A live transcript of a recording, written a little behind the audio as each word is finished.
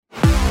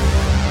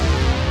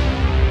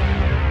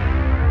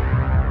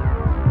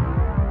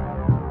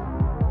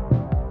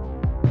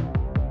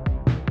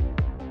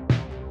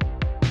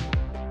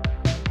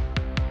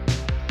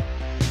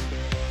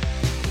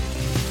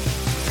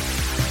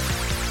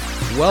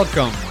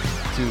welcome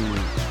to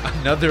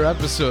another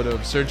episode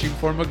of Searching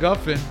for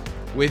MacGuffin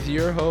with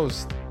your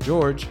host,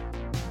 George.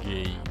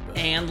 Gabe.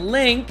 And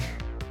Link.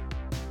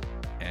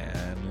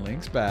 And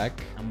Link's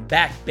back. I'm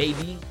back,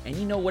 baby. And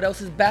you know what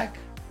else is back?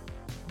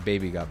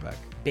 Baby got back.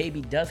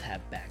 Baby does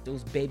have back.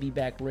 Those baby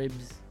back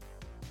ribs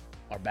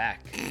are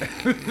back.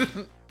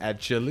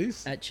 At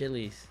Chili's? At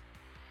Chili's.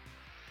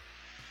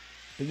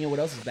 But you know what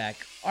else is back?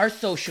 Our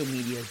social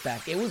media is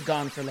back. It was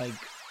gone for like,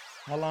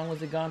 how long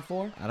was it gone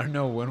for? I don't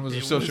know. When was the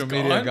It social was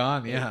media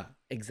gone? gone? Yeah.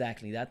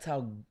 Exactly. That's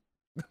how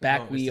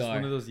back Is we this are.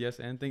 one of those yes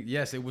and things?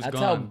 Yes, it was That's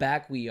gone. how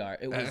back we are.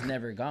 It was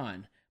never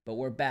gone. But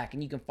we're back.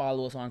 And you can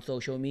follow us on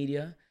social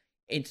media.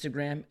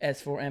 Instagram,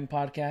 S4M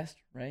Podcast,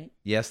 right?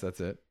 Yes,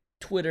 that's it.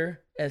 Twitter,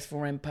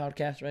 S4M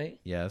Podcast, right?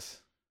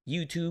 Yes.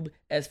 YouTube,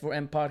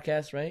 S4M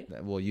Podcast, right?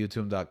 Well,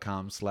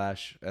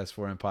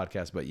 youtube.com/S4M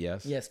podcast, but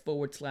yes. Yes, /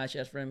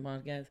 S4M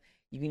Podcast.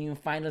 You can even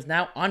find us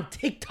now on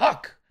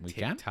TikTok. We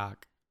can?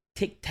 TikTok.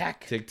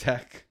 TikTok.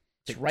 Tic-tac.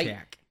 That's right.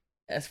 Tic-tac.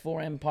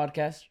 S4M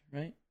Podcast,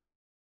 right?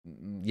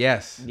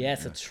 Yes.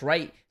 Yes, that's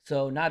right.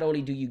 So not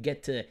only do you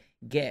get to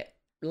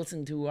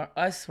listen to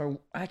us or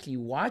actually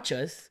watch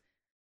us,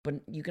 but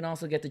you can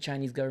also get the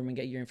Chinese government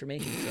get your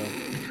information.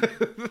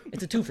 So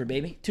it's a twofer,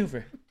 baby.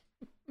 Twofer.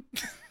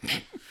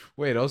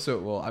 Wait,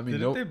 also, well, I mean,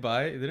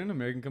 Didn't an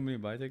American company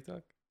buy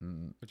TikTok?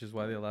 Mm, Which is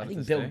why they allowed I it think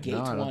to Bill stay? Gates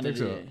No, I don't wanted think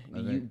so. it. I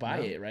You think- buy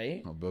no. it,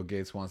 right? well, Bill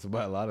Gates wants to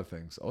buy a lot of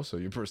things. Also,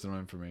 your personal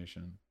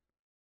information.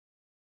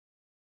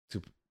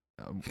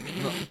 No,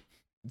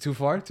 too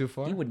far? Too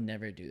far? He would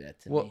never do that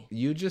to Well, me.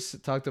 you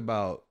just talked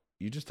about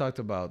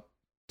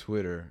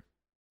Twitter,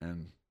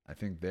 and I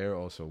think they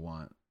also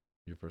want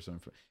your personal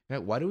info. Yeah,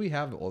 why do we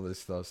have all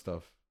this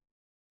stuff?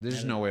 There's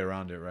just no way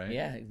around it, right?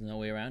 Yeah, there's no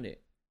way around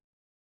it.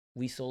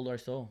 We sold our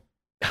soul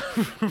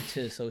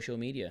to social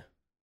media,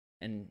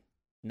 and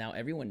now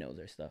everyone knows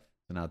our stuff.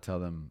 So now tell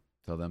them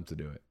to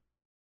do it.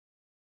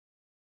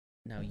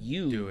 Now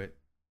you Do it.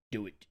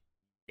 do it,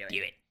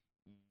 do it.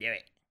 Yeah.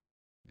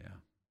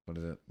 What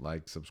is it?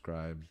 Like,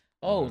 subscribe.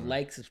 Oh, whatever.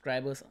 like,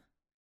 subscribe us,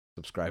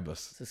 Subscribe us.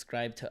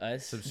 subscribe to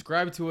us.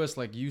 Subscribe to us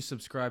like you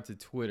subscribe to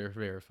Twitter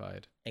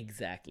verified.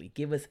 Exactly.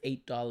 Give us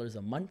 $8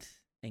 a month,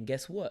 and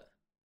guess what?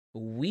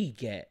 We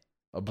get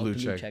A blue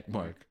check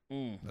mark.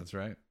 Mm. That's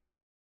right.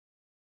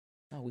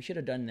 Oh, we should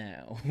have done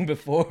that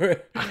before.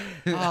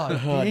 Oh,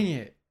 dang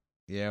it.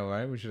 Yeah,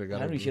 right. We should have got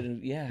How a we should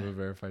have? Yeah. blue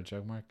verified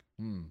check mark.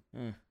 Mm.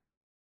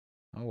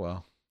 Oh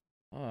well.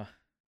 Oh,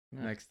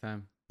 no. Next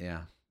time.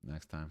 Yeah.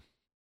 Next time.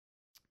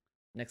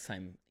 Next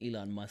time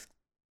Elon Musk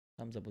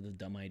comes up with a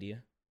dumb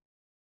idea,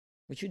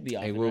 which should be It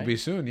often, will right? be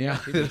soon. Yeah.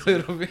 Should be soon.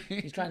 It'll be.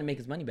 He's trying to make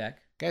his money back.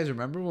 Guys,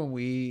 remember when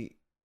we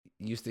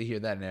used to hear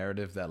that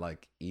narrative that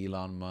like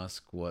Elon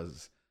Musk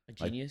was A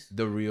genius. like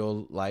the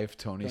real life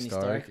Tony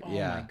Stark? Oh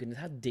Yeah. my goodness!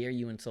 How dare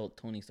you insult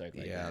Tony Stark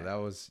like Yeah, that? that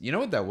was. You know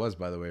what that was,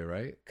 by the way,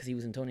 right? Because he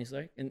was in Tony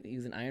Stark and he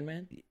was in Iron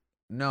Man.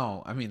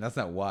 No, I mean that's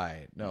not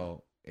why.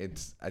 No,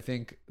 it's I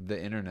think the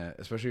internet,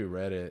 especially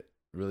Reddit,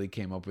 really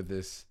came up with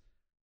this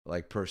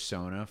like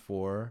persona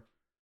for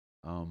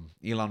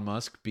Elon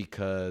Musk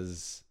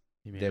because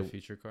He made They- a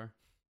future car.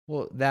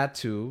 well that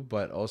too,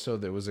 but also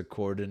there was a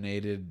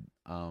coordinated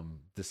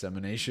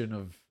dissemination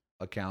of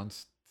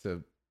accounts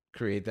to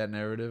create that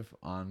narrative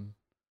on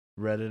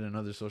Reddit and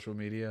other social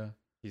media.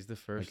 He's the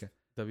first Okay.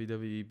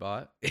 WWE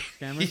bot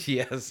scammer.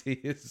 Yes, he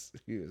is.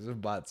 He is a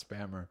bot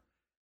spammer.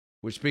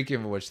 Which, speaking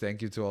of which,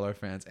 thank you to all our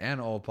fans and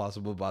all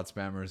possible bot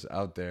spammers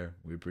out there.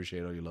 We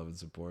appreciate all your love and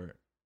support.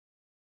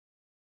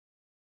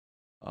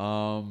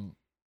 I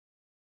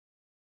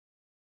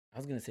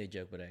was gonna say a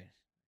joke, but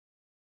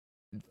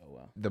oh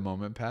well. The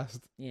moment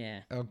passed.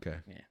 Yeah, Okay.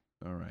 Yeah.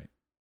 All right.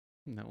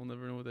 Now we'll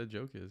never know what that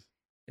joke is.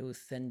 it was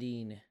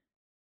sending.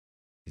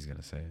 He's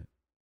gonna say it.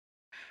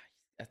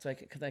 That's why,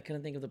 because I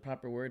couldn't think of the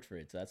proper word for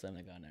it, so that's why I'm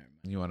like, oh, never mind.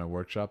 You want to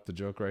workshop the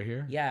joke right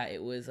here? Yeah,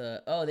 it was.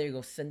 Oh, there you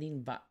go.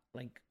 Sending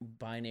like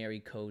binary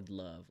code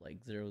love, like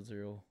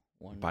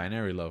 001.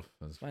 Binary love.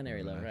 That's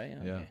Binary love, nice. right?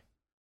 Yeah. Okay.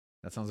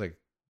 That sounds like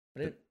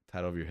But the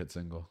title of your hit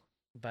single.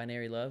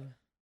 binary love.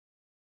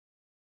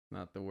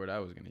 Not the word I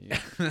was gonna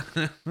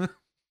use.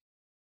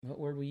 What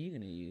word were you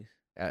gonna use?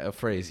 A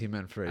phrase. He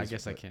meant phrase. I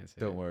guess I but can't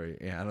say Don't it. worry.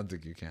 Yeah, I don't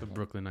think you can. The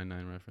Brooklyn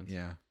Nine-Nine reference.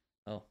 Yeah.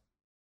 Oh,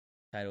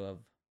 title of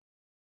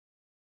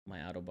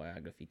my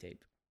autobiography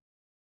tape.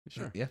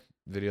 Sure. Yeah.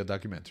 Video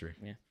documentary.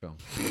 Yeah. Film.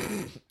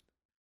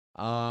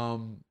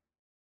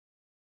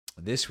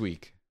 This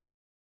week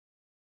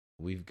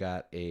we've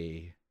got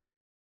a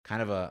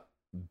kind of a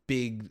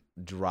big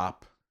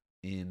drop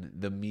in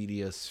the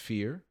media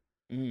sphere.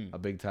 Mm. A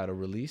big title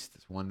released.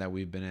 It's one that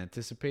we've been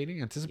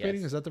anticipating.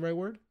 Anticipating, Yes. is that the right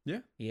word?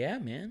 Yeah,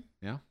 man.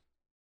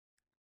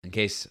 In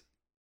case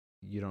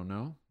you don't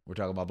know, we're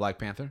talking about Black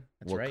Panther.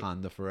 That's right.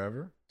 Wakanda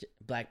Forever.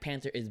 Black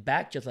Panther is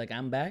back, just like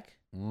I'm back.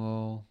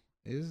 Well,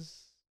 is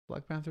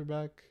Black Panther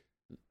back?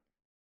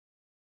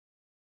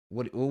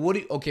 What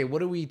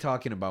are we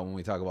talking about when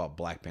we talk about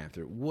Black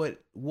Panther? What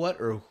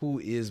or who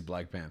is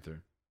Black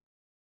Panther?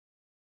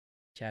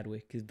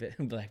 Chadwick is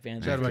Black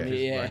Panther. Chadwick Okay.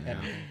 is yeah.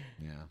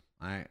 Black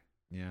Panther.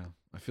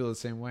 I feel the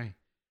same way.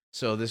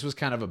 So this was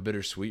kind of a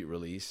bittersweet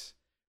release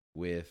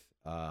with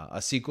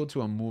a sequel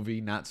to a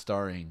movie not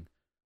starring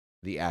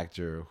the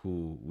actor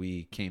who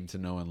we came to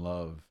know and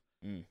love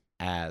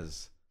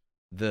as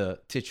the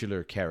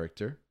titular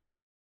character.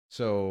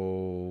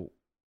 So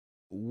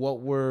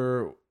what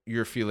were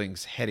your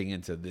feelings heading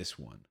into this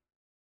one?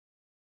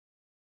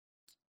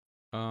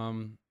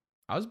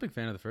 I was a big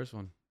fan of the first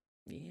one.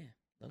 Yeah.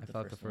 I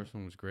thought the first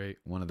one was great.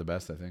 One of the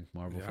best, I think,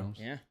 Marvel Yeah. films.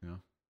 Yeah.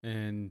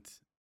 And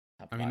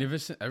Top I mean,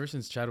 five. ever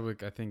since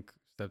Chadwick, I think,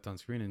 stepped on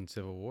screen in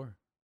Civil War,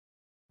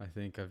 I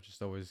think I've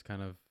just always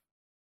I've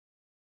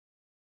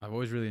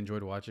always really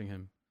enjoyed watching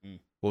him.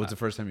 What was the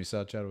first time you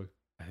saw Chadwick?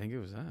 I think it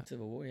was that.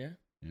 Civil War, yeah.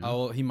 Yeah. Oh,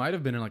 well, he might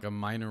have been in like a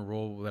minor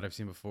role that I've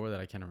seen before that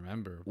I can't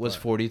remember. Was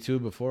but 42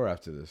 before or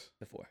after this?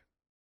 before?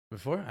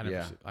 I never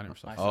I saw.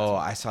 saw it. Oh,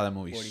 I saw that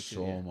movie 42,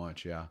 so yeah.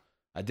 much. Yeah.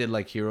 I did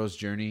like Hero's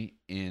Journey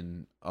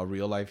in a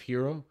real life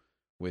hero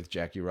with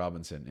Jackie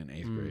Robinson in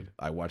 8th grade.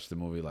 I watched the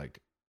movie like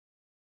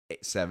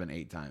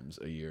 7-8 times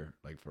a year,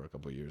 like for a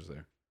couple of years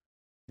there.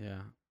 Yeah,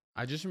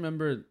 I just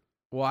remember.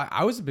 Well,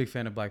 I was a big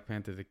fan of Black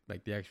Panther,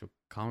 the actual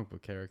comic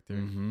book character,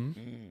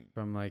 Mm-hmm.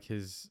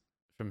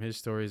 from his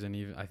stories, and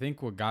even I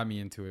think what got me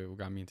into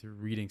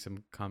reading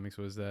some comics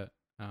was that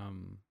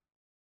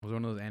was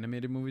one of those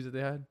animated movies that they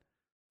had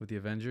with the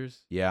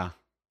Avengers, Yeah.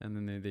 and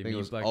then they I think meet it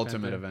was Black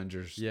Ultimate Panther.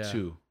 Avengers Yeah.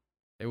 2.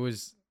 It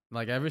was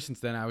like ever since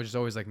then I was just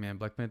always like, man,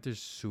 Black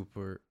Panther's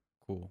super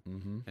cool,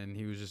 Mm-hmm. and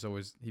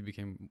he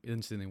became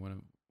instantly one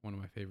of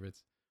my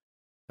favorites.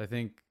 I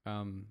think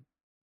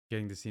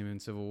getting to see him in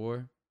Civil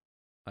War,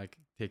 like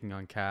taking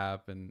on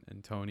Cap and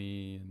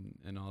Tony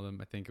and all them,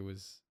 I think it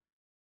was,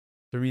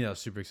 for me, that was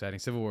super exciting.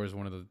 Civil War is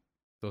one of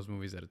those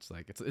movies that it's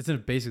like it's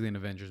basically an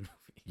Avengers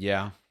movie.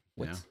 Yeah.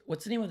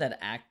 What's the name of that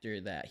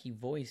actor that he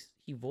voiced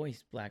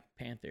Black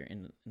Panther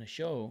in a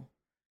show?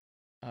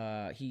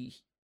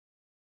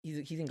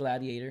 He's in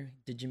Gladiator,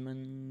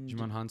 Digimon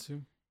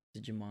Hansu.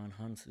 Digimon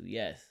Hansu.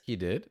 Yes, He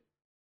did?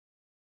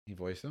 He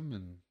voiced him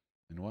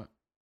in what?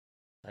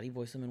 thought he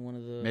voiced him in one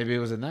of the. Maybe it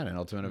was in that, in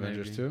Ultimate Maybe.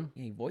 Avengers 2?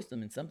 Yeah, he voiced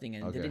him in something,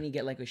 and Okay. didn't he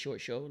get like a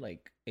short show,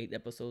 like 8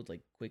 episodes,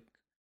 like quick?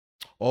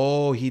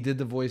 Oh, he did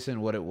the voice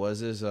in what it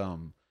was is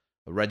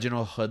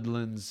Reginald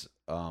Hudlin's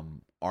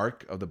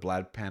arc of the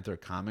Black Panther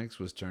comics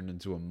was turned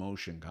into a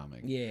motion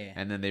comic. Yeah.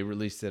 And then they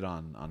released it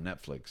on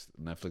Netflix.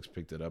 Netflix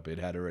picked it up. It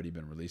had already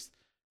been released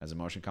as a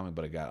motion comic,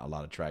 but it got a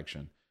lot of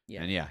traction.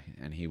 Yeah.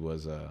 And he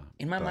was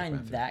in my Black mind,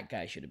 Panther. that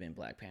guy should have been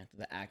Black Panther.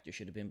 The actor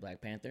should have been Black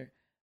Panther.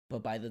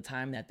 But by the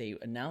time that they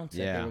announced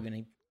that they were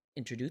going to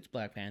introduce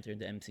Black Panther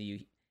into MCU,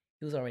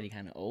 he was already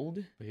kind of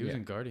old. But he was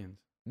in Guardians.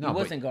 No, he but,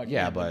 was in Guardians.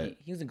 Yeah, but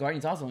he was in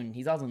Guardians also, and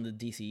he's also in the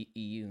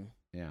DCEU.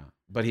 yeah,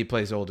 but he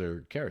plays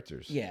older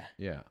characters. Yeah.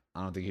 Yeah.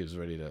 I don't think he was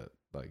ready to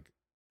like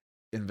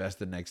invest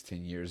the next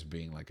 10 years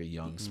being like a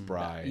young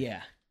spry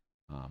Yeah.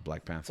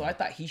 Black Panther. So I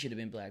thought he should have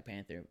been Black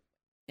Panther.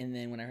 And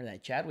then when I heard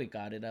that Chadwick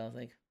got it, I was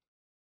like,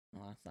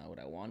 "Oh, that's not what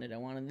I wanted. I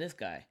wanted this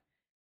guy."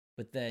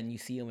 But then you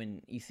see him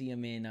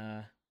in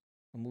a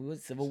movie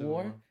with Civil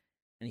War, and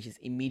he's just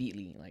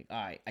immediately like, "All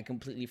right, I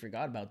completely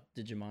forgot about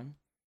Digimon."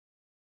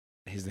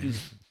 his name.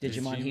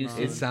 Digimon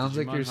Houston. It sounds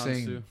like Digimon you're Hansu.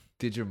 saying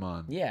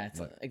Digimon. Yeah, it's,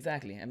 Like-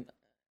 exactly.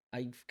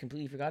 I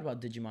completely forgot about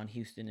Digimon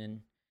Houston,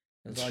 and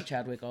it was all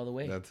Chadwick all the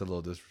way. That's a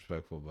little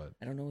disrespectful, but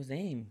I don't know his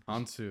name.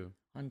 Hansu.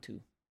 Hantu.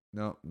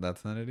 no,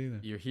 that's not it either.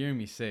 You're hearing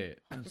me say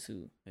it.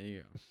 Hansu. There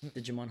you go.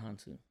 Digimon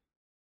Hansu.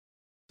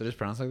 So just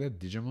pronounce like that,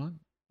 Digimon?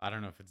 I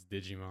don't know if it's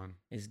Digimon.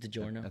 Is I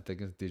DiGiorno.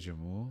 think it's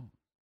Digimu.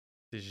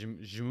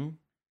 Digimu?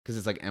 Because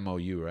it's like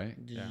MOU, right?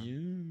 Yeah.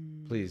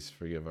 Please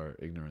forgive our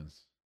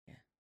ignorance. Yeah.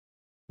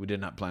 We did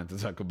not plan to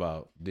talk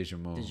about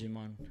Digimu.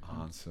 Digimon.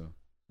 Hansu.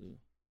 Hansu.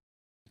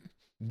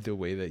 The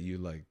way that you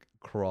like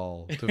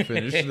crawl to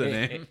finish the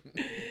name.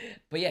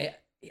 But yeah,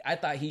 I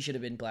thought he should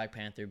have been Black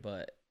Panther,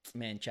 but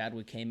man,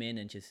 Chadwick came in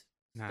and just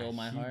stole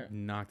my he heart.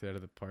 knocked it out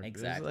of the park.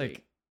 Exactly.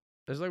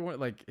 There's like one,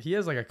 like he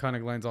has like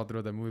iconic lines all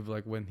throughout that movie.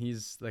 Like when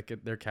he's like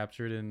they're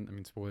captured in, I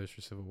mean, spoilers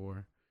for Civil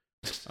War.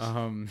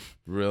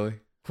 Really?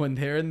 When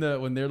they're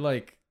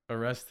like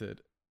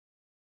arrested,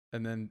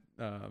 and then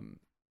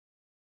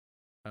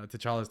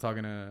T'Challa's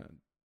talking to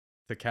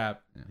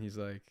Cap. Yeah. He's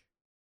like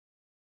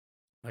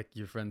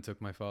your friend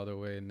took my father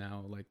away, and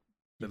now like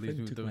Your that leaves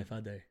me friend with took the my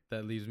father.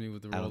 that leaves me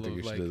with the I role don't think you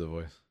of should like do the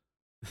voice.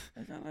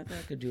 I thought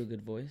I could do a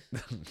good voice.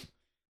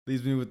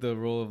 leaves me with the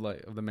role of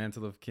like of the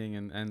mantle of king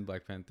and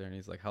Black Panther, and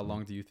he's like, how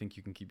long do you think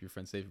you can keep your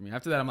friend safe from me?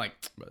 After that, I'm like,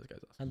 bro, this guy's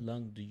awesome. How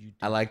long do you?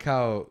 I like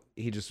how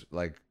he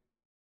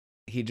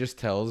just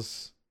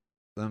tells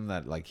them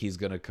that like he's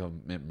gonna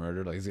commit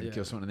murder, like he's gonna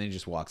kill someone, and then he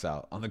just walks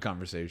out on the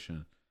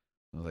conversation.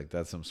 I was like,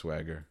 that's some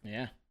swagger.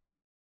 Yeah.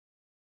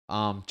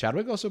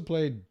 Chadwick also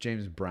played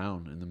James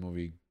Brown in the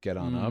movie Get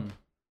On Up.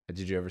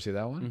 Did you ever see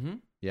that one? Mm-hmm.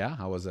 Yeah,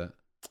 how was that?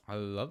 I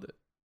loved it.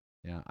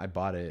 Yeah, I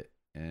bought it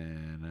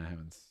and I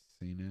haven't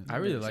seen it. I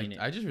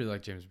just really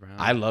like James Brown.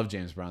 I love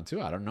James Brown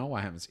too. I don't know why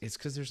I haven't. It's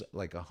because there's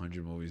like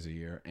 100 movies a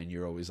year, and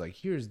you're always like,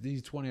 "Here's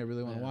these 20 I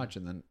really want to watch,"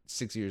 and then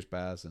 6 years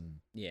pass, and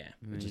Yeah.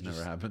 And it then just you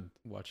never happened.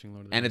 watching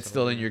Lord of the And Rings it's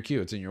still all in over. your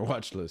queue. It's in your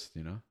watch list,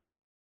 you know.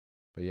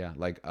 But yeah,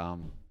 like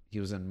He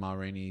was in Ma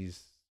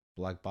Rainey's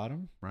Black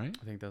Bottom, right?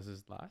 I think that was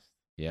his last.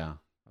 Yeah,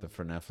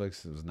 for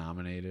Netflix. It was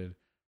nominated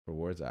for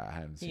awards. I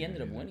haven't seen. He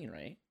ended it up either. winning,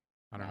 right?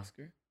 I don't know.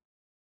 Oscar.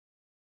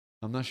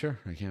 I'm not sure.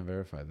 I can't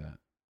verify that.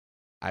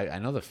 I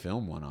know the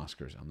film won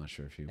Oscars. I'm not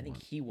sure if he won. I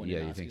think he won. Yeah,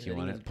 an you think Oscars. he I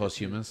won it it was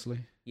posthumously?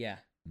 Yeah,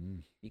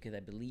 Mm. because I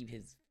believe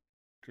his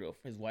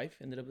wife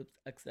ended up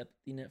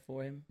accepting it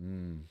for him.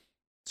 Mm.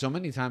 So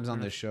many times on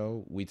Yeah. this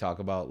show, we talk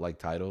about like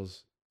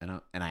titles, and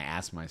I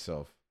ask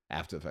myself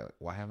after the fact, like,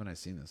 why haven't I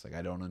seen this? Like,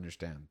 I don't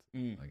understand.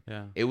 Mm. Like,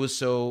 Yeah. it was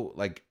so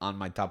like on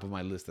my top of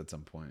my list at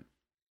some point.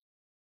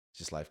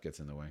 Just life gets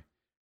in the way.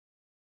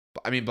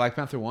 But, I mean, Black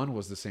Panther 1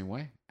 was the same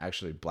way.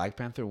 Actually, Black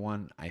Panther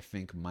 1, I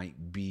think,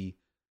 might be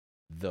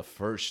the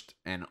first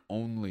and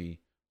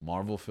only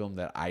Marvel film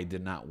that I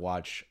did not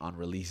watch on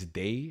release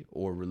day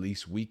or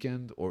release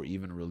weekend or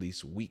even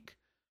release week.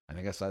 I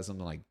think I saw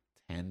something like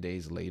 10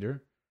 days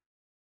later.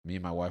 Me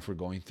and my wife were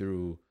going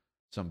through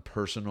some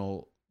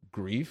personal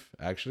grief,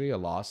 actually, a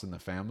loss in the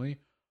family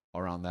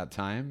around that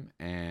time.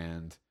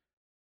 And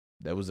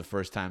that was the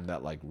first time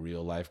that like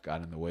real life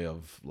got in the way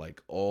of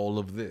like all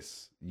of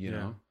this, you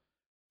know?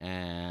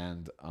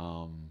 And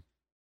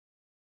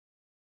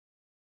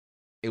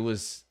it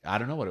was, I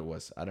don't know what it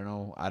was. I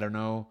don't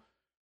know.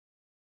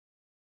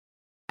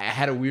 I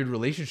had a weird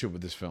relationship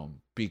with this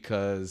film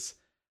because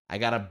I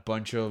got a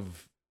bunch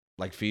of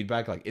like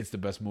feedback, like it's the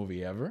best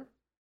movie ever.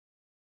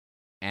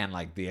 And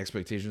like the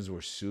expectations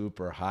were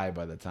super high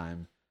by the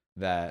time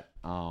that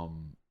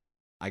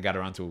I got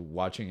around to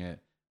watching it.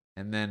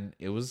 And then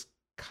it was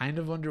kind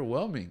of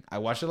underwhelming. I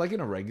watched it like in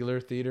a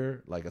regular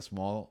theater, like a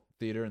small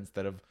theater,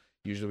 instead of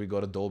usually we go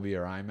to Dolby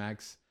or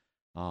IMAX.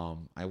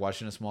 I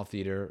watched in a small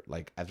theater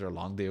like after a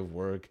long day of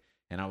work,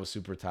 and I was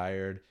super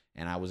tired,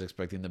 and I was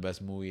expecting the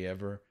best movie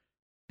ever,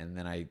 and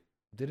then I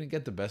didn't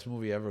get the best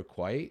movie ever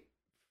quite.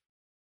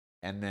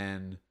 And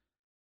then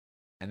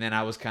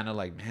I was kind of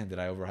like, man, did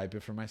I overhype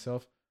it for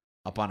myself?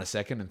 Upon a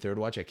second and third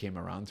watch, I came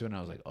around to it and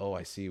I was like, oh,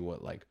 I see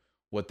what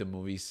the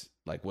movie's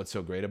like, what's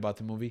so great about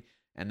the movie.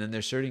 And then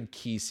there's certain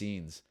key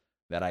scenes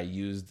that I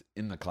used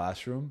in the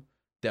classroom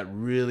that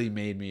really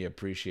made me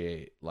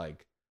appreciate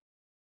like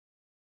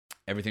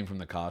everything from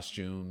the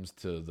costumes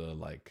to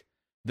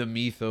the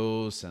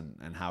mythos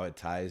and how it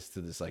ties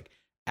to this like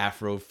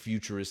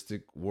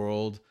Afro-futuristic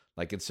world.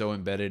 Like it's so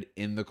embedded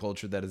in the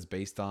culture that it's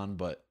based on,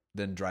 but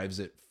then drives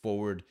it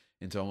forward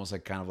into almost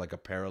like kind of like a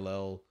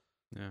parallel,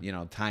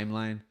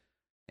 timeline.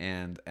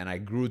 And I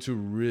grew to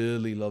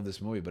really love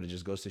this movie, but it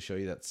just goes to show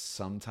you that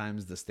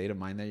sometimes the state of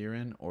mind that you're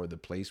in or the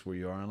place where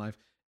you are in life,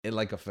 it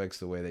like affects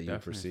the way that you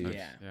perceive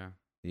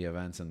the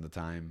events and the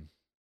time.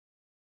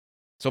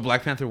 So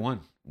Black Panther 1,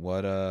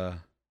 what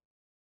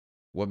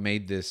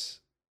made this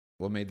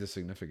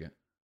significant?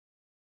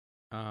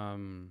 I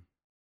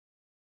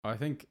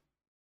think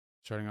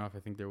starting off, I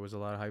think there was a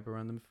lot of hype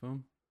around the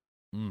film.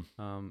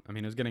 I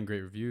mean, it was getting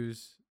great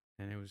reviews,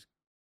 and it was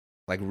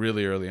like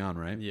really early on,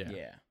 right?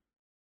 Yeah.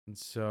 And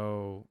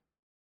so,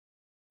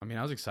 I mean,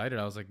 I was excited.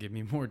 I was like, give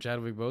me more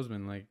Chadwick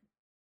Boseman. Like,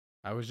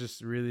 I was just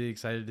really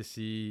excited to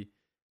see,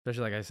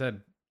 especially like I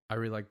said, I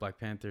really like Black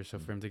Panther. So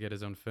for him to get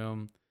his own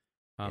film,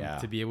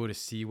 to be able to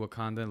see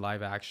Wakanda in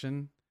live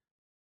action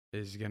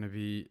is going to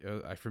be,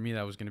 for me,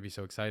 that was going to be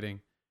so exciting.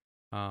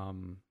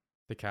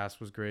 The cast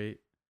was great.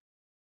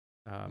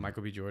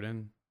 Michael B.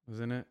 Jordan was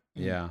in it.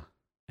 Yeah.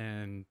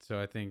 And so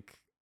I think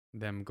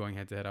them going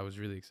head to head, I was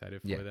really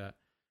excited for that.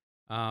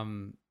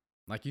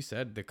 Like you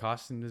said, the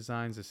costume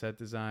designs, the set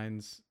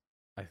designs,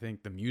 I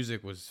think the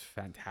music was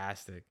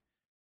fantastic.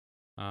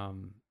 I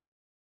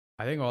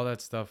think all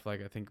that stuff,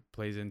 like, I think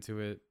plays into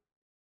it.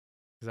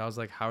 Because I was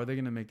like, how are they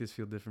going to make this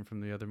feel different from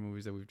the other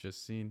movies that we've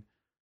just seen?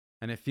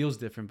 And it feels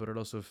different, but it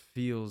also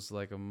feels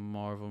like a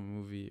Marvel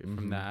movie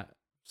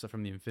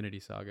from the Infinity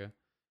Saga.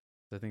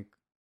 So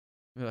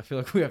I feel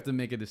like we have to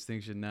make a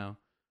distinction now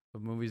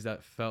of movies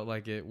that felt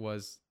like it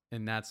was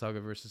in that saga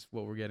versus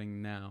what we're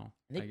getting now.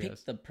 They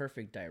picked the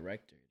perfect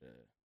director to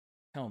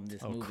helm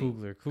this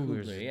movie.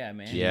 Coogler, yeah,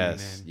 man.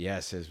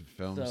 Yes, his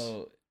films.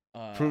 So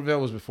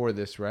Fruitvale was before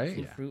this,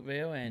 right?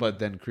 Fruitvale, but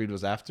then Creed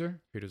was after.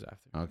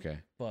 Okay.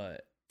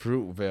 But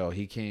Fruitvale,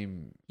 he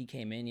came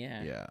in,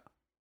 yeah.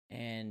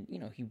 And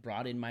he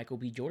brought in Michael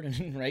B. Jordan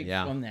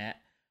from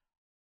that.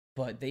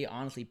 But they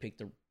honestly picked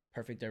the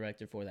perfect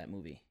director for that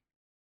movie.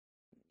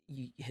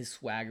 His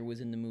swagger was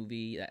in the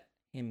movie. That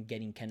him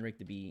getting Kendrick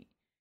to be,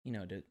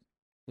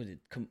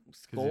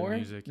 score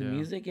the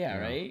music,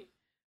 right?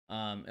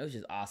 It was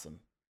just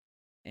awesome,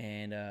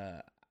 and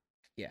and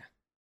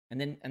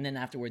then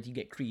afterwards you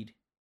get Creed.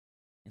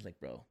 It's like,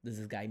 bro, does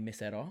this guy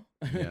miss at all?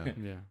 Yeah.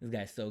 This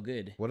guy's so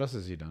good. What else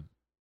has he done?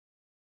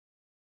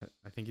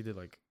 I think he did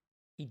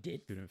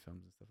student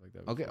films and stuff like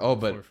that. Okay.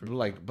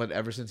 But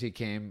ever since he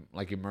came,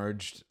 like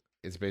emerged,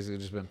 it's basically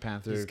just been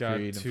Panther, He's got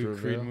Creed, two and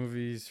Fruitvale. Creed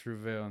movies,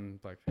 Fruitvale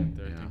and Black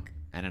Panther. I think.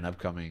 And an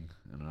upcoming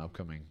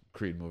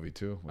Creed movie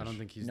too. I don't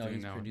think he's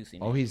doing that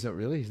producing. Oh, he's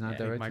really? He's not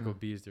directing. Michael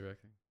B is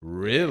directing.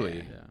 Really?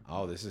 Yeah.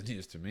 Oh, this is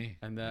news to me.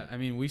 And I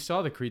mean, we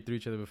saw the Creed through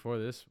each other before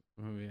this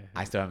movie.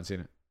 I still haven't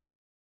seen it.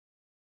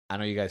 I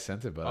know you guys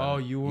sent it, but Oh,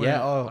 you were.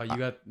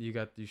 yeah.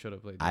 You showed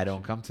up late. I didn't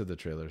don't you? come to the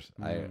trailers.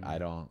 I Mm.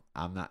 don't.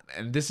 I'm not.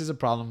 And this is a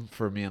problem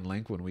for me and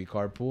Link when we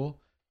carpool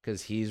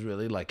because he's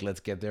really like, let's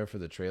get there for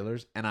the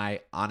trailers. And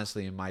I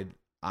honestly,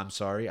 I'm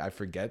sorry, I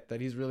forget that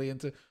he's really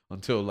into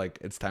until like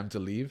it's time to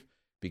leave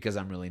because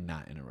I'm really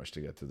not in a rush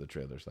to get to the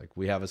trailers. Like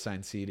we have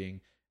assigned seating,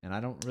 and I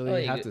don't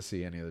really have to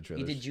see any of the You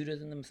trailers. did Judas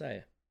and the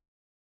Messiah.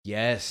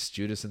 Yes,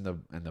 Judas and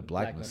the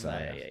Black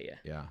Messiah. Yeah.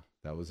 Yeah,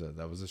 that was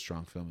a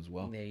strong film as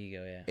well. There you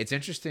go. Yeah. It's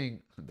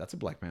interesting. That's a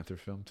Black Panther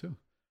film too.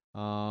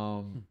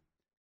 Hmm.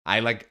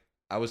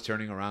 I was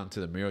turning around to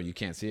the mirror. You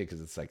can't see it because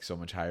it's like so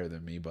much higher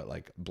than me. But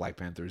like Black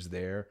Panther's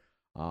there.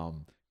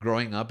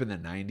 Growing up in the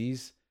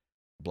 '90s,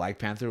 Black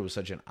Panther was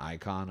such an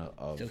icon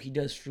of. So he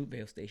does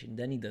Fruitvale Station,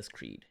 then he does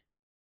Creed,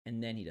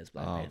 and then he does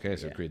Black Panther. Okay,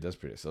 so yeah. Creed does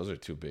pretty. So those are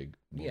two big.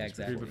 Yeah, movies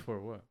exactly. Creed before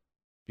what?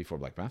 Before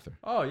Black Panther.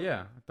 Oh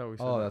yeah, I thought we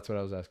said. Oh, that. that's what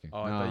I was asking.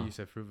 Oh, I No. thought you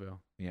said Fruitvale.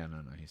 Yeah,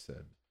 no, he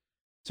said.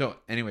 So,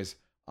 anyways,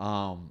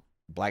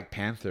 Black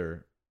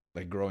Panther,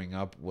 like growing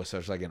up, was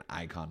such like an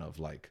icon of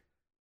like,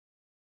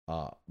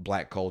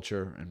 Black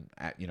culture and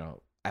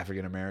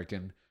African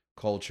American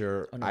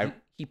culture. Oh, no,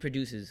 he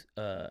produces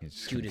He's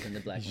just Judas and the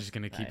Black. He's just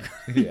gonna keep.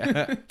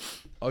 Yeah.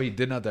 Oh, he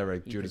did not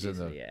direct He Judas and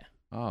produced the. it, yeah.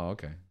 Oh,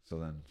 okay. So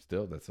then,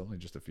 still, that's only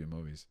just a few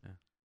movies. Yeah.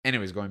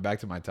 Anyways, going back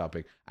to my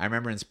topic, I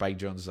remember in Spike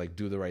Jonze's like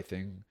 "Do the Right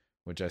Thing,"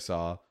 which I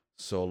saw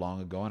so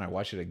long ago, and I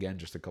watched it again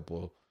just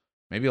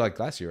maybe like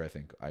last year. I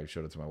think I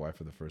showed it to my wife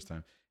for the first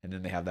time, and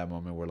then they have that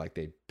moment where like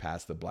they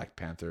pass the Black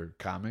Panther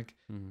comic,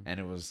 Mhm. and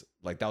it was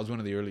like that was one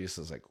of the earliest.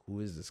 I was like, who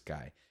is this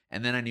guy?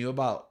 And then I knew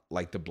about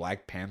like the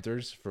Black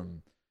Panthers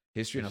from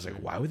history, and I was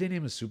like, why would they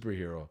name a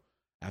superhero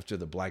after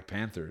the Black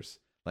Panthers?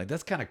 Like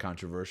that's kind of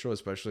controversial,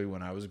 especially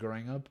when I was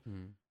growing up.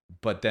 Mhm.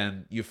 But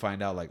then you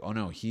find out like, oh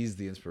no, he's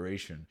the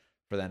inspiration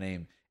for that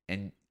name.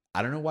 And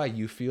I don't know why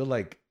you feel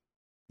like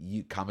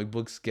comic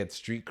books get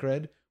street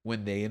cred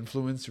when they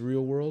influence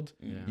real world.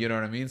 Yeah. You know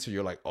what I mean? So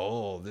you're like,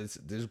 oh, this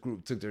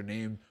group took their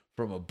name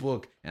from a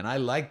book, and I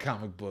like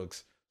comic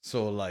books,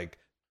 so like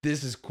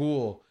this is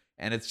cool.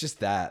 And it's just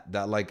that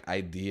like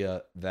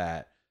idea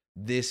that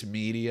this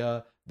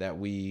media that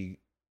we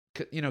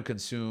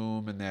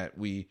consume and that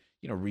we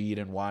read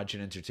and watch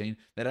and entertain,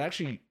 that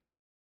actually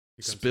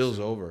Becomes spills a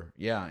symbol. over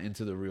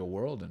into the real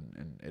world,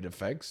 and it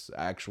affects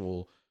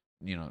actual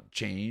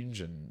change,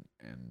 and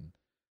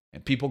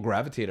people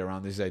gravitate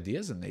around these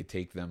ideas and they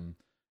take them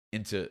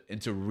into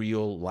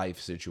real life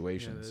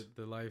situations.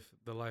 Yeah,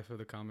 the life of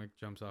the comic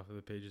jumps off of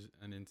the pages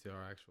and into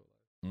our actual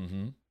life.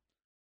 Mm-hmm.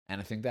 And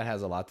I think that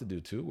has a lot to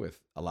do too with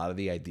a lot of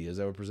the ideas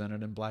that were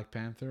presented in Black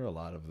Panther, a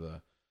lot of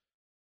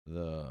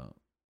the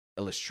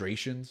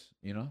illustrations,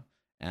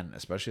 and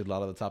especially a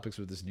lot of the topics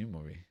with this new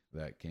movie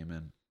that came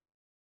in.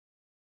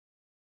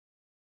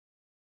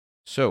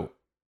 So,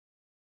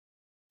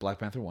 Black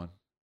Panther 1.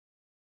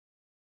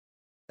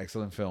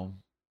 Excellent film.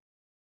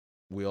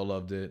 We all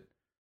loved it.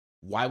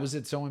 Why was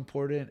it so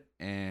important,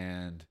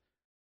 and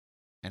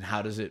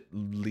how does it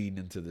lead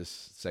into this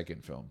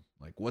second film?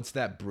 Like, what's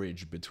that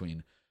bridge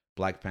between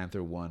Black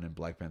Panther 1 and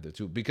Black Panther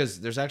 2?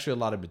 Because there's actually a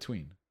lot in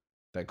between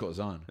that goes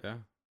on. Yeah,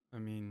 I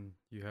mean,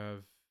 you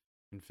have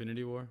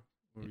Infinity War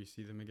where we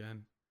see them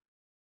again,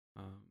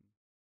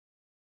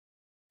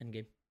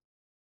 Endgame.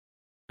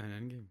 and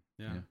Endgame.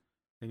 Yeah. Yeah.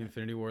 I think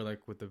Infinity War,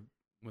 like with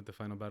the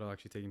final battle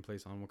actually taking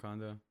place on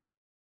Wakanda,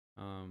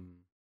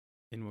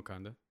 in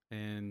Wakanda,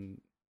 and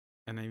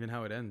even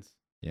how it ends.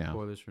 Yeah.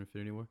 Spoilers for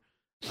Infinity War.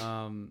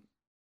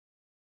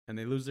 And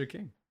they lose their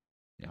king.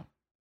 Yeah.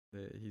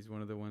 He's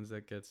one of the ones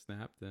that gets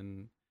snapped,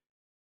 and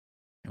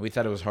And we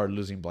thought it was hard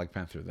losing Black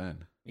Panther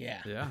then.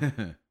 Yeah. yeah,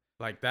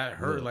 like that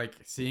hurt. Yeah. Like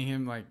seeing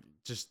him like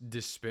just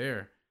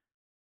despair,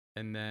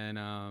 and then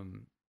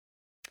And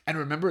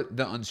remember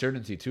the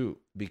uncertainty too,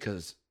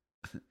 because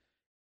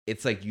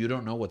it's like you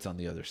don't know what's on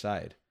the other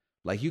side.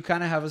 Like you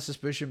kind of have a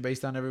suspicion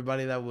based on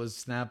everybody that was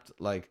snapped.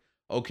 Like,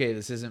 okay,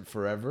 this isn't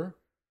forever,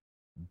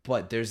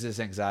 but there's this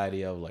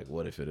anxiety of like,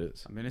 what if it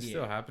is? I mean, it's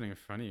still happening in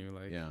front of you.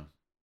 Like, Yeah.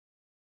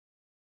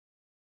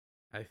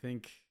 I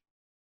think,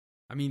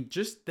 I mean,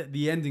 just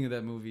the ending of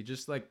that movie,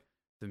 just like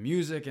the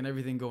music and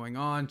everything going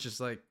on, just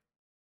like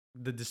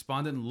the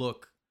despondent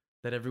look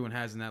that everyone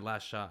has in that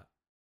last shot.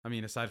 I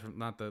mean, aside from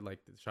not the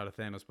shot of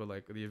Thanos, but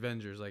like the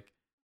Avengers, like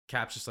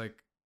Cap's just like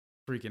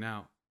freaking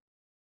out.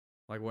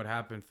 Like what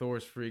happened?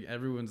 Thor's freak.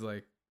 Everyone's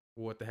like,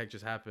 what the heck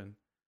just happened?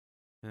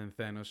 And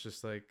Thanos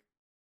just like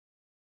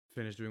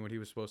finished doing what he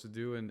was supposed to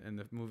do, and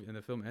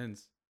the film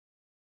ends,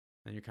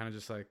 and you're kind of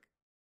just like,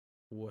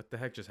 what the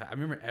heck just happened?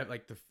 I remember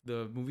like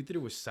the movie theater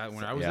was silent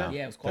when I was there.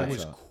 Yeah, it was It quiet.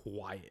 was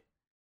quiet,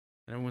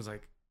 and everyone's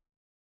like,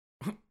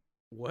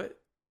 what?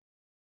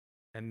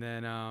 And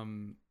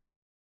then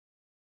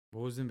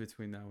what was in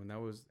between that one? That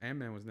was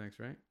Ant-Man was next,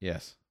 right?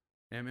 Yes.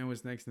 Ant-Man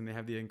was next, and they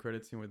have the end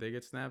credit scene where they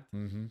get snapped,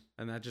 Mm-hmm.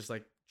 and that just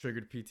like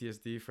triggered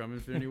PTSD from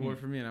Infinity War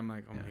for me, and I'm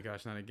like, oh Yeah. my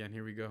gosh, not again!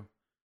 Here we go.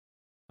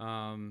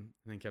 And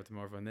then Captain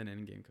Marvel, and then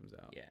Endgame comes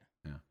out.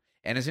 Yeah.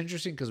 And it's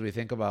interesting because I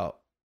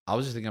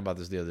was just thinking about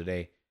this the other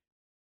day.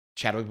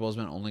 Chadwick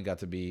Boseman only got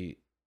to be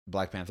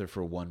Black Panther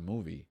for one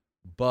movie,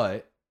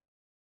 but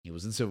He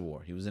was in Civil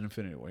War. He was in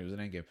Infinity War. He was in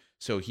Endgame.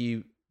 So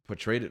he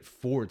portrayed it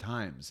 4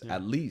 times Yeah.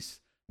 at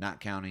least, not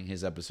counting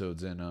his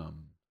episodes in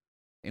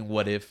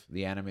What If,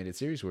 the animated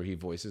series where he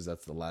voices.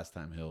 That's the last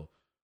time he'll,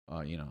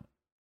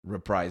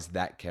 reprise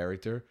that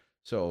character.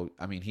 So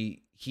I mean,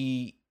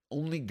 he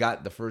only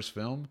got the first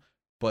film,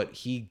 but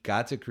he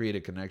got to create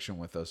a connection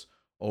with us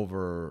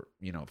over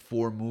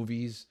 4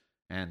 movies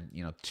and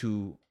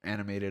 2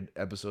 animated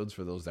episodes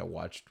for those that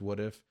watched What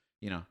If.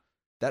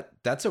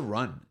 That's a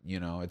run.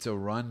 It's a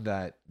run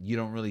that you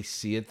don't really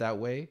see it that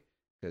way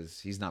because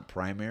he's not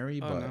primary.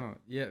 Oh But no,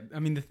 yeah. I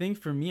mean, the thing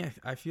for me,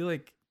 I feel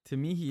like to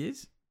me he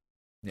is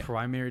Yeah.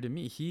 primary to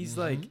me. He's Mhm.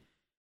 like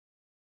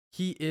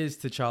he is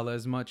T'Challa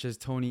as much as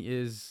Tony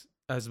is,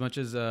 as much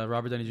as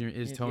Robert Downey Jr.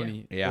 is Yeah.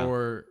 Tony, Yeah.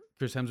 or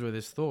Chris Hemsworth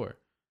is Thor.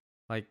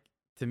 Like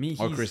to me,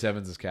 or he's Chris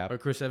Evans is Cap. or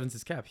Chris Evans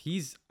is Cap.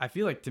 I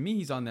feel like to me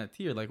he's on that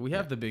tier. Like we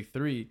have Yeah. the big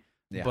 3,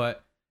 Yeah.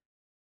 but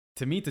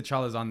to me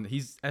T'Challa's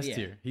he's S Yeah.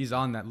 tier. He's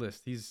on that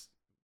list. He's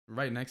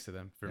right next to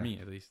them for Yeah. me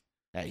at least.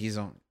 Yeah, he's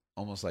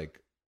almost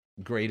like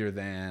greater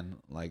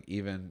than like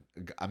even.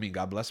 I mean,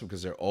 God bless him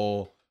because they're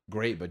all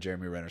great. But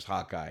Jeremy Renner's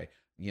Hawkeye,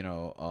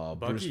 Bucky.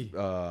 Bruce,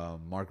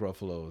 Mark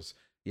Ruffalo's,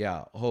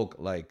 yeah, Hulk,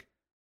 like,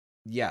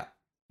 yeah,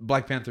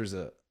 Black Panther's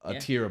a Yeah.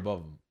 tier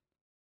above him.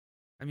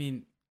 I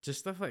mean, just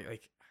stuff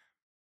like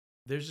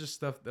there's just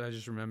stuff that I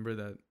just remember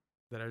that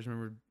I just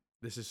remember.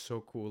 This is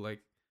so cool.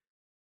 Like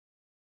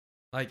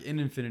in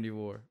Infinity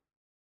War,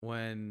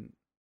 when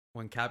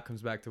Cap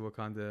comes back to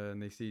Wakanda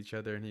and they see each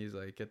other and he's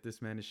like, "Get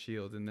this man his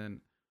shield," and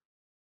then,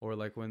 or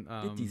like when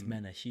Get these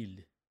men a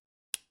shield.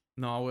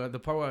 no, the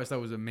part where I thought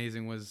was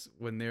amazing was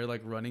when they're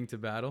like running to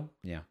battle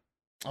Yeah,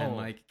 and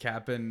like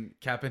Cap and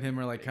him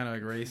are like kind of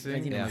like racing,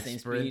 Racing at the like same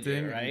speed,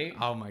 sprinting, right?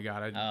 Oh my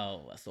god,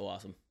 Oh, that's so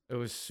awesome. it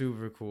was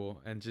super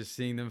cool, and just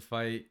seeing them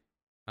fight.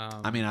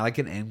 I mean, I like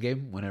an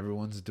Endgame when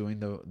everyone's doing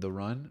the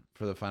run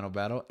for the final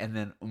battle, and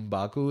then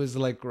M'Baku is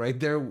like right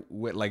there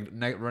with like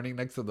running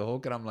next to the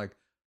Hulk, and I'm like,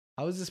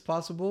 how is this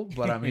possible?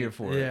 But I'm here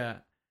for it. Yeah.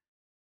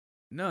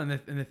 No, and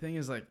the thing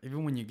is, like,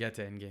 even when you get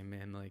to Endgame,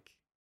 man, like,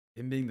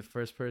 him being the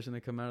first person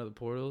to come out of the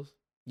portals,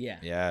 Yeah.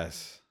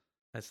 Yes.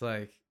 that's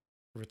like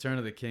Return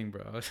of the King,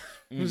 bro. It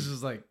Mm. was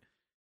just like,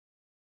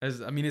 it's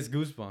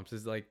goosebumps.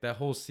 It's like that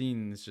whole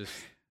scene is just,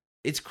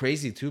 It's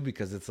crazy too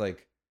because it's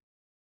like,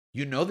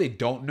 they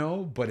don't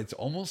know, but it's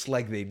almost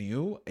like they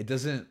knew. It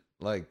doesn't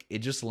like it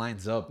just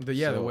lines up. the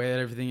So way that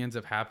everything ends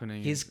up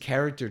happening. his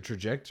character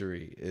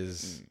trajectory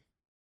is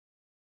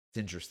it's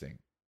interesting.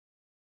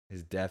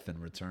 His death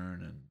and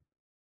return and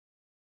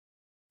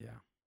yeah.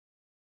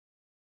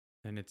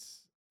 And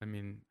I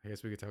mean, I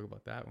guess we could talk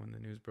about that when the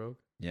news broke.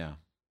 yeah,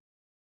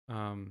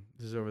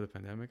 This is over the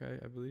pandemic,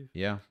 I believe.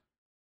 yeah.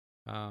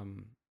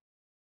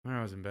 When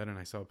I was in bed and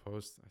I saw a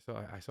post,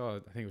 I saw, I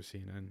think it was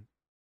CNN,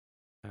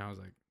 and I was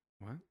like,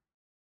 what?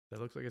 That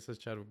looks like it says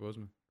Chadwick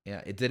Boseman.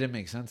 Yeah, it didn't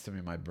make sense to me.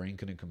 My brain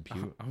couldn't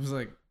compute. I was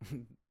like,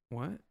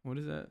 what? What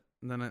is that?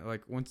 And then I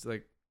like once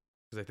like,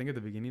 because I think at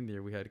the beginning of the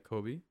year we had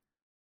Kobe,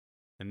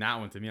 and that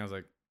one to me I was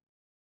like,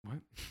 what?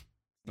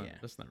 Yeah.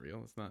 That's not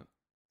real. It's not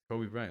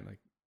Kobe Bryant. Like,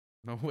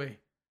 no way.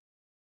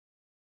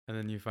 And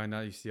then you find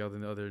out, you see all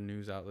the other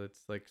news outlets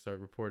like start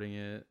reporting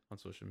it on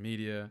social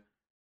media,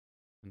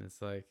 and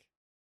it's like,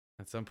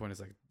 at some point it's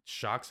like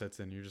shock sets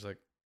in. You're just like,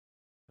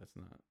 that's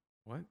not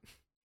what?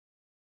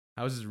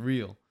 How is this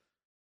real?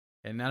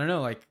 And I don't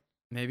know, like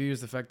maybe it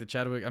was the fact that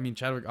Chadwick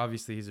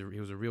obviously he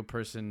was a real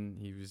person.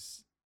 He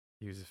was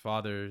a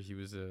father. He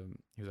was a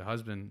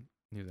husband.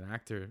 He was an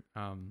actor.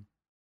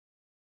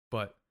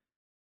 But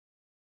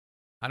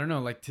I don't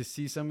know, like to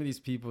see some of these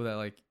people that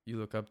like you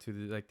look up to,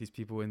 like these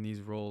people in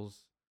these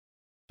roles,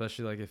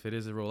 especially like if it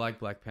is a role like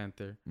Black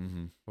Panther,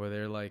 Mm-hmm. where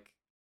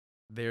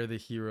they're the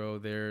hero,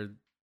 they're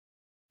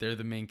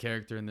the main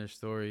character in their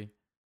story,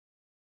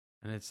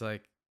 and it's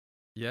like,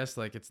 yes,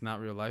 like it's not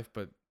real life,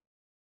 but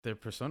their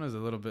persona is a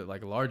little bit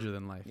like larger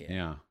than life. Yeah.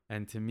 Yeah.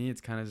 And to me,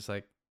 it's kind of just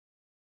like,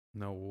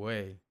 no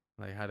way.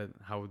 Like,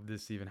 how would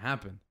this even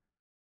happen?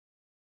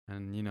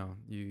 And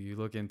you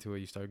look into it,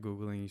 you start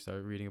Googling, you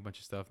start reading a bunch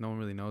of stuff. No one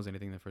really knows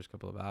anything the first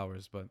couple of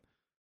hours, but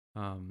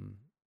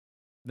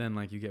then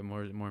like you get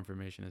more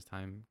information as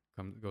time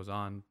goes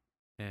on,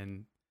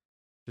 and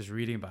just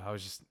reading about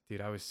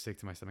it, I was sick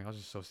to my stomach. I was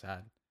just so sad.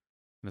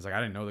 And it's like, I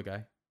didn't know the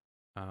guy.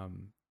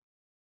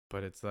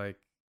 But it's like,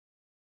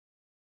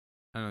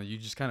 I don't know, you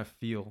just kind of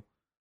feel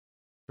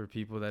for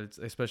people that it's,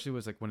 especially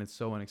when it's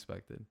so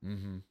unexpected.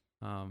 Mm-hmm.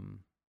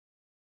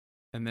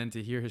 And then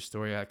to hear his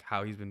story, like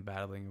how he's been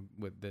battling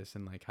with this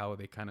and like how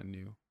they kind of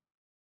knew.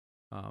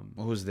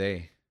 Who's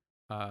they?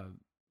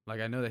 Like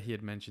I know that he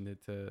had mentioned it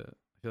I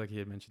feel like he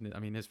had mentioned it. I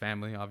mean, his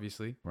family,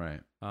 obviously.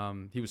 Right.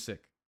 He was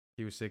sick.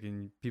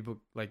 And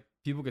people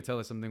could tell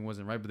that something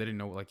wasn't right, but they didn't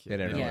know, like, They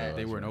didn't know what it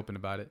they was, weren't right. open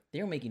about it.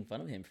 They were making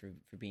fun of him for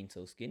being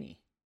so skinny.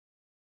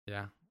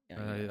 Yeah. You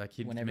know, Like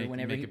he'd whenever make when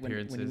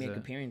appearances. he make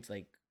appearance,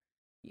 like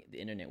the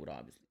internet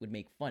would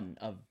make fun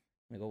of,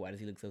 like, oh, why does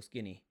he look so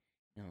skinny?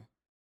 You know.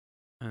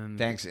 And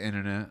Thanks,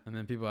 internet. And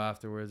then people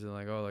afterwards are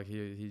like, oh, like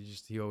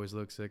he always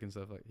looks sick and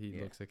stuff. Like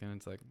he looks sick, and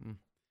it's like,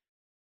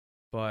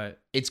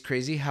 But It's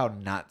crazy how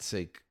not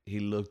sick he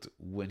looked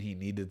when he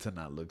needed to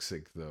not look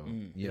sick, though.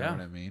 You know Yeah.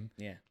 what I mean?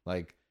 Yeah.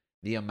 Like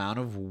the amount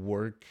of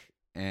work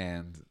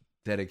and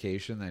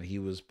dedication that he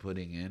was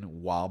putting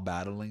in while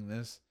battling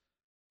this,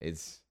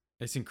 it's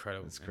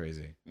incredible. it's man.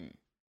 crazy.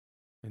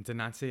 And to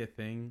not say a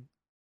thing,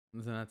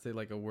 to not say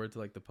like a word to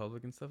like the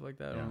public and stuff like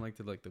that, Yeah. or like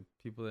to like the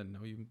people that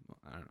know you.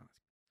 I don't know.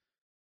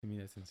 To me,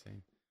 that's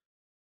insane.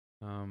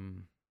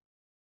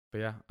 But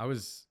yeah, I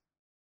was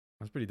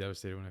pretty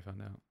devastated when I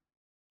found out.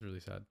 It was really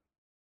sad.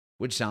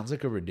 Which sounds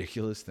like a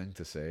ridiculous thing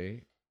to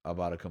say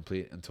about a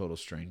complete and total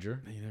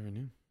stranger, You never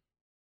knew.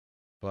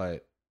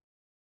 but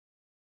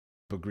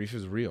grief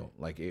is real.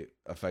 Like it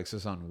affects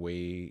us on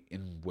way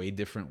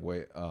different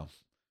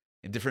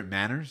in different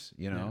manners,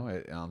 you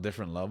know, on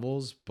different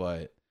levels,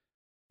 but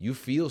you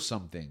feel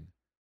something,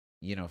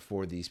 you know,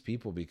 for these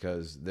people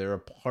because they're a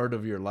part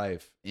of your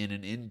life in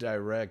an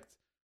indirect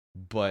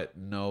but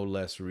no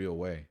less real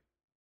way.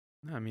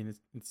 No, I mean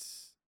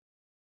it's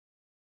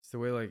the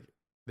way like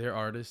they're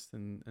artists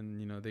and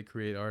you know they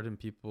create art and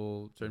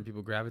certain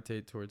people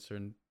gravitate towards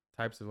certain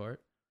types of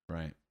art.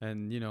 Right.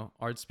 And you know,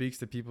 art speaks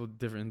to people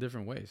in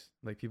different ways.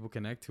 Like people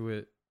connect to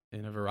it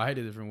in a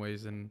variety of different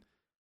ways, and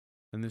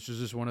this was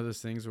just one of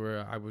those things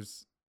where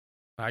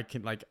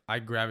I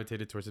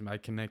gravitated towards him. I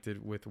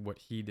connected with what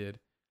he did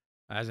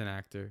as an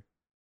actor,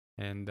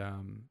 and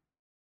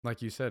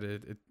like you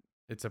said,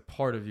 it's a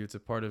part of you. It's a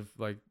part of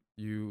like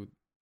you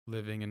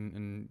living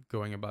and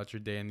going about your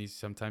day. And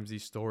sometimes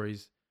these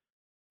stories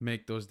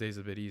make those days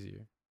a bit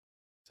easier.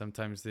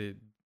 Sometimes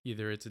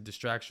either it's a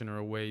distraction or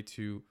a way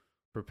to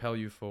propel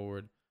you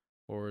forward,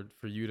 or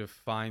for you to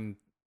find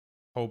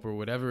hope or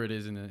whatever it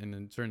is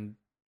in certain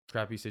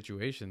crappy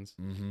situations.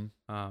 Mm-hmm.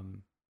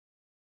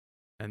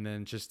 And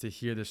then just to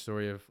hear the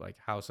story of like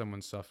how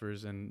someone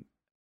suffers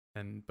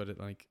but it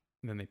like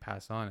then they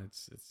pass on.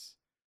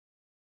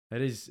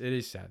 It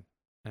is sad.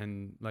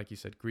 And like you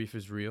said, grief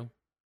is real,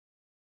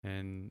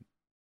 and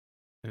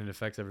it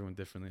affects everyone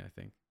differently, I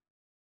think.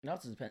 It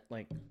also depends,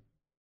 like,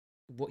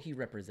 what he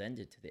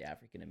represented to the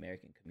African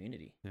American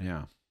community.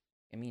 Yeah.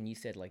 I mean, you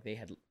said like they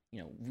had, you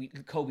know,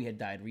 Kobe had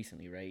died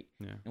recently, right?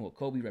 Yeah. And what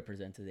Kobe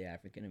represented to the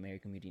African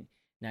American community.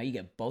 Now you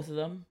get both of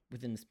them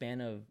within the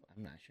span of,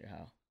 I'm not sure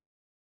how,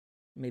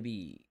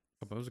 maybe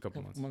It was a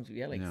couple months.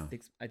 Yeah, like Yeah.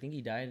 6. I think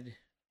he died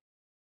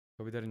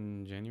Kobe died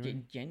in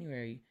January.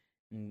 January,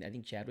 and I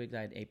think Chadwick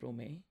died April,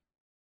 May,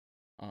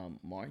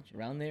 March,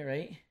 around there,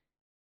 right?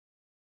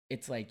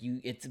 It's like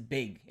it's a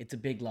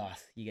big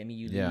loss. You get me?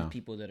 You Yeah. lose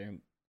people that are,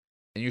 And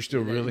you're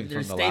still they're reeling from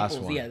the staples. last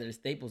one. Yeah, they're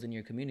staples in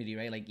your community,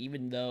 right? Like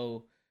even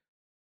though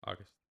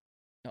August.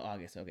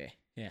 August, okay,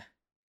 yeah.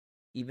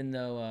 Even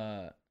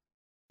though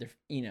they're,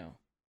 you know,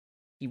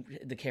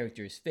 the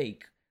character is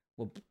fake,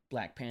 what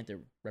Black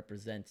Panther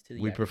represents to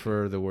the We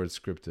prefer the word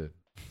scripted.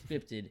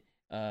 scripted,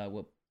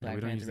 what Yeah, Black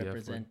we don't use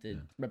Panther the F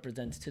word.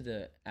 represents to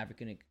the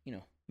African, you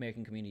know,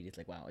 American community. It's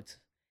like, wow, it's.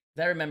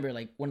 'Cause I remember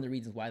like one of the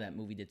reasons why that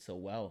movie did so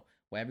well,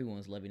 why everyone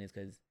was loving it, is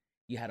because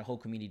you had a whole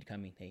community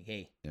coming,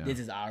 hey, Yeah. this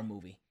is our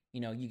movie.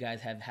 You know, you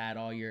guys have had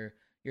all your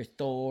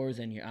Thors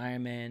and your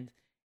Iron Man.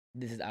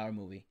 This is our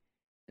movie.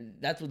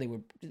 That's what they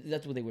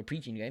were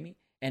preaching. You get me?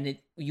 And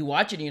you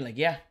watch it and you're like,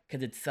 yeah,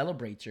 because it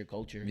celebrates your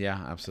culture. Yeah,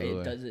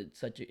 absolutely. It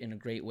does it in a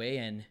great way,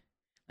 and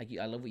like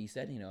I love what you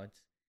said. You know,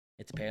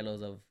 it's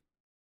parallels of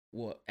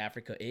what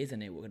Africa is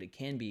and what it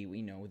can be.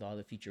 You know, with all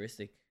the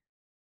futuristic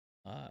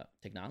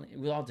technology,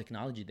 with all the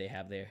technology they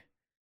have there.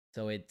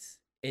 So it's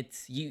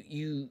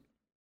you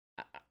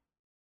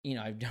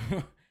know, I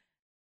don't.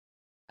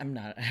 I'm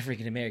not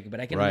African American, but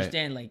I can Right.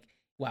 understand like,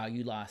 wow,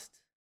 you lost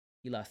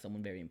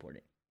someone very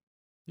important.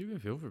 You can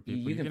feel for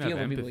people. You can have feel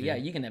for people. empathy. Yeah,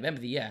 you can have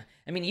empathy. Yeah,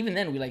 I mean, even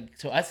then, we like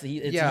to us.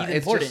 He's it's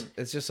important.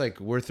 it's just like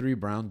we're three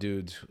brown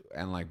dudes,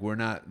 and like we're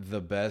not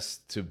the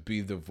best to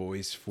be the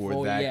voice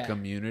for that yeah.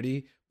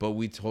 community, but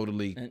we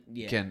totally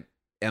Yeah. can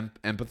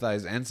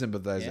empathize and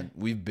sympathize. Yeah. And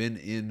we've been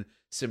in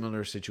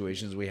similar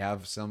situations. We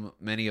have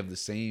many of the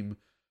same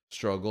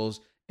struggles,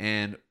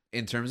 and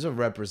in terms of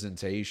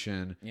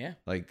representation, Yeah.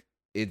 like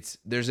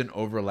there's an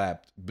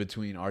overlap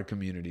between our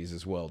communities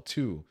as well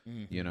too.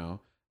 Mm-hmm. You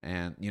know.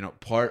 And, you know,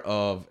 part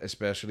of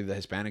especially the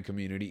Hispanic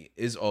community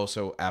is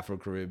also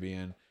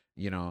Afro-Caribbean,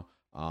 you know,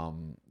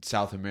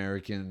 South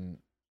American,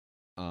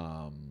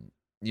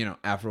 you know,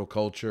 Afro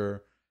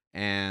culture.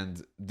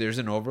 And there's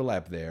an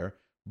overlap there.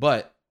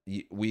 But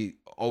we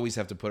always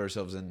have to put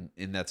ourselves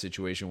in that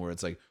situation where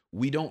it's like,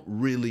 we don't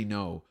really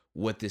know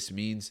what this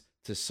means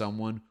to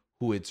someone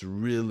who it's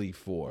really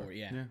for.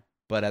 Yeah.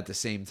 But at the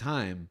same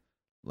time,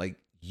 like,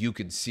 you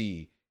can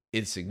see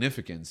its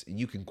significance and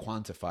you can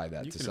quantify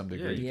that to some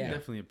degree. You Yeah. can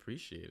definitely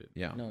appreciate it.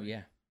 Yeah. No.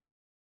 Yeah.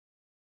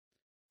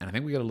 And I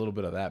think we get a little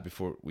bit of that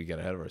before we get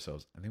ahead of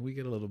ourselves. I think we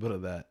get a little bit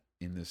of that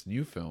in this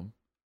new film.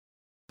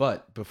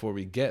 But before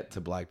we get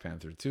to Black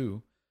Panther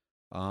 2,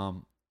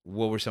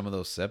 what were some of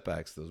those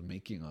setbacks, those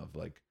making of?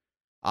 Like,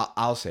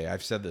 I'll say,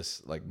 I've said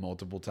this like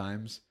multiple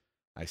times.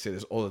 I say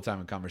this all the time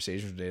in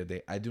conversations day to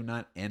day. I do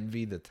not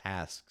envy the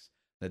tasks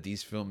that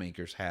these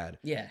filmmakers had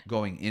Yeah.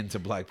 going into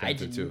Black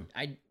Panther 2.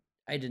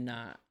 I did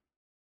not.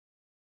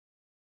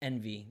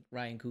 envy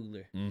Ryan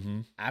Coogler.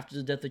 Mm-hmm. After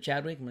the death of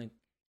Chadwick, I'm like,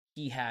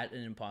 he had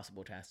an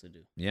impossible task to do.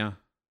 Yeah.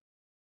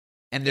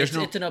 And there's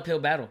It's an uphill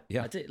battle.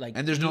 Yeah. That's it. Like,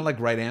 and there's no like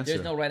right answer.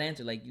 There's no right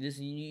answer. Like this,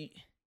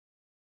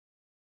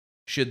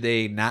 Should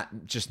they not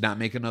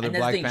make another and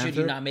that's Black the thing, Panther? should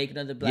you not make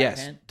another Black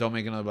yes, Panther? don't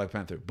make another Black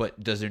Panther.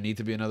 But does there need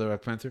to be another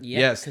Black Panther? Yeah,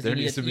 yes, 'cause there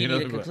you needs to be you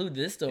another. need to conclude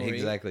this story.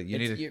 Exactly. You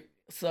need to.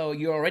 So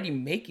you're already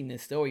making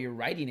this story. You're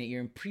writing it.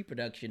 You're in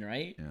pre-production,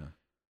 right? Yeah.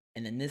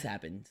 And then this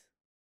happens.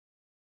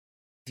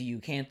 Do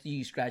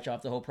you scratch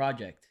off the whole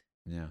project?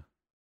 Yeah.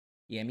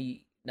 Yeah,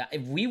 now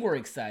if we were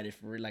excited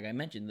for it, like I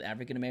mentioned, the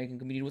African American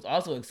community was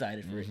also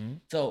excited for it.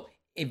 Mhm. So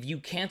if you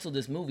cancel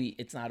this movie,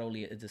 it's not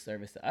only a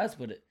disservice to us,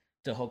 but to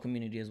the whole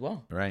community as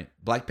well. Right.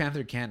 Black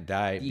Panther can't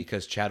die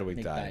because Chadwick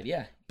Nick died.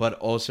 Yeah. But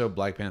also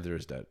Black Panther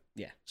is dead.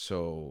 Yeah.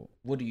 So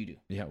What do you do?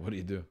 yeah, what do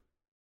you do?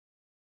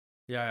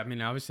 Yeah, I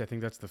mean, obviously, I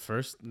think that's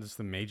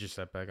the major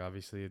setback.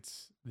 Obviously,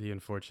 it's the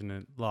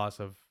unfortunate loss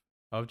of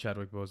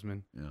Chadwick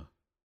Boseman, Yeah.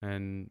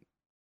 and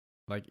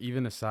like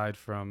even aside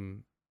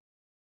from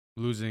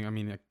losing, I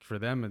mean, like, for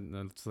them,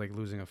 it's like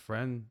losing a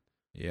friend.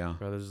 Yeah.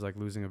 For others, like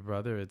losing a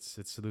brother. It's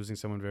losing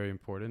someone very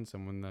important,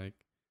 someone like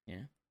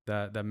Yeah.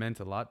 that meant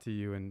a lot to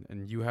you,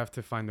 and you have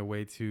to find a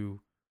way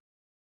to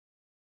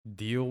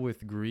deal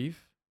with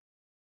grief,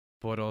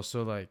 but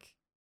also like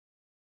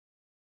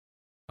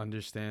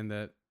understand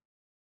that,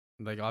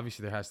 like,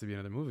 obviously there has to be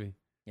another movie.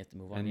 You have to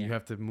move on. And yeah. you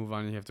have to move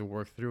on and you have to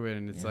work through it.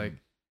 And it's Yeah. like,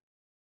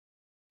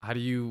 how do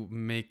you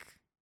make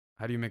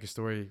a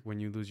story when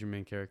you lose your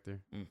main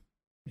character?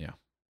 Yeah.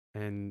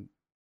 And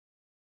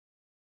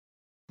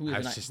who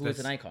is that's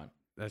an icon?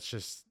 that's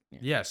just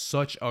Yeah.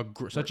 such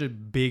a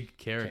big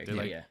character.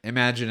 Yeah, Like, yeah.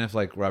 Imagine if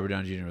like Robert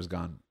Downey Jr. was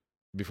gone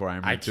before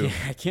Iron Man 2.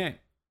 I can't.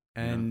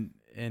 And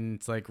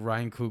it's like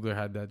Ryan Coogler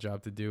had that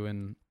job to do,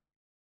 and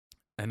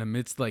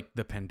amidst like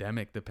the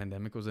pandemic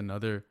was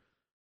another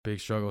big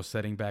struggle,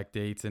 setting back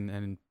dates,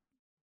 and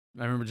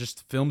I remember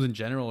just films in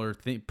general or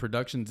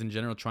productions in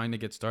general trying to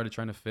get started,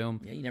 trying to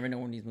film, Yeah, you never know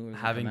when these movies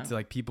having come to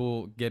like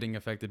people getting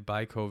affected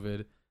by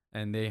COVID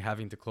and they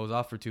having to close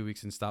off for 2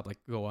 weeks and stop, like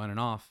go on and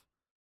off,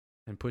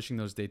 and pushing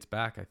those dates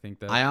back. I think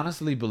that I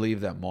honestly believe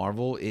that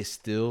Marvel is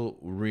still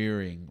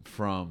rearing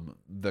from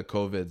the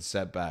COVID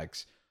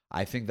setbacks.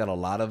 I think that a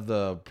lot of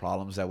the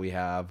problems that we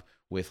have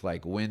with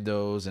like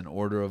windows and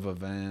order of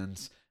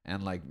events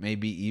and like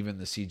maybe even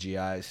the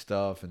CGI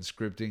stuff and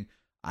scripting,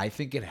 I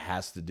think it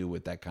has to do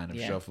with that kind of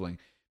shuffling.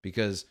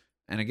 Because,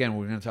 and again,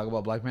 we're going to talk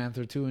about Black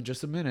Panther 2 in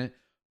just a minute,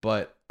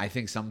 but I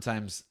think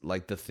sometimes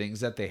like the things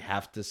that they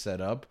have to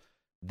set up,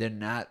 they're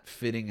not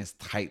fitting as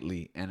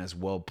tightly and as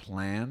well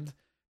planned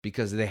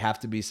because they have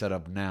to be set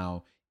up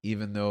now,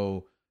 even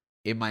though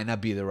it might not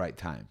be the right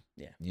time.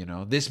 Yeah. You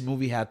know, this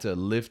movie had to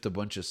lift a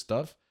bunch of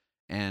stuff,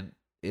 and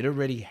it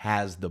already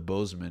has the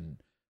Boseman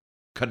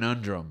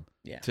conundrum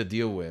to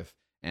deal with,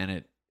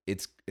 and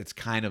it's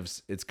kind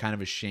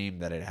of a shame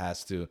that it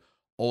has to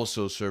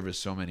also service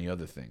so many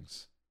other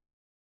things.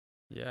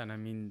 Yeah, and I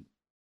mean,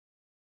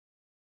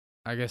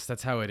 I guess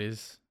that's how it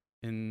is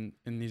in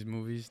these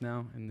movies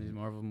now, in these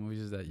Marvel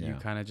movies, is that you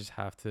kind of just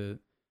have to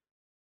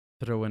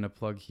throw in a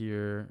plug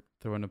here,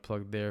 throw in a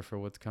plug there for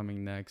what's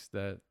coming next.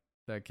 That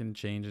can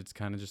change. It's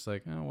kind of just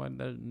like, oh, what,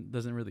 that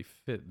doesn't really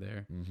fit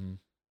there.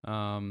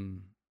 Mm-hmm.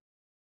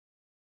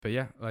 But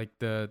yeah, like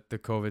the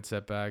COVID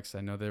setbacks.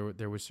 I know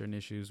there were certain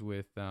issues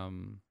with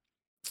man,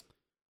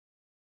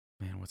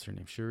 what's her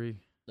name? Shuri?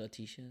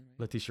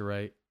 Letitia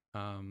Wright.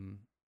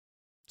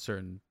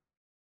 Certain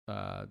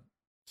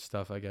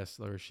stuff, I guess,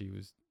 or she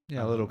was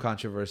a little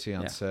controversy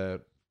on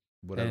set,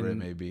 whatever it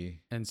may be.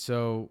 And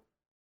so,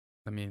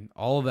 I mean,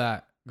 all of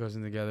that goes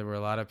in together where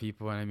a lot of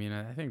people, and I mean,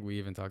 I think we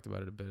even talked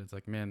about it a bit. It's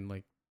like, man,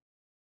 like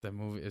that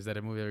movie, is that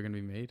a movie ever going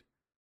to be made?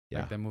 Yeah.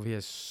 Like that movie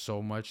has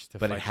so much to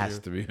but fight it has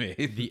through. to be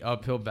made. The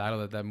uphill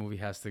battle that movie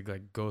has to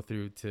like go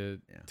through to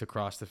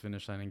cross the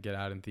finish line and get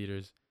out in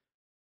theaters.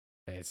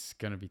 It's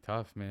going to be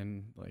tough,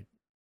 man. Like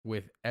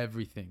with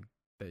everything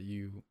that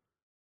you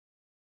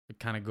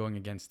kind of going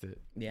against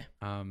it. Yeah.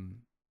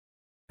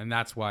 And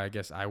that's why I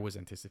guess I was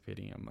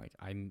anticipating. I'm like,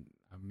 I'm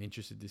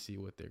interested to see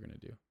what they're going to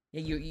do.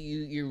 Yeah,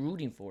 you're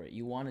rooting for it.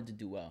 You wanted to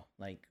do well.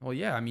 Like, well,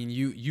 yeah. I mean,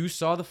 you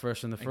saw the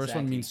first one. The first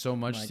one means so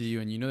much to you,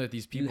 and you know that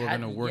these people are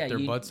going to work their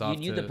butts off. You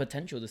knew the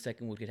potential the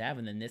second one could have,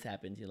 and then this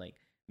happens. You're like,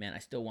 man, I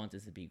still want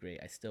this to be great.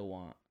 I still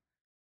want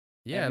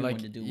everyone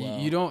to do well.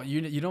 You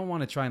don't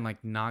want to try and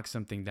like knock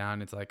something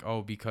down. It's like,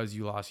 oh, because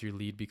you lost your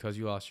lead, because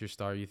you lost your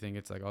star, you think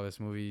it's like, oh, this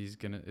movie is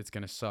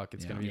gonna suck.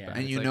 It's gonna be bad.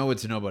 And it's you like, know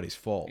it's nobody's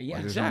fault. Yeah,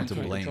 like, there's exactly.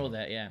 no one to blame. Control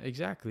that, yeah.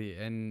 Exactly,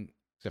 and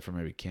except for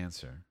maybe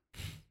cancer.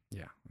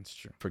 Yeah, that's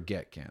true.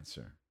 Forget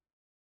cancer.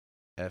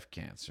 F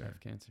cancer.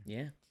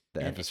 Yeah.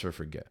 The F is for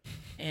forget.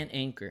 And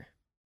Anchor.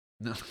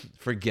 No,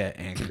 forget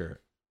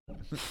Anchor.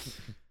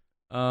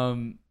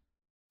 No,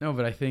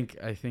 but I think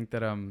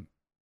that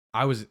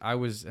I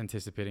was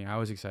anticipating. I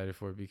was excited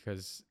for it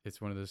because it's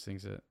one of those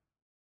things that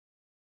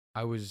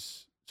I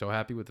was so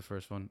happy with the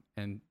first one,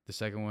 and the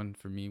second one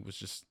for me was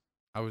just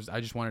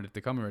I just wanted it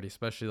to come already,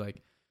 especially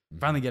like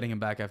finally getting him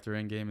back after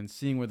Endgame and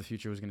seeing where the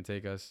future was going to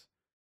take us.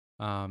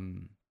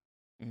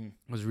 I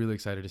was really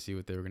excited to see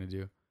what they were gonna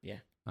do. Yeah.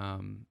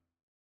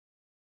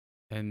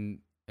 And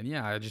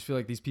yeah, I just feel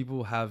like these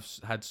people have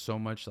had so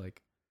much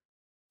like,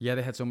 yeah,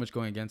 they had so much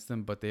going against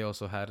them, but they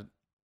also had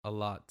a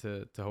lot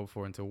to hope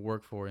for and to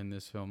work for in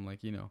this film,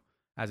 like, you know,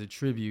 as a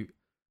tribute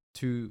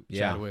to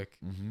Chadwick.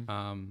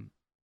 I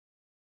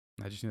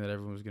just knew that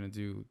everyone was gonna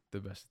do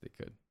the best that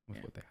they could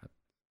with what they had.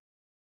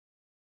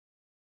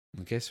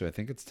 Okay, so I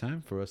think it's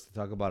time for us to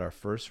talk about our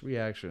first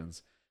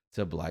reactions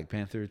to Black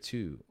Panther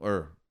 2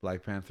 or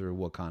Black Panther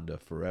Wakanda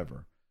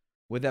Forever.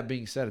 With that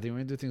being said, I think we're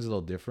going to do things a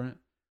little different.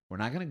 We're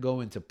not going to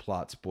go into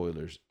plot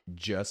spoilers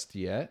just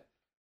yet.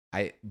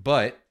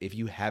 But if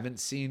you haven't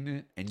seen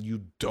it and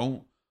you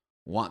don't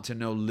want to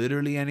know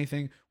literally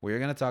anything, we're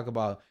going to talk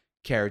about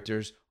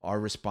characters, our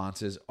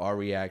responses, our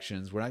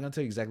reactions. We're not going to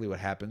tell you exactly what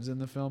happens in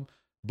the film,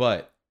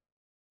 but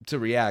to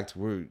react,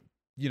 we're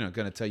going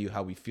to tell you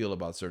how we feel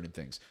about certain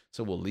things.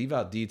 So we'll leave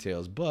out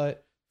details,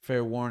 but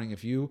fair warning,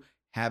 if you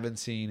haven't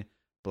seen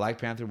Black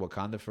Panther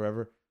Wakanda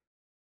Forever,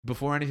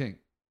 before anything,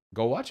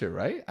 go watch it,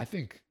 right? I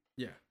think.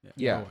 Yeah.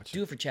 Yeah.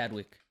 Do it for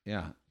Chadwick.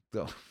 Yeah.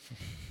 Go.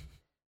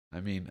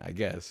 I mean, I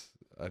guess.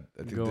 I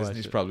think Go watch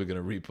Disney's it. probably going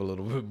to reap a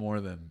little bit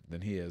more than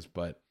he is,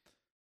 but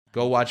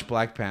go watch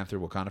Black Panther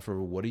Wakanda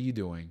Forever. What are you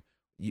doing?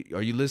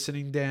 Are you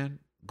listening, Dan?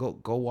 Go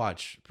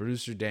watch.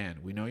 Producer Dan,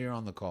 we know you're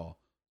on the call.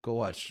 Go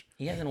watch.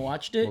 He hasn't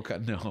watched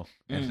it? No.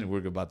 And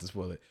we're about to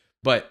spoil it.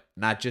 But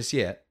not just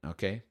yet,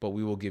 okay? But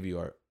we will give you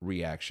our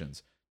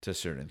reactions to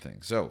certain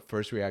things. So,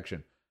 first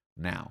reaction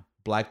now.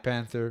 Black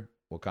Panther,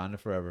 Wakanda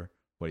Forever.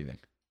 What do you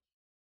think?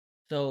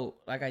 So,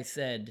 like I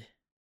said,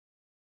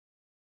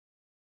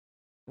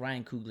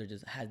 Ryan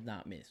Coogler has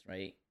not missed,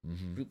 right?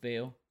 Mm-hmm.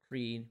 Fruitvale,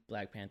 Creed,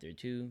 Black Panther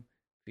 2,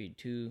 Creed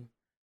 2.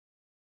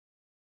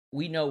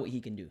 We know what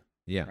he can do,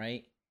 Yeah.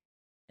 right?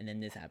 And then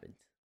this happens.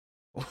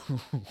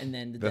 And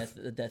then the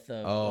death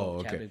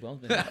of Chadwick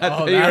Boseman. I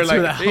thought you were that's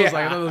like, where I was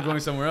like, I thought it was going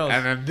somewhere else.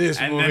 And then this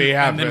And movie then,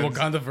 happens. And then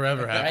Wakanda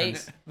Forever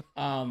happens.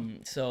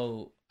 Right?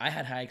 So I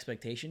had high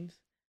expectations.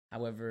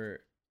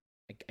 However,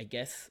 I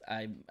guess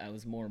I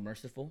was more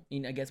merciful.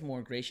 I guess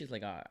more gracious.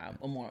 Like I'm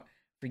more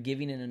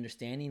forgiving and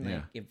understanding.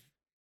 Like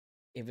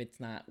if it's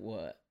not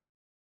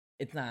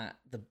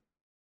the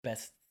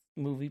best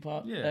movie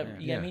pop. You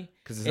get me?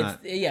 Because it's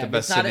not the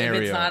best if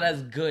scenario. it's not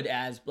as good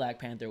as Black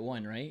Panther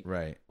 1, right?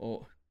 Right.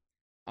 Oh,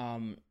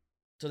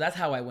 so that's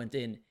how I went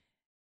in,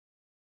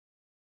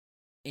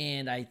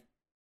 and I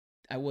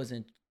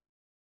wasn't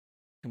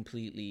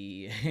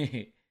completely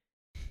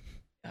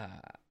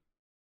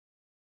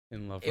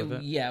in love with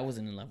it. Yeah, I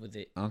wasn't in love with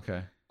it.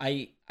 Okay.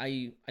 I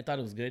thought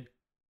it was good.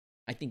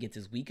 I think it's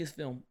his weakest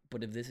film,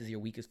 but if this is your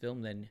weakest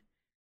film, then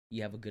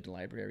you have a good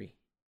library.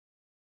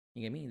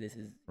 You get me? This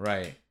is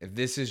right. If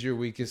this is your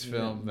weakest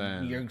film,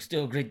 then you're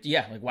still great.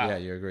 Yeah, like wow. Yeah,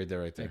 you're a great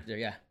director.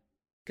 Yeah,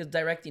 because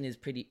directing is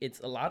pretty. It's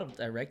a lot of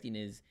directing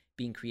is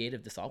being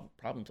creative to solve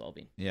problem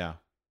solving. Yeah.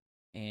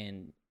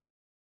 And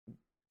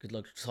good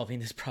luck solving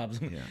this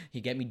problem. Yeah.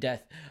 You get me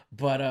death.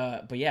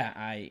 But yeah,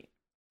 I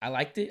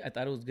liked it. I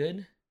thought it was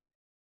good.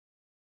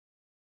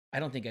 I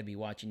don't think I'd be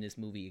watching this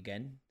movie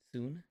again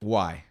soon.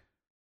 Why?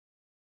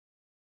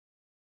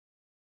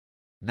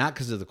 Not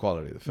because of the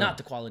quality of the film. Not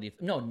the quality of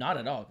not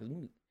at all.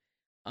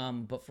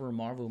 But for a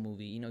Marvel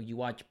movie, you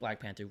watch Black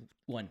Panther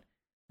 1,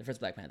 the first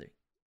Black Panther.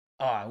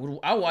 Oh,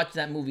 I'll watch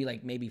that movie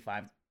like maybe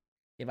 5,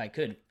 if I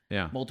could.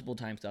 Yeah. Multiple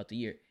times throughout the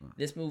year.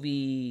 This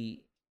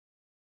movie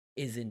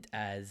isn't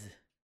as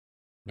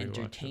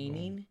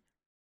entertaining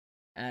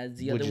as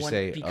the other one.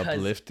 Would you say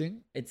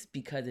uplifting? It's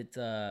because of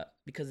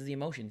the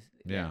emotions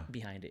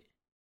behind it.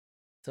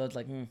 So it's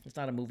like it's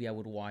not a movie I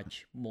would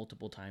watch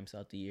multiple times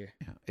throughout the year.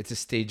 Yeah. It's a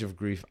stage of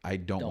grief I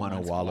don't want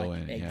to wallow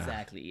in.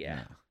 Exactly,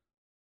 yeah.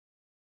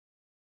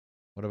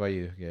 What about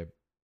you, Gabe?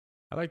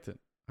 I liked it.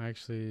 I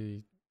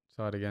actually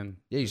saw it again.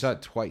 Yeah, you saw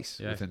it twice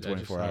I within just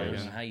 24 saw it hours. I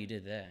don't know how you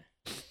did that.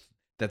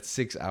 That's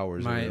 6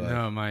 hours. My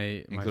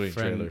including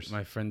friend, trailers.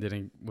 my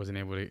friend wasn't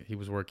able to. He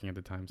was working at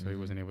the time, so he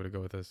wasn't able to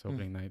go with us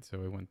opening night. So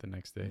we went the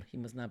next day. He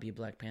must not be a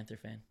Black Panther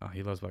fan. Oh,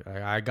 he loves Black.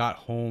 I got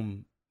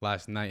home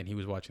last night and he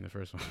was watching the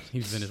first one.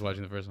 He finished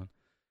watching the first one.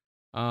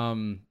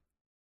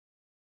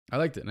 I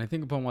liked it, and I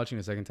think upon watching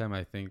the second time,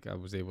 I think I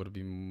was able to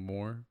be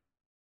more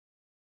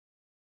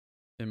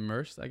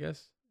immersed, I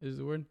guess is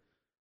the word.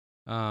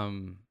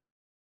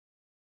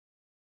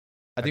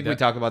 I think we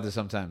talk about this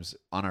sometimes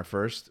on our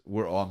first.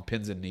 We're on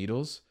pins and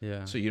needles.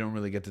 Yeah. So you don't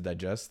really get to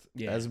digest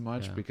as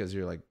much because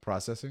you're like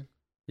processing.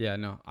 Yeah,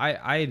 no.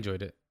 I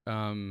enjoyed it.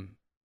 I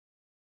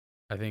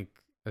think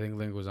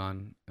Link was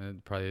on.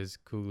 It probably is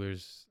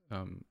Coogler's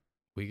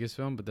weakest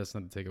film, but that's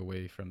not to take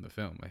away from the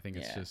film. I think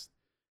it's just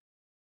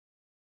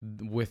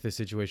with the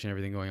situation,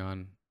 everything going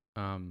on.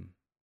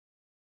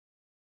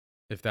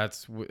 If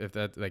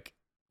that like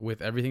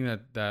with everything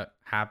that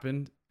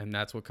happened and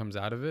that's what comes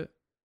out of it,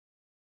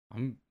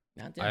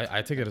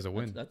 I take it as a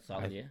win. That's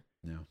solid, yeah.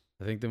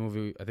 I think the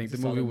movie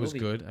was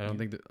good. I don't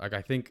think that I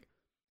think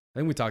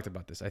we talked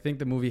about this. I think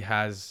the movie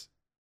has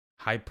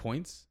high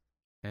points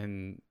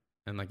and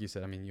And like you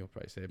said, I mean, you'll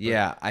probably say it. But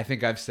Yeah, I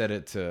think I've said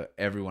it to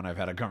everyone I've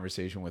had a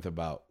conversation with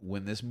about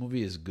when this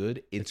movie is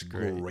good, it's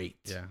great.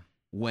 Yeah.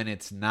 When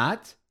it's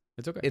not,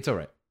 It's okay. it's all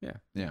right. Yeah.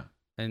 Yeah.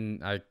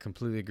 And I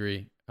completely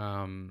agree.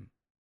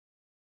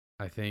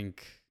 I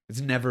think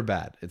It's never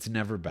bad. It's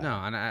never bad. no,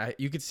 and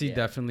you could see Yeah.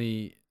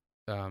 definitely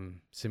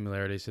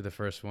similarities to the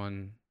first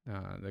one,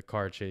 the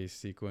car chase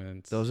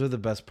sequence. Those are the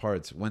best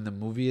parts when the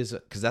movie is,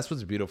 because that's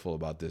what's beautiful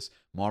about this.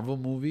 Marvel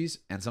movies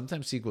and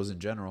sometimes sequels in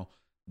general,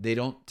 they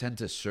don't tend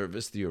to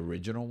service the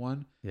original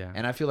one. Yeah.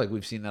 And I feel like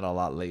we've seen that a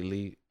lot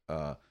lately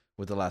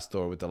with the last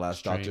Thor, with the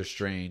last Doctor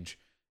Strange. Strange.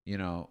 You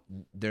know,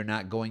 they're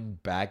not going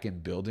back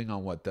and building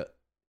on what the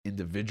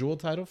individual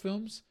title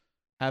films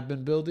have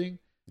been building.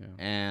 Yeah.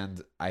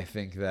 And I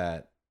think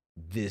that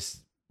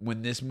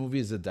when this movie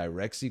is a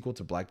direct sequel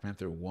to Black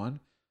Panther 1,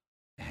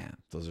 man,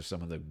 those are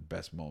some of the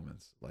best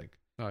moments. Like,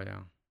 Oh yeah.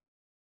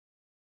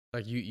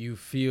 Like you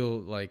feel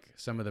like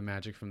some of the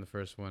magic from the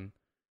first one,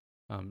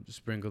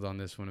 sprinkled on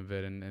this one a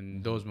bit, and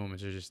Mhm. those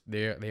moments are just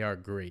they are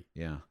great.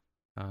 yeah.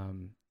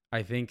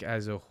 I think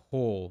as a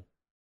whole,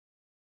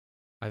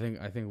 I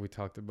think we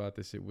talked about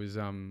this. It was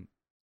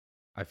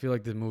I feel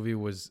like the movie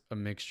was a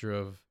mixture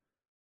of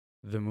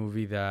the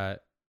movie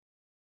that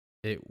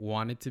it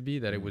wanted to be,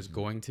 that it was Mhm.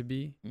 going to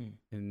be Mm.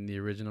 in the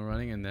original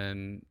running, and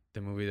then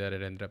the movie that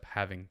it ended up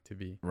having to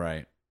be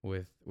Right.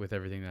 with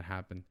everything that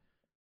happened.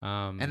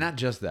 And not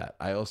just that.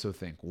 I also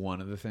think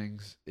one of the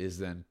things is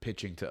then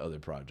pitching to other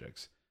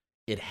projects.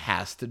 It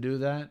has to do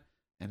that.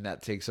 And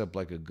that takes up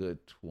like a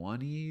good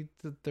 20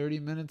 to 30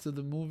 minutes of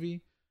the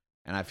movie.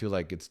 And I feel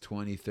like it's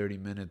 20, 30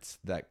 minutes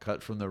that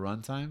cut from the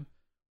runtime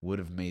would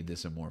have made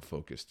this a more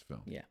focused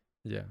film. Yeah.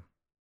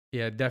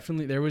 Yeah,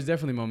 definitely. There was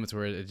definitely moments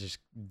where it just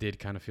did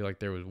kind of feel like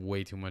there was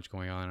way too much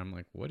going on. I'm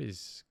like, what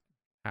is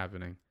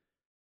happening?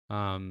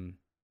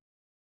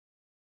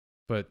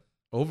 But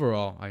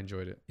overall, I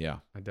enjoyed it. Yeah.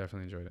 I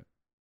definitely enjoyed it.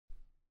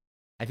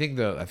 I think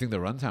the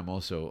runtime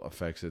also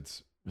affects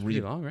its It's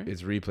pretty long, right?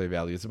 its replay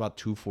value. It's about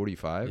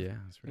 245. Yeah,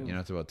 it's pretty You long.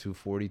 know, it's about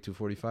 240,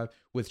 245.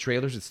 With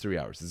trailers, it's 3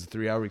 hours. It's a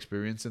 3-hour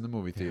experience in the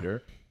movie Yeah.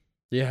 theater.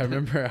 Yeah, I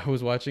remember I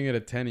was watching it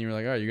at 10 and you were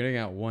like, all right, you're getting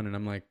out 1. And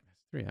I'm like,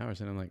 it's 3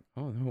 hours. And I'm like,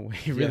 oh, no way.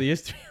 It really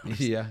is 3 hours.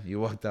 Yeah, you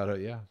walked out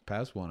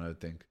past 1, I would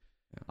think.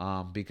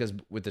 Because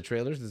with the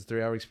trailers, it's a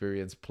 3-hour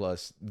experience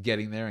plus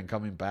getting there and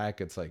coming back.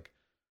 It's like,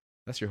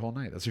 that's your whole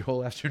night. That's your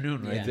whole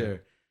afternoon right Yeah.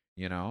 there.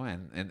 You know,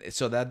 and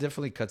so that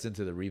definitely cuts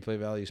into the replay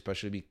value,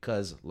 especially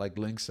because, like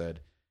Link said,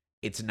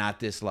 it's not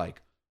this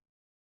like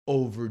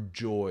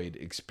overjoyed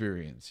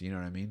experience. You know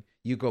what I mean?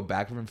 You go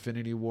back from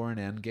Infinity War and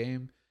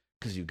Endgame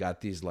because you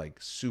got these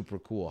like super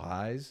cool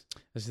highs.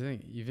 That's the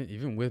thing.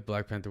 Even with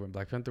Black Panther 1,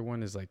 Black Panther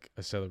 1 is like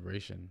a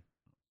celebration.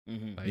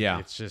 Mm-hmm. Like, Yeah.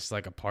 It's just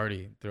like a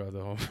party throughout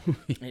the whole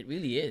movie. It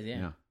really is.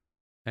 Yeah.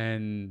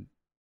 And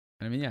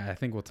I mean, yeah, I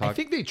think we'll talk. I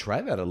think they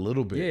try that a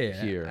little bit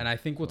here. And I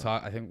think we'll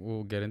talk. I think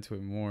we'll get into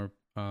it more.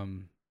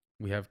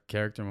 We have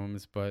character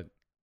moments, but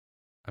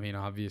I mean,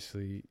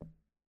 obviously,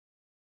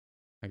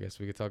 I guess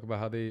we could talk about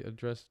how they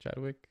address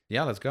Chadwick.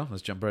 Yeah, let's go.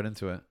 Let's jump right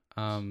into it.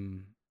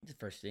 The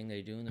first thing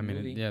they do in the I mean,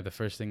 movie. yeah, the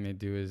first thing they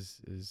do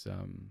is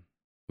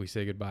we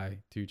say goodbye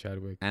to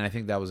Chadwick. And I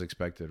think that was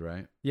expected,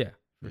 right? Yeah,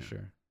 for Yeah.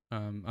 sure.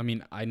 I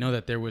mean, I know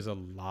that there was a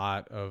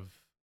lot of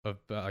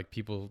like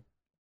people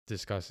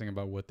discussing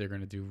about what they're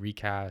gonna do,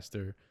 recast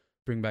or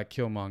bring back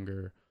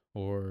Killmonger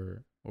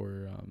or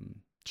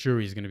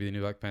Shuri's gonna be the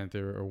new Black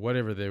Panther or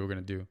whatever they were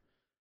gonna do.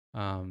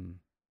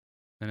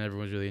 And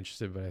everyone's really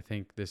interested, but I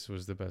think this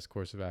was the best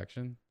course of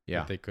action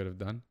that they could have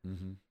done.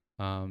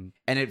 Mm-hmm.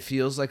 And it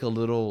feels like a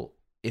little.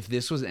 If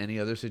this was any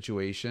other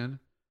situation,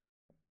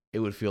 it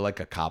would feel like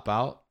a cop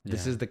out.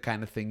 This Yeah. is the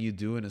kind of thing you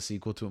do in a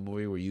sequel to a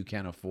movie where you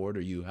can't afford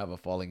or you have a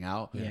falling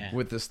out Yeah.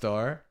 with the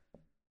star.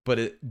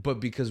 But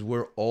because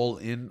we're all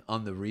in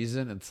on the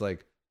reason, it's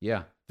like,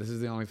 yeah, this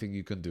is the only thing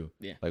you can do.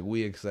 Yeah. Like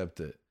we accept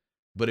it.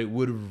 But it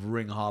would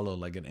ring hollow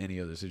like in any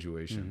other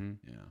situation.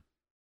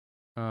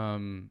 Yeah.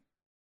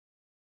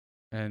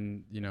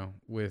 And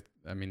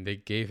they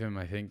gave him,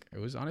 I think it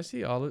was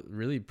honestly all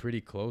really pretty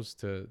close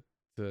to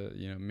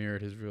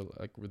mirrored his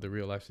the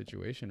real life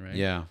situation, right?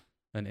 Yeah.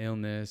 An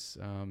illness,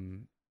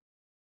 him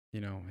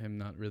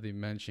not really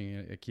mentioning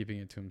it, keeping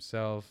it to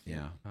himself.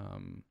 Yeah.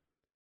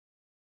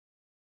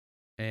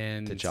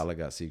 And T'Challa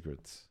got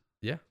secrets.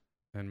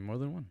 and more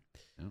than one.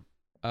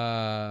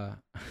 Yeah.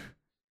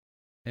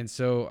 And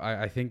so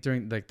I think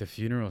during like the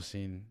funeral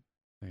scene,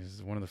 like, this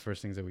is one of the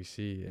first things that we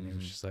see, and it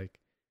was Mhm. just like,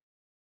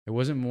 it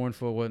wasn't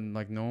mournful. It wasn't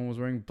like no one was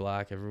wearing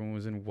black. Everyone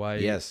was in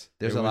white. Yes.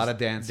 There's There a lot was of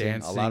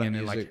dancing, a lot of and,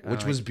 music, like,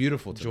 which was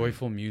beautiful to me.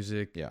 joyful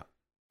music. Yeah.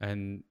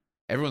 And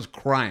Everyone's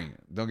crying.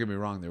 Don't get me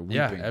wrong. They're weeping.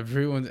 yeah,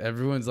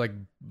 everyone's like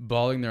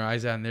bawling their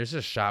eyes out. And there's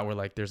a shot where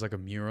like there's like a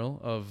mural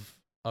of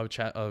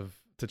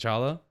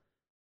T'Challa,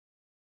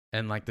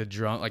 and like the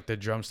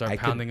drums start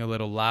pounding a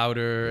little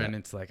louder, Yeah. and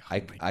it's like,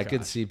 I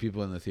could see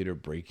people in the theater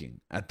breaking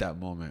at that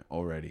moment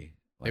already.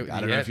 Like, I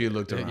don't yeah, know if you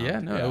looked around.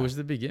 It was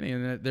the beginning,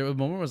 and there was a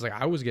moment where it was like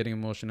I was getting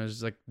emotional. It was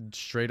just like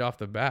straight off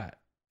the bat,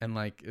 and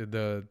like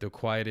the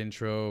quiet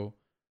intro,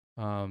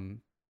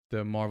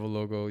 the Marvel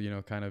logo, you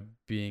know, kind of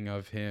being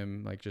of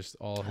him, like just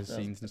all his thought-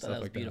 scenes and I thought that stuff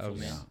was like that. beautiful,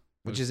 man. Yeah.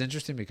 Which is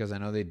interesting because I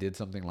know they did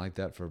something like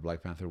that for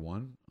Black Panther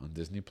 1 on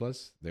Disney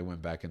Plus. They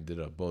went back and did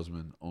a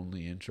Bozeman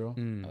only intro,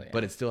 Mm. Oh, yeah.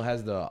 but it still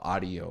has the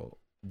audio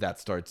that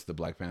starts the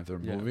Black Panther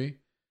Yeah. movie.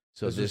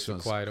 So It's this just a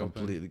one's quiet open.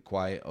 completely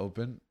quiet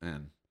open,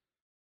 and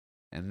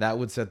that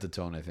would set the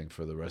tone, I think,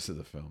 for the rest of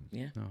the film.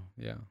 Yeah. Oh,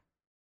 yeah.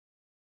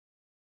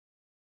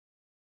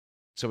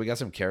 So we got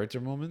some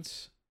character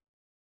moments.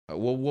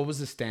 What was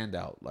the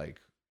standout like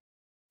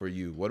for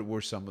you? What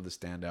were some of the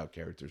standout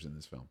characters in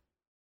this film?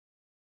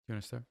 You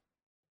want to start?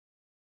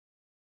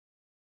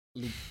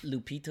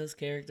 Lupita's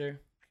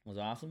character was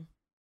awesome.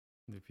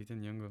 Lupita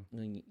Nyong'o.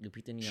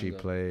 Lupita Nyong'o. She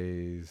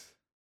plays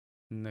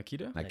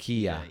Nakita?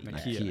 Nakia.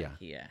 Nakia.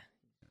 Yeah.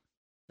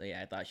 So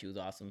yeah, I thought she was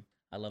awesome.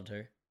 I loved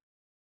her.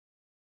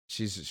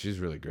 She's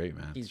really great,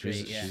 man. She's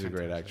great, yeah. She's a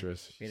great Fantastic.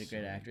 actress. Great,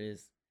 great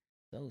actress.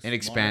 So An smart.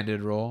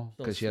 expanded role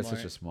So because she had such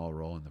smart. a small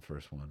role in the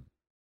first one.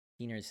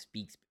 Seen her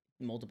speaks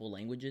multiple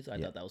languages. I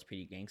Yeah. thought that was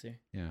pretty gangster.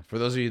 Yeah. For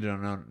those of you who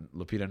don't know,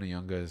 Lupita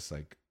Nyong'o is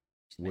like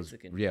She's was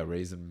Mexican.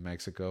 raised in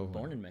Mexico.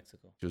 Born in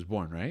Mexico. She was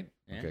born, right?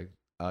 Yeah. Okay.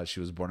 She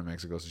was born in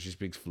Mexico, so she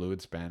speaks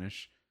fluent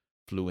Spanish,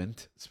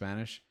 and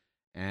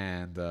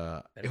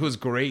it was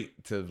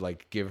great to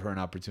like give her an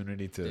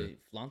opportunity to. To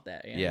flaunt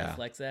that, Yeah.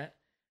 flex that.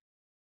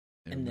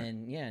 And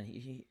then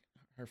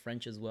her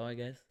French as well, I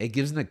guess. it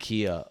gives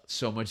Nakia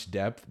so much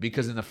depth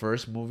because in the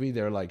first movie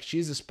they're like,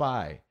 she's a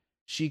spy,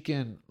 she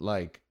can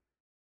like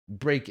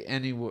break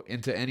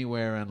into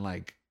anywhere and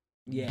like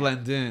Yeah.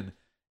 blend in,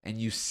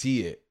 and you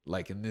see it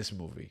like in this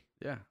movie.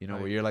 Yeah. You know,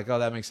 like, where you're like, oh,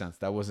 that makes sense.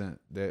 That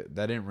wasn't that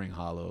didn't ring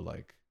hollow.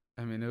 Like,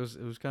 I mean, it was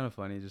kind of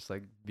funny, just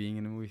like being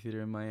in a movie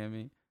theater in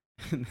Miami.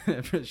 And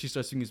she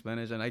starts speaking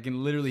Spanish, and I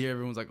can literally hear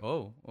everyone's like,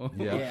 "Oh,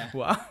 Yeah. Yeah.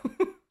 wow."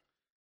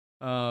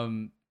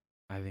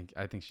 I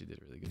think she did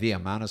really good. the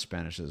amount of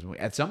Spanish in this movie.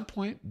 At some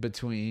point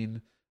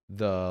between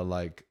the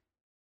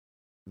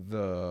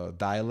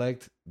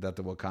dialect that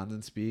the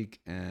Wakandans speak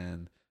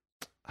and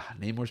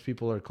Namor's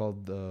people are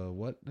called the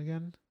what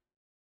again?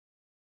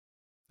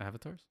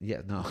 Avatars.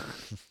 Yeah, no,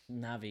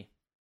 Navi.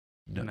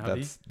 no,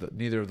 Navi?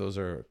 neither of those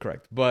are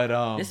correct.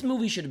 But This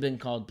movie should have been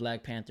called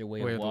Black Panther: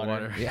 Way of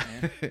Water.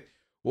 yeah.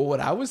 Well,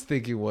 what I was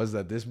thinking was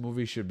that this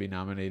movie should be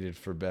nominated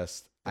for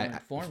best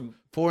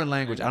foreign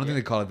language. I don't think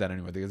they call it that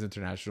anymore. I think it's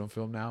international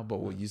film now. But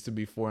what used to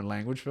be foreign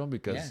language film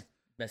because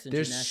Best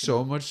there's international.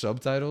 so much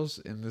subtitles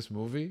in this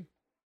movie,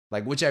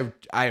 like which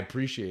I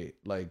appreciate,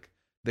 like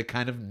the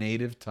kind of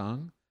native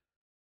tongue.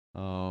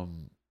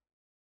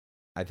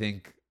 I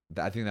think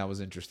that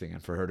was interesting,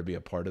 and for her to be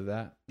a part of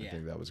that, I Yeah.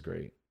 think that was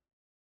great.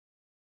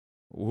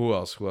 Who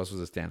else? Who else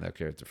was a standout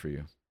character for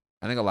you?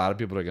 I think a lot of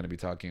people are going to be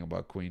talking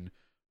about Queen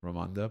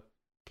Ramonda,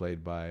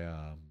 played by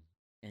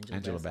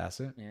Angela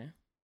Bassett. Yeah,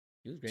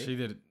 she was great.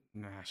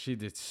 She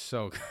did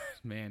so good,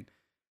 man.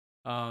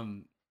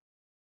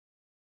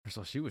 First of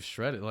all, she was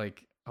shredded.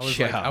 Like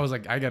I was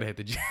like, I gotta hit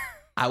the gym.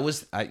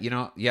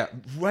 Yeah,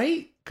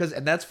 right?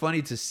 And that's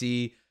funny to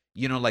see,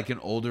 like an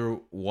older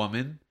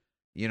woman,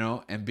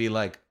 and be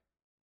like,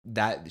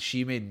 that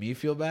she made me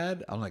feel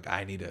bad. I'm like,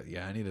 I need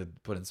to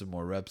put in some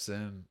more reps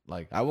in.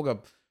 Like, I woke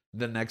up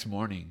the next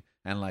morning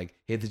and like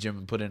hit the gym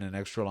and put in an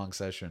extra long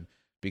session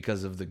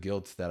because of the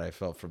guilt that I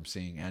felt from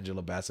seeing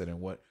Angela Bassett and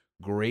what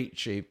great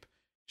shape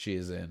she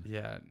is in.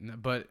 Yeah,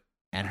 but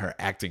and her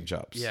acting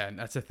chops. Yeah, and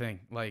that's the thing.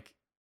 Like,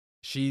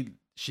 she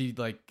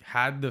like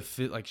had the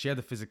she had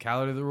the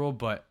physicality of the role,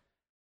 but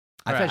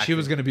I thought she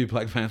was gonna be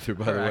Black Panther.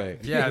 By the way,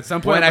 yeah. At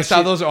some point, when I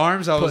saw those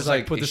arms, I was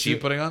like, put "Is she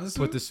putting on the suit?"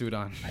 Put the suit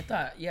on. I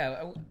thought,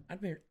 I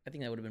think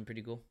that would have been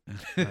pretty cool. I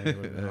think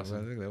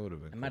that would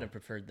have been. I might have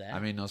preferred that. I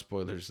mean, no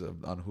spoilers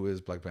on who is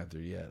Black Panther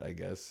yet, I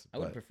guess. I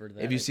would have preferred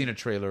that. If you've seen a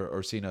trailer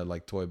or seen a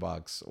like toy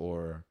box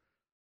or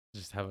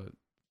just have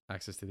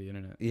access to the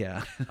internet.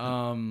 Yeah.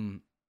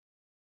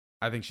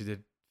 I think she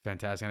did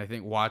fantastic, and I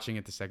think watching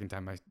it the second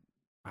time,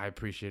 I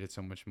appreciate it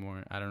so much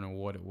more. I don't know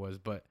what it was,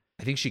 but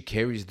I think she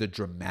carries the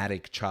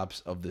dramatic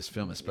chops of this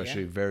film,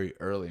 especially very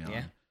early on.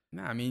 Yeah.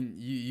 No, I mean,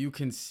 you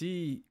can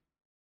see,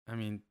 I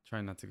mean,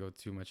 try not to go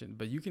too much in,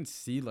 but you can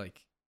see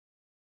like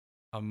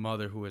a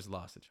mother who has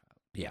lost a child.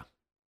 Yeah.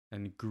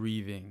 And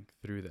grieving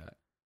through that,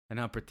 and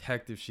how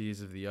protective she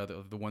is of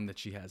the one that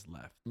she has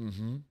left.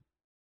 Mm-hmm.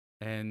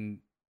 And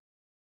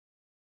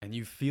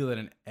you feel it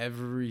in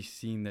every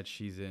scene that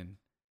she's in,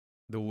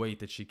 the weight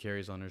that she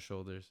carries on her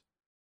shoulders.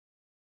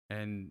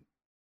 And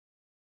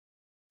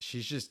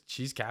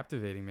she's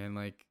captivating, man.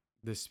 Like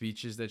the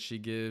speeches that she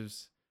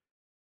gives,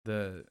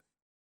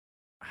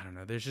 I don't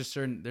know. There's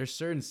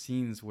certain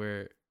scenes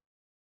where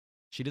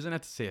she doesn't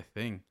have to say a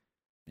thing.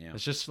 Yeah.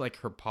 It's just like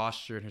her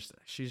posture and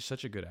she's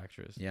such a good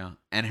actress. Yeah.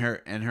 And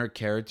her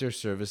character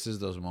services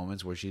those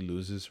moments where she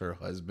loses her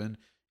husband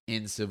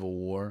in Civil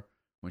War,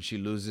 when she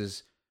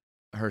loses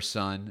her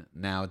son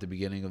now at the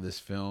beginning of this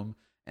film.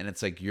 And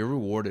it's like, you're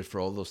rewarded for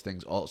all those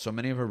things. So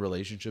many of her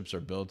relationships are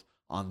built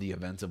on the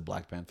events of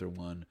Black Panther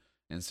 1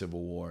 and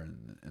Civil War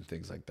and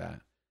things like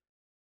that.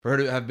 For her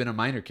to have been a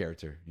minor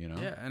character,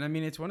 Yeah, and I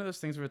mean, it's one of those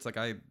things where it's like,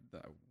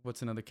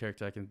 what's another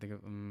character I can think of?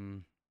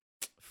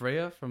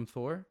 Freya from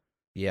Thor,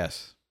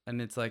 Yes.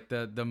 and it's like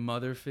the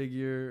mother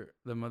figure,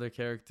 the mother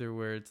character,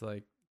 where it's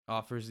like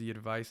offers the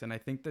advice, and I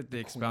think that they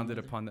The expounded queen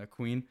mother? upon that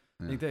queen.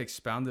 I Yeah. think they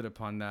expounded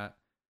upon that,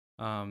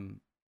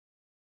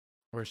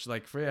 where she,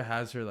 like Freya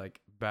has her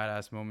like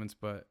badass moments,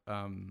 but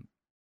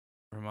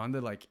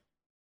Ramonda, like,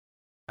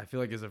 I feel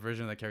like is a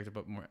version of that character,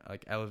 but more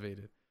like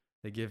elevated.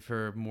 They give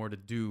her more to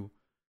do.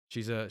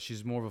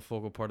 She's more of a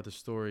focal part of the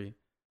story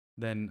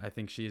than I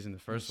think she is in the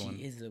first one.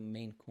 She is the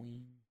main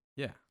queen.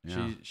 Yeah,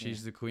 Yeah.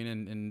 she's the queen,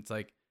 and it's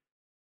like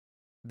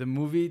the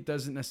movie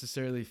doesn't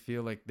necessarily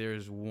feel like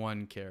there's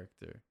one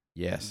character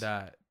Yes.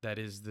 that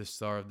is the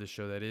star of the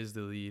show, that is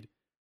the lead,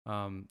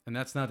 and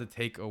that's not to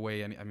take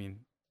away any. I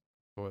mean,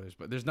 spoilers,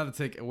 but there's not to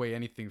take away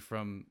anything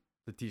from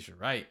Letitia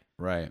Wright,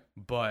 Right.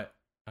 but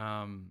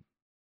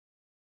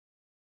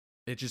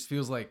it just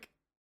feels like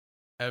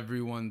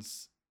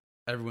everyone's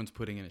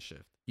putting in a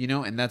shift. You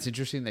know, and that's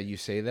interesting that you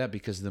say that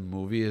because the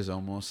movie is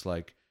almost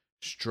like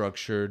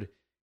structured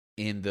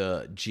in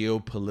the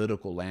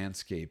geopolitical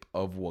landscape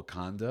of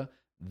Wakanda.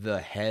 The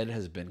head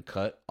has been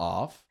cut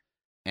off,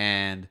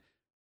 and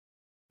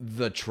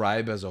the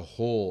tribe as a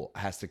whole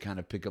has to kind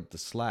of pick up the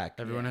slack.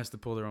 Everyone has to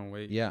pull their own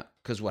weight. Yeah,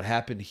 because what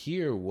happened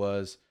here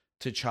was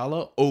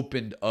T'Challa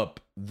opened up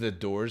the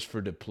doors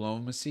for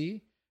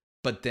diplomacy,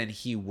 but then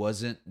he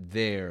wasn't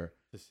there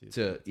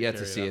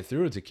to see it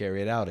through, to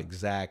carry it out.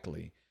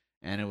 Exactly.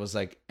 And it was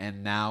like,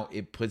 and now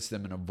it puts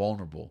them in a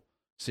vulnerable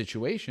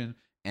situation,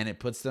 and it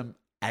puts them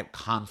at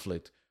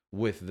conflict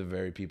with the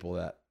very people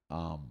that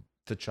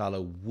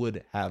T'Challa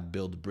would have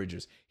built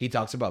bridges. He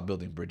talks about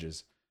building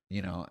bridges,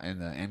 you know, and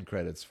the end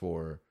credits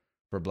for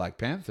Black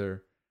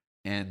Panther,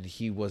 and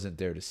he wasn't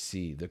there to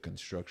see the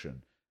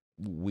construction.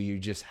 We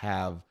just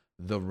have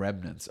the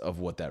remnants of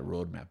what that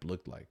roadmap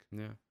looked like.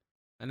 Yeah.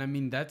 And I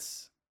mean,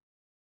 that's,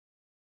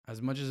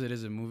 as much as it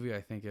is a movie,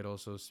 I think it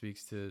also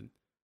speaks to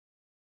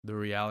the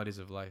realities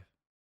of life.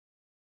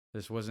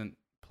 This wasn't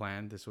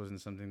planned. This wasn't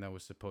something that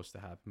was supposed to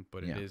happen,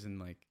 but Yeah. it is in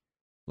like,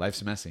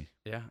 Life's messy.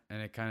 yeah.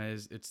 And it kind of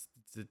is,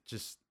 it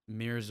just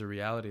mirrors the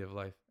reality of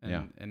life, and,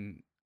 Yeah.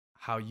 and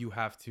how you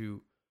have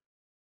to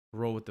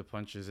roll with the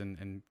punches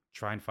and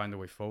try and find a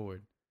way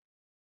forward,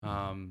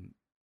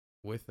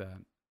 with that.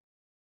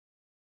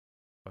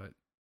 But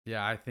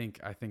yeah, I think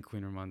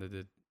Queen Ramonda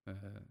did,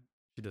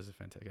 she does a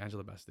fantastic,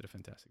 Angela Bassett did a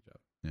fantastic job.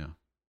 Yeah.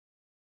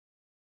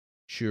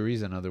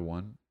 Shuri's another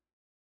one.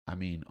 I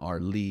mean, our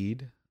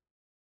lead,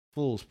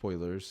 full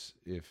spoilers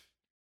if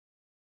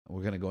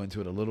we're going to go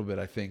into it a little bit.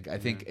 I think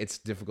it's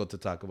difficult to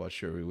talk about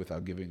Shuri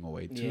without giving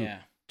away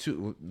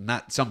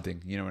not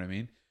something, you know what I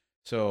mean?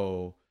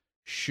 So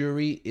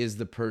Shuri is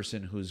the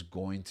person who's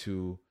going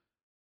to,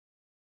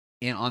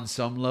 on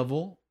some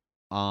level,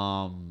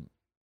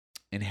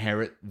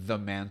 inherit the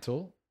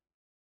mantle.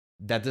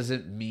 That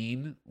doesn't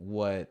mean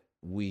what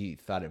we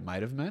thought it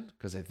might have meant,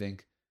 because I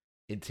think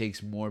it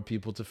takes more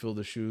people to fill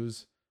the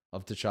shoes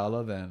of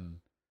T'Challa than.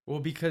 Well,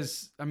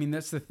 because I mean,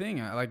 that's the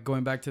thing. I like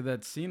going back to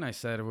that scene I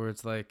said where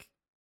it's like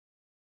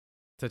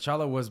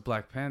T'Challa was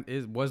Black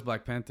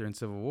Panther in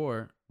Civil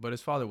War, but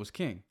his father was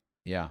king.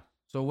 Yeah.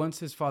 So once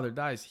his father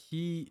dies,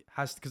 he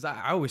has to, because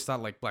I always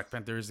thought like Black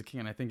Panther is the king,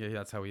 and I think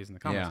that's how he is in the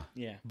comics.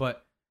 Yeah.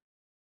 But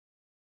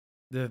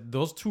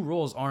those two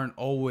roles aren't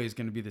always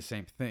going to be the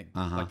same thing.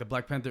 Uh-huh. Like the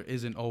Black Panther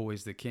isn't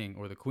always the king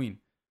or the queen.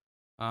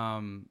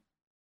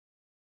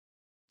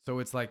 So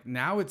it's like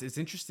now it's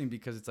interesting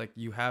because it's like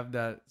you have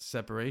that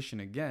separation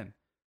again,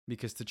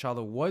 because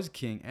T'Challa was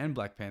king and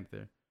Black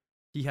Panther.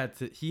 He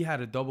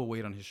had a double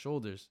weight on his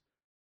shoulders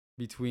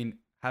between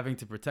having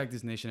to protect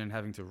his nation and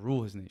having to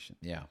rule his nation.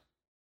 Yeah.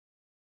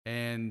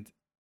 And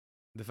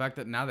the fact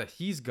that now that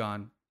he's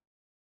gone,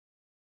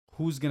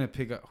 who's gonna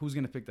pick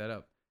that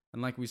up?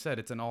 And like we said,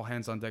 it's an all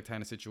hands on deck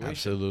kind of situation.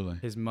 Absolutely.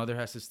 His mother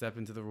has to step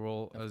into the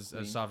role as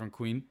sovereign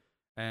queen,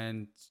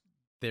 and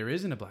there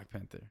isn't a Black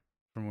Panther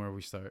from where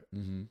we start.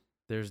 Mm-hmm.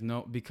 There's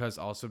no, because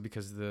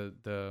the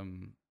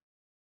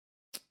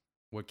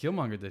what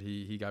Killmonger did,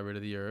 he got rid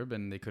of the herb,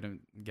 and they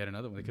couldn't get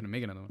another one. They couldn't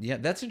make another one. Yeah,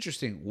 that's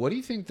interesting. What do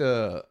you think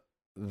the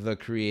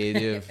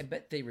creative? I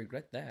bet they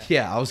regret that.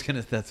 Yeah,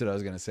 that's what I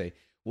was gonna say.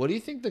 What do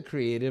you think the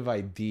creative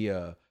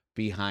idea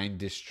behind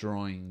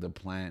destroying the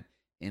plant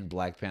in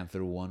Black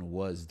Panther 1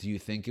 was? Do you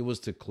think it was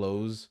to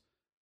close,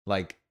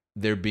 like,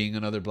 there being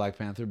another Black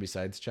Panther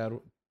besides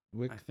Chadwick?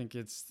 I think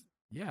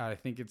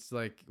it's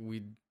like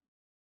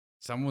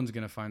someone's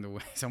gonna find a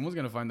way. Someone's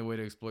gonna find a way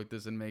to exploit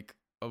this and make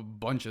a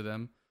bunch of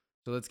them.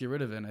 So let's get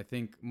rid of it. And I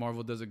think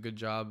Marvel does a good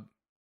job,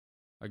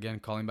 again,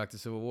 calling back to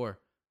Civil War,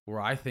 where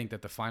I think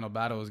that the final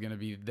battle is going to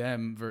be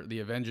the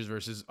Avengers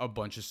versus a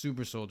bunch of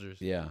super soldiers.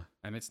 Yeah.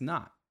 And it's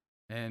not.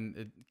 And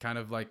it kind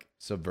of like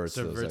subverts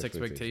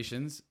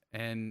expectations.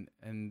 And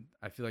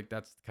I feel like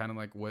that's kind of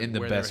like where in the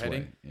where best they're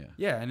heading. way. Yeah.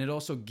 Yeah. And it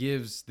also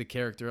gives the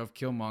character of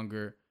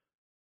Killmonger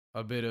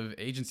a bit of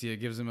agency. It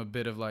gives him a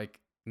bit of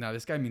like, now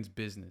this guy means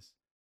business.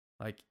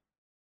 Like,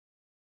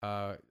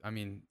 I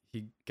mean,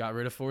 he got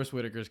rid of Forrest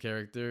Whitaker's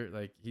character.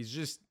 Like,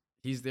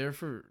 he's there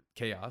for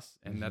chaos,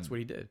 and that's what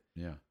he did.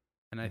 Yeah.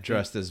 And I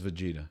dressed as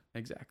Vegeta.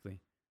 Exactly.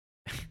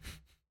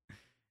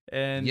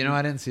 And You know,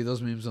 I didn't see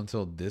those memes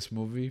until this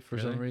movie for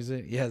some Really?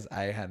 reason. Yes,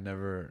 I had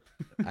never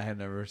seen it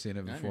I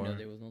didn't before. know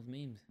there was those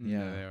memes. yeah,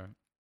 Yeah. they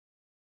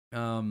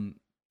are.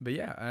 But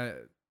yeah,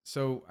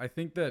 so I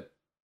think that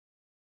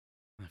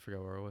I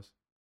forgot where I was.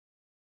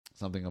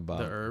 Something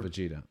about herb.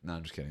 Vegeta. No,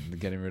 I'm just kidding.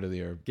 Getting rid of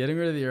the herb. Getting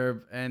rid of the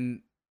herb,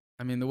 and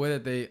I mean the way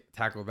that they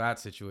tackle that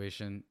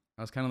situation,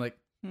 I was kind of like,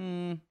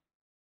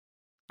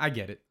 I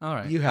get it. All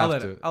right, You have I'll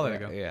let to. it. I'll let it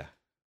go. Yeah.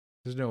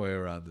 There's no way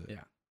around it.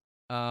 Yeah.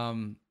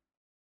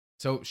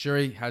 So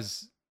Shuri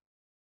has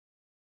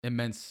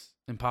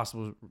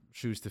impossible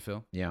shoes to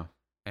fill, Yeah.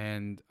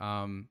 and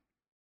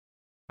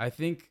I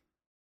think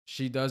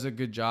she does a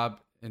good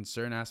job in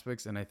certain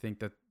aspects, and I think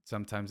that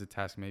sometimes the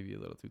task may be a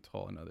little too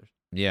tall in others.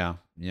 Yeah.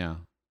 Yeah.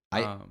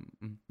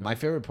 My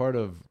favorite part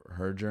of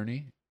her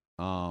journey,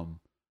 and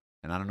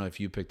I don't know if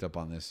you picked up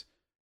on this.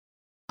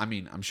 I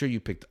mean, I'm sure you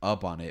picked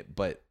up on it,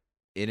 but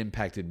it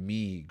impacted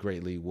me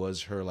greatly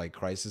was her like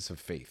crisis of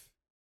faith,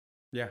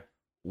 yeah,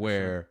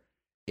 where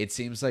it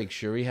seems like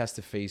Shuri has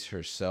to face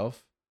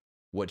herself,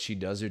 what she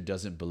does or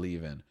doesn't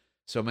believe in.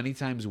 So many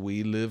times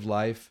we live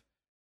life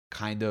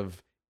kind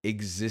of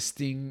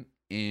existing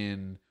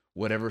in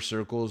whatever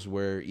circles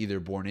we're either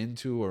born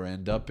into or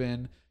end up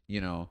in, you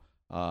know,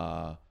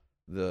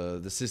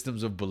 the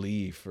systems of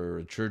belief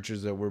or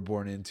churches that we're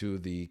born into,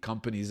 the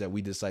companies that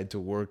we decide to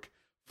work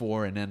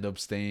for and end up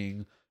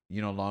staying,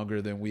 you know,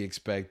 longer than we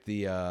expect,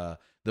 the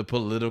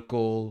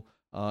political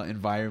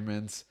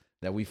environments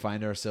that we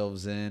find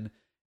ourselves in.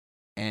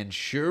 And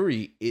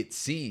Shuri, it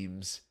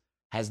seems,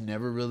 has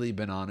never really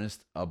been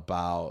honest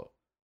about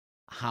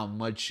how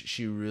much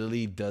she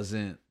really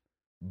doesn't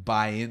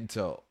buy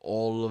into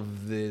all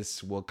of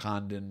this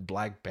Wakandan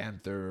Black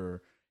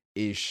Panther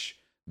ish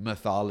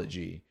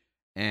mythology.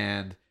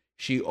 And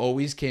she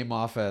always came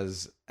off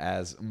as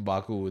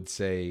M'Baku would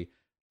say,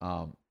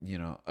 you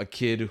know, a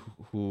kid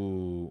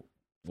who,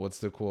 what's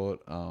the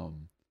quote?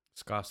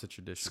 scoffs at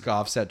tradition.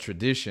 Scoffs at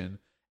tradition.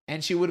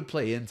 And she would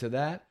play into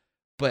that.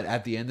 But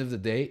at the end of the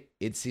day,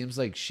 it seems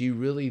like she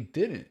really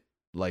didn't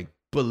like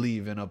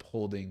believe in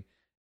upholding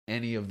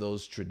any of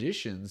those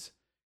traditions.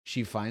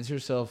 She finds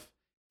herself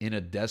in a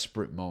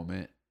desperate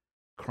moment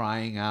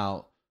crying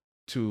out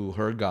to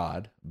her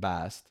god,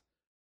 Bast,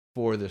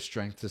 for the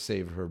strength to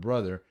save her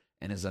brother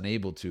and is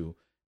unable to.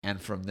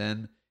 And from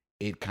then,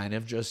 it kind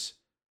of just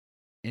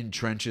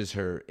entrenches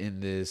her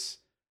in this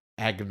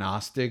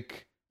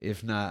agnostic,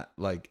 if not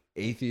like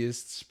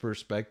atheist's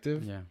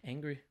perspective. Yeah.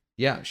 Angry.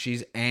 Yeah,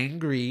 she's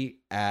angry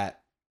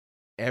at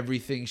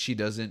everything she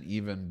doesn't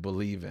even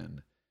believe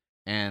in.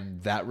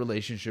 And that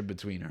relationship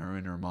between her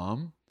and her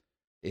mom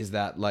is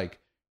that like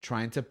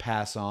trying to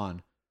pass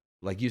on,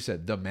 like you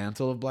said, the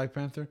mantle of Black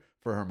Panther.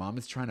 For her mom,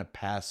 it's trying to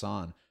pass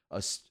on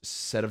a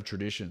set of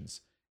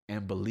traditions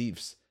and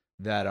beliefs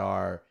that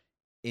are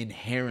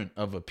inherent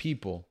of a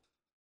people,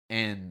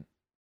 and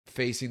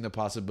facing the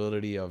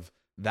possibility of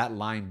that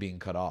line being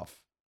cut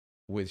off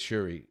with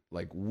Shuri.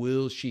 Like,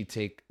 will she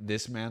take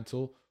this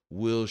mantle?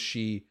 Will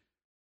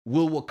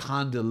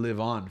Wakanda live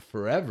on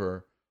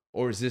forever,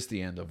 or is this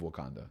the end of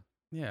Wakanda?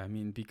 Yeah, I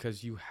mean,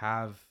 because you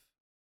have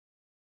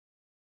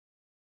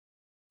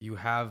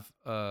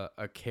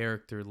a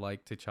character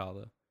like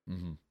T'Challa,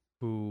 Mm-hmm.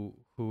 who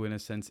in a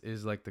sense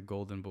is like the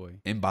golden boy.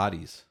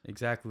 Embodies.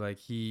 Exactly, like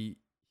he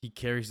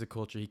carries the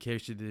culture, he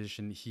carries the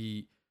tradition,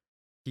 he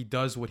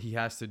does what he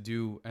has to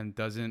do and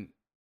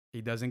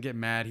he doesn't get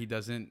mad, he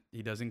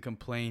doesn't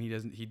complain,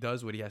 he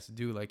does what he has to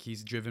do. Like,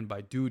 he's driven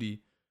by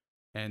duty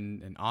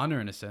and honor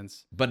in a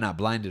sense. But not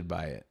blinded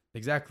by it.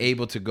 Exactly.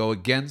 Able to go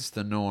against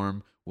the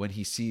norm when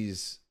he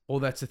sees. Well,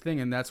 that's the thing,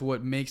 and that's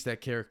what makes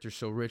that character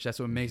so rich. That's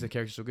what makes that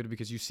character so good,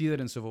 because you see that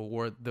in Civil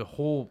War, the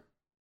whole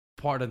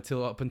part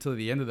up until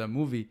the end of that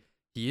movie,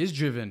 he is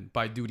driven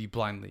by duty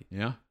blindly.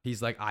 Yeah.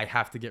 He's like, I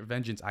have to get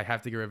vengeance. I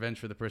have to get revenge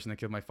for the person that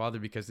killed my father,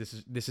 because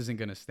this isn't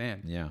gonna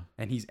stand. Yeah.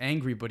 And he's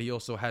angry, but he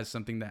also has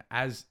something that,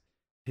 as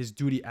his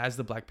duty as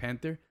the Black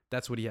Panther,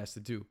 that's what he has to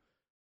do.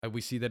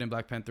 We see that in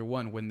Black Panther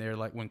 1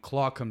 when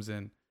Claw comes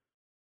in.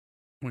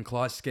 When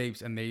Claw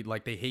escapes and they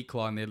hate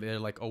Claw and they're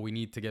like, oh, we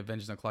need to get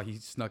vengeance on Claw. He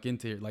snuck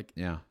into here. Like,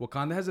 Yeah.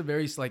 Wakanda has a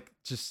very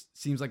just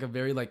seems like a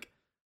very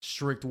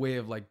strict way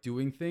of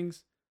doing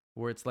things,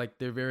 where it's like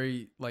they're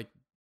very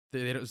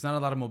there's not a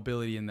lot of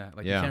mobility in that.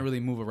 Like, you can't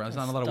really move around.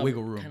 There's not a lot of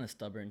wiggle room. Kind of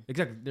stubborn.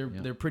 Exactly.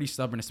 They're pretty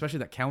stubborn, especially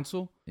that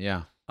council.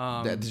 Yeah.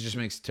 That just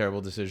makes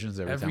terrible decisions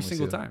every time.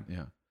 Single time.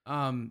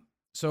 Yeah.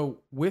 So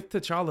with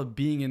T'Challa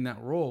being in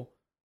that role,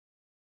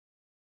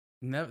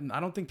 I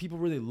don't think people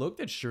really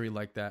looked at Shuri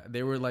like that.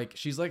 They were like,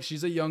 she's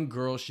a young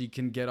girl. She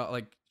can get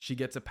she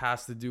gets a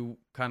pass to do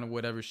kind of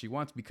whatever she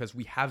wants, because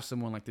we have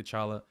someone like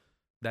T'Challa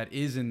that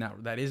is in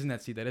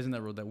that seat, that is in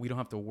that role, that we don't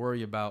have to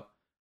worry about.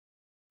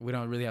 We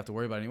don't really have to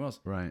worry about anyone else.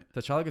 Right.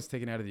 T'Challa gets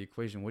taken out of the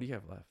equation. What do you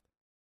have left?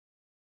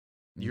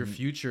 Your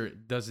future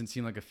doesn't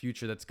seem like a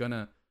future that's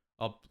gonna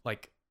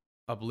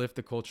uplift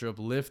the culture,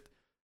 uplift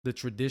the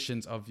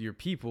traditions of your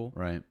people.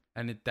 Right.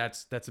 And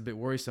that's a bit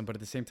worrisome. But at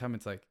the same time,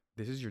 it's like,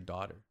 this is your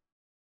daughter.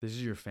 This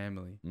is your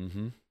family.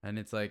 Mm-hmm. And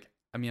it's like,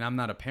 I mean, I'm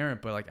not a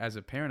parent, but as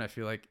a parent, I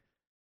feel like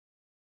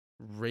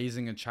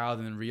raising a child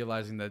and then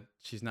realizing that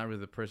she's not really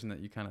the person that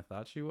you kind of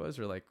thought she was,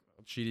 or like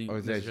she didn't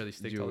Or that necessarily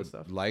stick to you all would this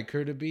stuff. like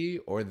her to be,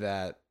 or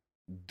that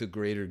the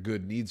greater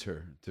good needs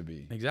her to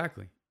be.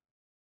 Exactly.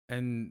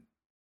 And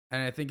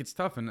I think it's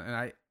tough. And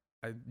I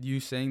you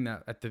saying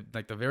that at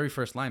the very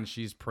first line,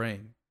 she's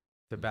praying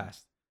to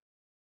Bast.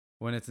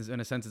 When it's in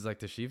a sense, it's like,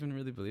 does she even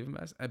really believe in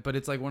Bast? But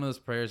it's like one of those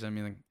prayers. I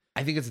mean, like,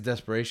 I think it's a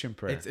desperation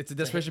prayer. it's a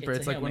desperation prayer.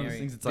 it's It's a like Hail one of those Mary.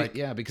 things. It's like,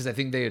 yeah, because I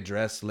think they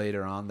address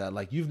later on that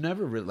like you've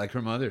never really, like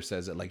her mother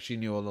says it, like she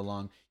knew all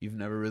along, you've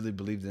never really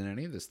believed in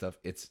any of this stuff.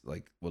 It's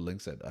like what Link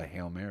said, a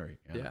Hail Mary.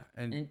 yeah.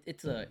 And And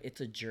it's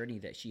a journey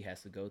that she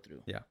has to go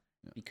through. Yeah.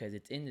 Because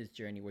it's in this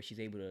journey where she's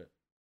able to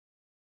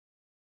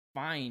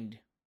find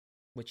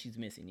what she's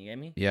missing. You get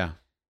me? Yeah.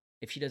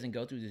 If she doesn't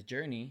go through this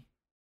journey,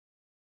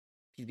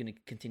 she's gonna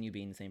continue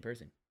being the same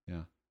person.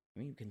 Yeah. I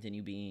mean,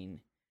 continue being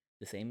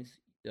the same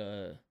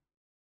as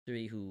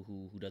Three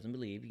who doesn't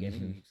believe. You get me?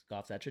 Who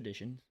scoffs at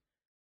traditions.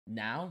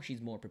 Now she's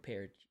more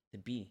prepared to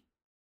be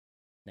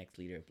next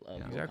leader of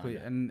Yeah. exactly.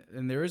 Wakanda.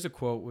 And there is a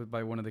quote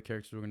by one of the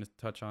characters we're going to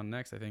touch on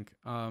next, I think,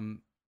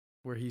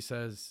 where he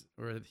says,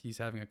 or he's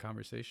having a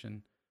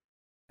conversation,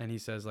 and he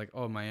says like,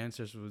 "Oh, my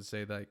ancestors would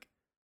say like,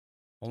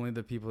 only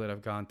the people that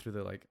have gone through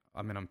the like,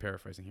 I mean, I'm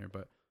paraphrasing here,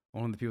 but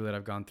only the people that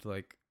have gone through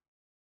like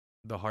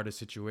the hardest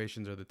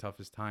situations or the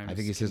toughest times." I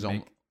think he can says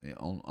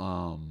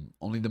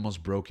only the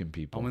most broken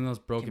people. only those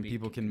broken be-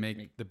 people can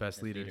make the best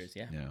As leaders.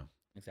 Yeah, Yeah.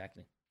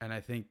 exactly. And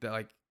I think that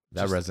like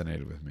That just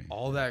resonated with me.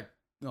 all that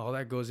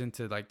goes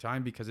into like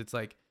time, because it's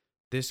like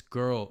this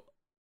girl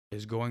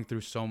is going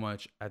through so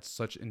much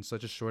in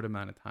such a short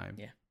amount of time.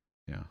 Yeah.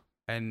 Yeah.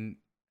 And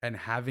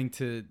having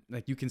to,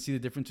 like, you can see the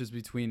differences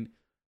between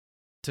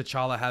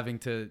T'Challa having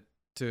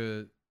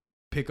to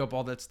pick up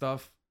all that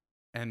stuff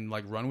and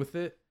like run with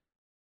it,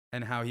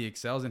 and how he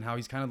excels, and how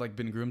he's kind of like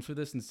been groomed for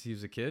this since he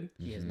was a kid.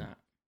 He is not.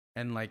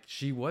 And like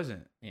she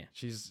wasn't. Yeah.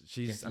 She's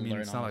has I to mean,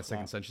 learn it's on not the like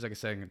second spot. son. She's like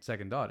a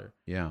second daughter.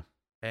 Yeah.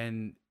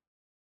 And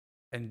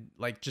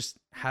like just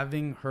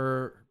having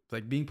her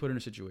like being put in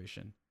a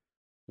situation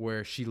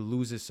where she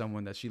loses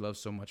someone that she loves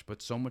so much,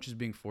 but so much is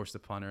being forced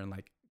upon her and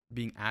like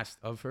being asked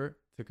of her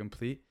to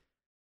complete.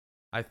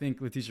 I think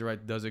Letitia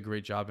Wright does a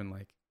great job in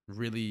like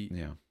really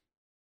Yeah.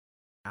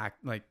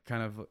 act like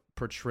kind of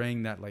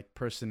portraying that like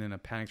person in a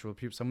panicked world,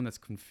 people, someone that's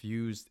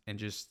confused and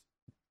just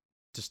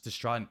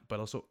distraught, but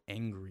also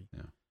angry.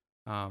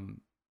 Yeah.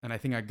 And I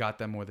think I got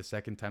that more the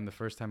second time. The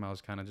first time I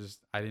was kind of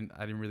just I didn't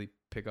really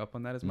pick up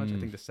on that as much. I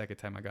think the second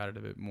time I got it a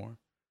bit more.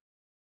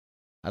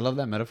 I love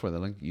that metaphor that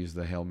Link used,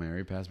 the Hail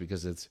Mary pass,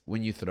 because it's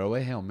when you throw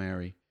a Hail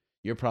Mary,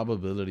 your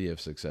probability of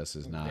success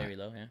is not Very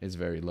low. Yeah. It's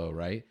very low,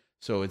 right?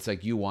 So it's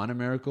like you want a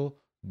miracle,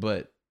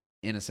 but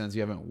in a sense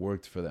you haven't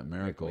worked for that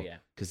miracle. Yeah.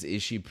 Because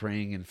is she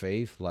praying in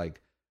faith?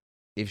 Like,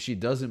 if she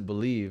doesn't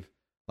believe,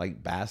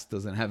 like Bast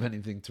doesn't have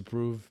anything to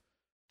prove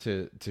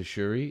to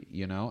Shuri,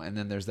 you know? And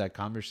then there's that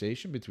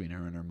conversation between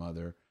her and her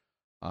mother,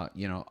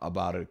 you know,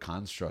 about a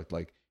construct.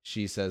 Like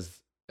she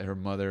says, her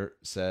mother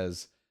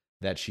says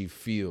that she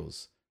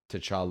feels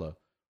T'Challa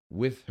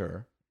with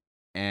her,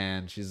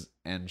 and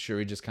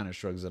Shuri just kind of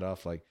shrugs it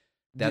off like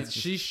that's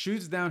She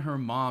shoots down her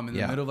mom in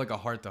the middle of like a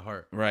heart to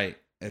heart. right.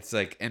 It's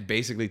like, and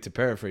basically to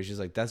paraphrase, she's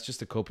like, that's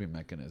just a coping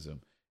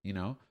mechanism, you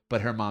know?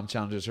 But her mom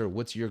challenges her,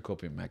 what's your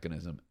coping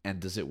mechanism? And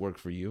does it work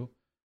for you?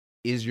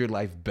 Is your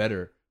life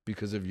better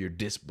because of your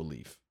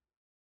disbelief?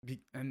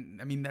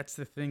 And I mean, that's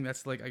the thing.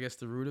 That's like, I guess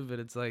the root of it.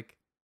 It's like,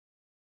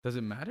 does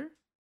it matter?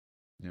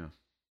 Yeah.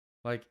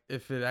 Like,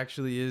 if it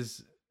actually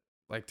is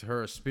like to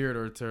her a spirit,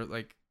 or to her,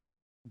 like,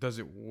 does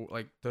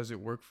it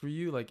work for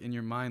you? Like in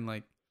your mind,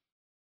 like,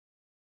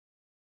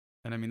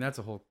 and I mean, that's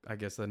a whole, I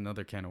guess,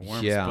 another can of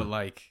worms. Yeah. But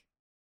like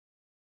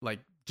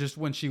just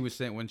when she was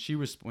saying, when she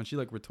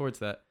like retorts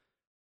that,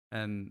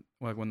 and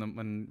like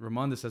when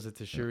Ramonda says it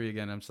to Shuri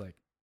again, I'm just like,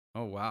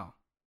 oh wow.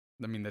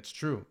 I mean, that's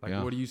true.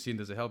 Like, what do you see, and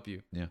does it help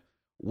you? Yeah.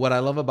 What I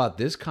love about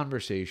this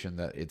conversation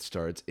that it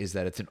starts is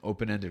that it's an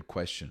open-ended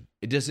question.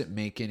 It doesn't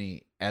make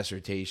any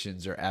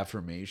assertions or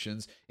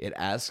affirmations. It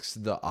asks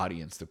the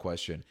audience the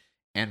question.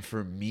 And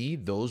for me,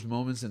 those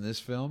moments in this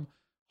film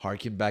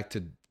harken back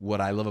to what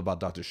I love about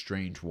Doctor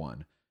Strange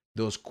 1.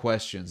 Those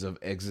questions of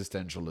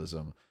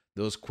existentialism,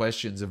 those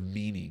questions of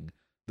meaning,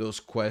 those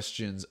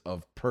questions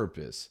of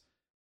purpose,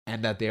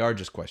 and that they are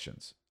just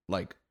questions.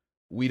 Like,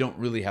 we don't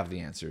really have the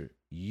answer.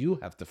 You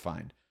have to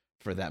find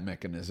for that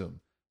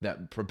mechanism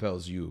that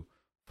propels you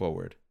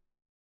forward.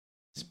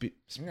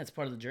 And that's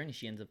part of the journey.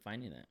 She ends up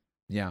finding that.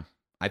 Yeah,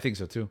 I think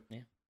so too.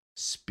 Yeah.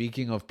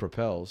 Speaking of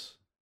propels,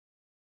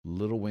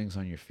 little wings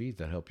on your feet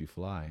that help you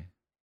fly.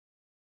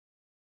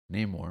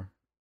 Namor.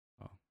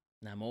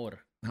 Namor.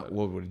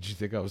 What did you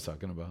think I was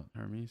talking about?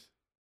 Hermes.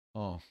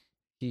 Oh,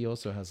 he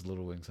also has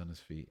little wings on his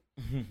feet.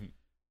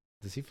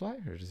 Does he fly,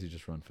 or does he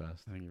just run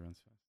fast? I think he runs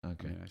fast.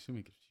 Okay. I mean, I assume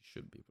he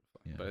should be able to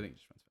fly, Yeah. but I think he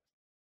just runs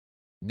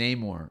fast.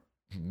 Namor.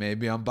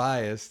 Maybe I'm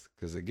biased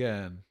because,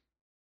 again,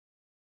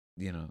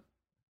 you know,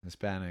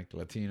 Hispanic,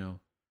 Latino,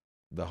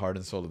 the heart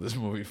and soul of this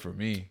movie for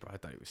me. Bro, I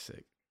thought he was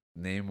sick.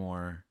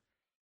 Namor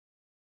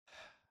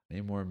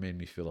made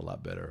me feel a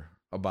lot better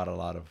about a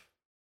lot of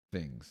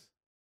things.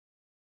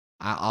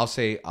 I'll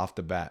say off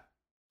the bat,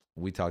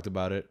 we talked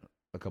about it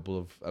a couple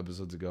of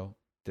episodes ago.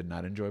 Did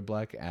not enjoy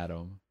Black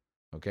Adam.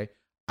 Okay.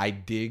 I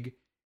dig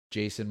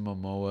Jason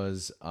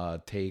Momoa's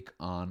take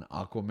on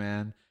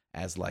Aquaman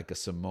as like a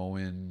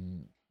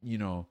Samoan,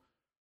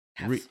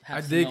 I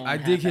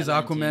dig his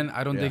Aquaman.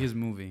 I don't dig his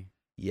movie.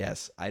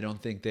 Yes, I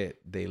don't think that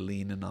they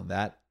lean in on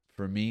that.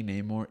 For me,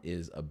 Namor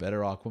is a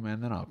better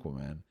Aquaman than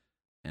Aquaman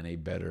and a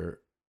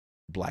better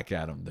Black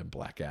Adam than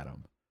Black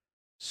Adam.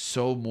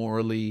 So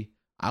morally,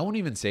 I won't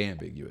even say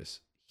ambiguous.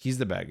 He's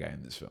the bad guy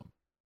in this film,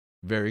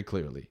 very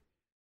clearly.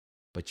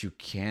 But you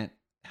can't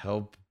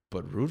help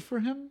but root for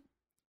him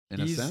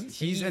in a sense.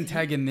 He's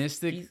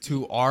antagonistic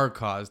to our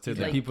cause, to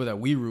the people that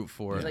we root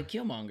for. He's like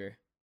Killmonger.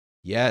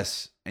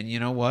 Yes. And you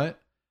know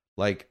what?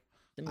 Like,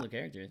 similar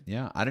characters.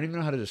 Yeah. I don't even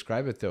know how to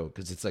describe it, though,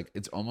 because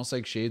it's almost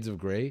like Shades of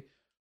Grey,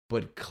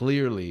 but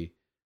clearly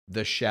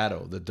the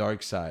shadow, the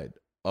dark side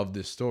of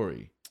this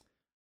story.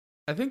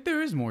 I think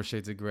there is more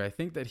shades of gray. I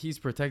think that he's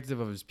protective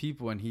of his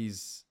people, and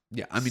he's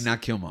I mean,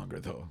 not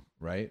Killmonger though,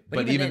 right?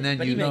 But even then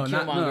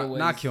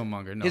not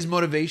Killmonger. No, his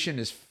motivation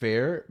is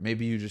fair.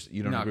 Maybe you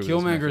don't. No, agree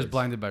Killmonger with is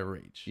blinded by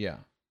rage. Yeah,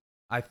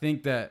 I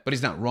think that, but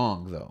he's not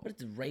wrong though. But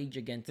it's rage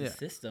against the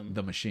system,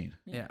 the machine.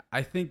 Yeah,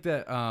 I think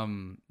that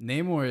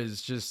Namor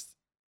is just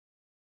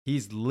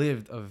he's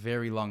lived a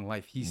very long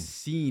life. He's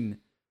seen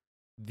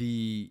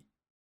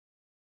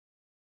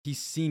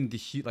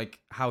like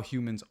how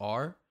humans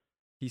are.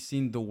 He's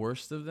seen the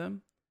worst of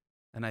them,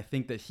 and I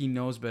think that he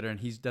knows better, and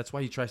that's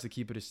why he tries to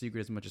keep it a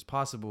secret as much as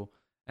possible,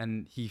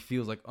 and he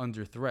feels like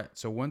under threat.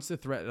 So once the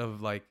threat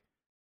of like,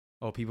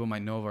 oh, people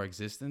might know of our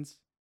existence,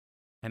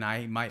 and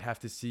I might have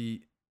to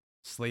see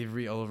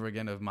slavery all over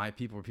again of my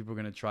people, where people are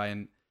going to try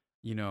and,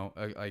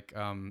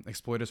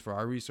 exploit us for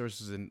our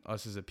resources and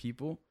us as a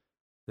people,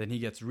 then he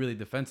gets really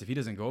defensive. He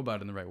doesn't go about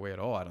it in the right way at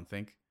all, I don't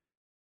think.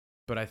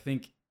 But I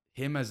think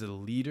him as a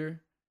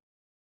leader,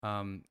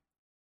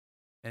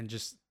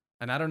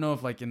 and I don't know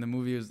if like in the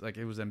movie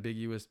it was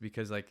ambiguous,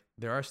 because like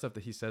there are stuff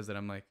that he says that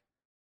I'm like,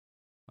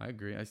 I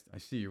agree. I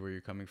see where you're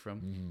coming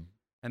from. Mm-hmm.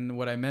 And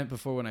what I meant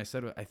before when I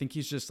said, I think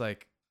he's just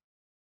like,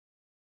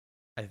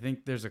 I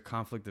think there's a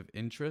conflict of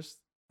interest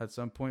at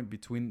some point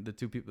between the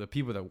two people, the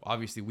people that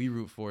obviously we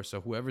root for. So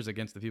whoever's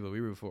against the people we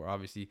root for are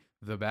obviously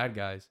the bad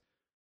guys.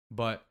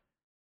 But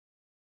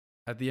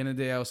at the end of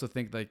the day, I also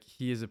think like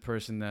he is a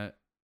person that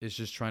is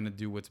just trying to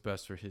do what's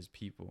best for his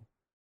people.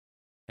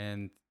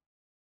 And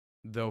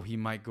though he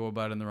might go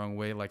about it in the wrong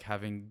way, like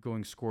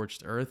going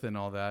scorched earth and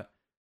all that,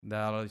 that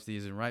obviously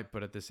isn't right.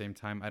 But at the same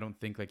time, I don't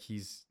think like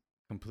he's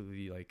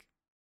completely like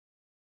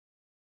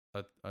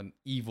an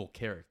evil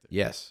character.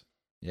 Yes.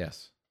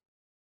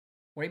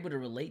 We're able to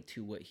relate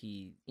to what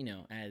he,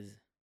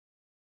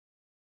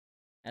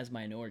 as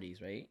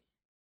minorities, right?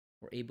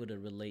 We're able to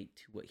relate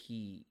to what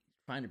he's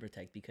trying to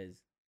protect, because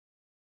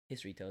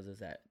history tells us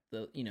that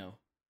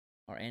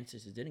our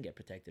ancestors didn't get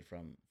protected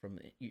from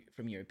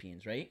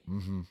Europeans, right?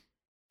 Mm-hmm.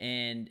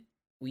 And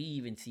we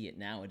even see it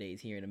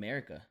nowadays here in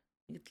America.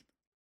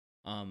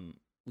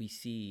 We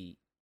see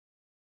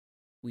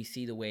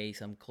the way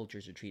some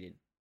cultures are treated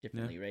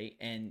differently, right?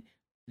 And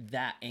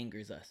that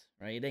angers us,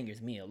 right? It angers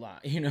me a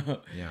lot,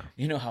 Yeah.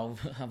 You know how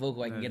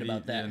vocal I can get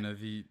about that.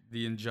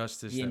 The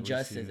injustice. The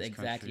injustice,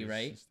 exactly,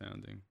 right?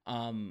 Astounding.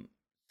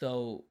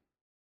 So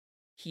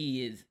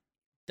he is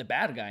the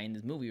bad guy in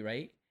this movie,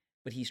 right?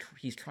 But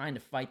he's trying to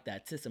fight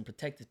that system,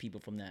 protect his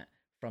people from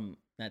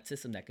that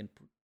system that can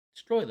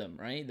destroy them,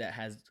 right? That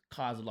has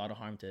caused a lot of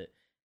harm to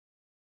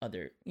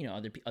other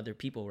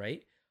people,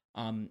 right?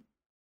 And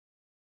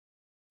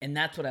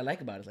that's what I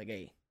like about it. It's like,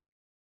 hey,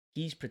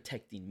 he's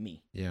protecting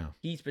me. Yeah.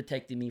 He's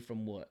protecting me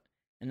from what?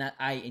 And that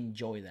I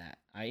enjoy that.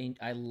 I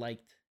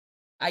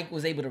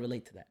was able to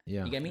relate to that.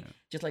 Yeah. You get me? Yeah.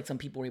 Just like some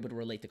people were able to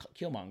relate to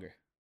Killmonger,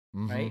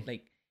 Mm-hmm. right?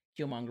 Like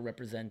Killmonger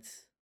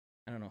represents,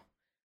 I don't know,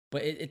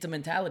 but it's a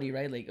mentality,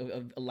 right? Like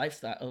of a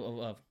lifestyle,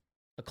 of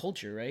a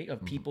culture, right?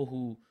 Of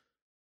people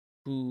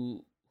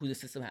who the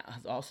system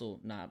has also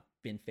not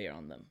been fair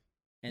on them,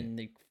 and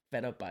they're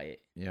fed up by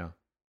it. Yeah.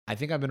 I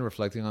think I've been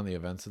reflecting on the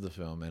events of the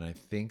film, and I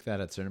think that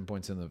at certain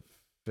points in the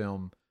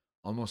film,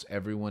 almost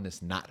everyone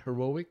is not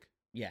heroic.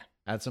 Yeah.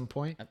 At some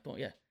point.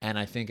 Yeah. And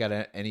I think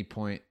at any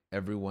point,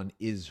 everyone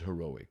is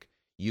heroic.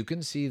 You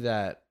can see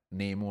that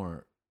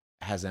Namor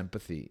has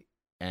empathy,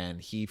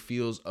 and he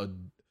feels a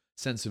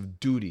sense of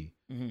duty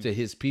to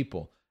his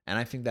people. And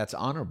I think that's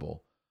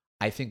honorable.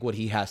 I think what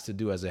he has to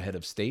do as a head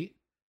of state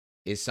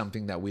is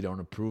something that we don't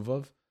approve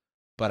of.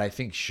 But I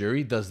think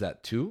Shuri does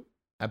that too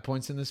at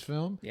points in this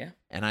film. Yeah.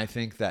 And I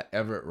think that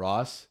Everett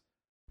Ross,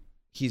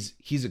 he's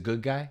a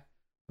good guy.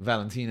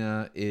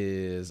 Valentina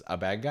is a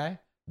bad guy.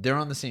 They're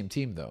on the same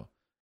team though.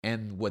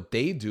 And what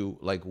they do,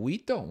 like, we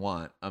don't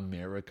want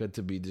America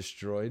to be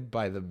destroyed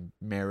by the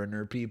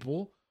Mariner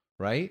people,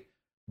 right?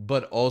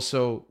 But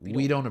also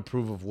we don't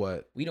approve of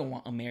what... We don't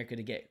want America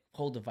to get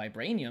hold of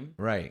vibranium.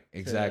 Right,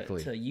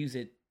 exactly. To use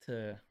it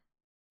to...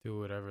 Do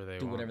whatever they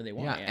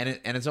want. Yeah,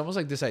 and it's almost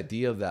like this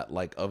idea of that,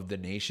 like, of the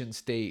nation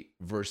state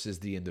versus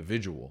the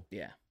individual.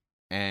 Yeah.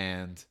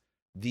 And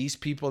these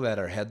people that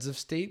are heads of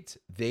state,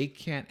 they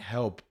can't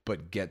help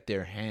but get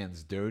their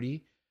hands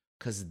dirty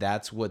because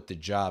that's what the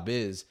job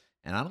is.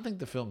 And I don't think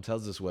the film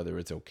tells us whether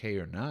it's okay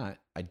or not.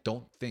 I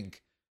don't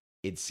think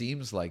it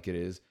seems like it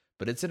is,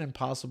 but it's an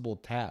impossible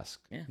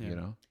task. Yeah. You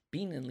know?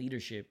 Being in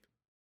leadership,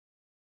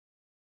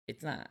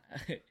 it's not.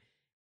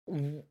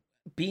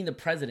 Being the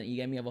president, you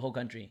get me, of a whole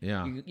country.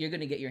 Yeah. You're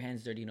gonna get your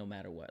hands dirty no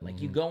matter what.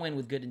 Like you go in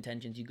with good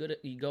intentions,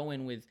 you go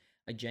in with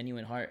a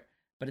genuine heart,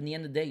 but in the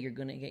end of the day, you're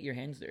gonna get your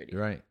hands dirty.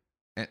 Right.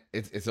 And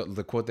it's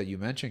the quote that you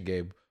mentioned,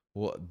 Gabe,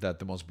 that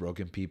the most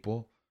broken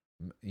people,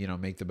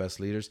 make the best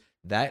leaders.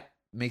 That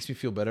makes me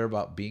feel better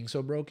about being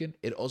so broken.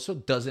 It also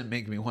doesn't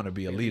make me want to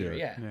be a leader.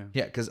 Yeah.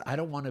 Yeah, because I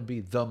don't want to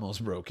be the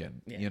most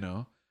broken,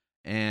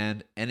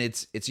 And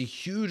it's a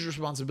huge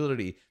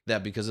responsibility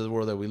that because of the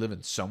world that we live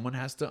in, someone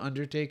has to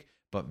undertake.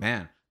 But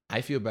man, I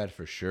feel bad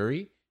for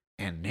Shuri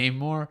and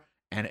Namor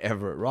and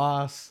Everett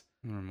Ross.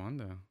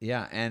 Armando.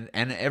 Yeah, and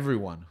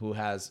everyone who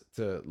has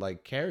to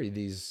like carry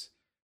this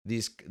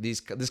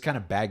kind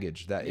of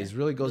baggage that is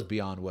really goes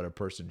beyond what a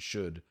person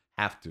should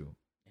have to.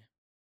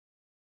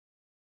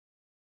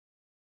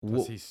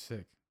 Plus, he's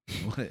sick.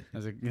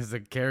 As a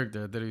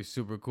character, that he's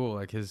super cool.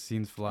 Like his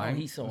scenes flying. Oh,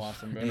 he's so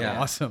awesome, bro. Yeah.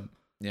 Awesome.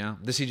 Yeah,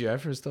 the CGI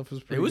for his stuff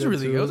was pretty. It was good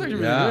really too. good. It was actually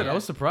really good. I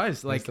was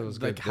surprised. Like, was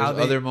like good. how There's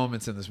they other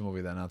moments in this movie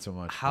that not so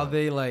much. how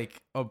they like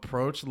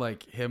approach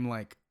like him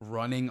like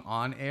running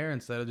on air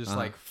instead of just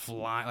like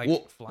flying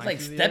flying. It's like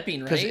through the air.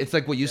 stepping, right? because it's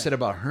like what you said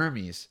about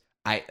Hermes.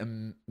 I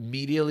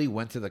immediately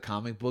went to the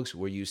comic books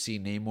where you see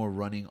Namor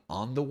running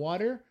on the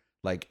water,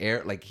 like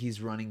air, like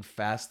he's running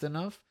fast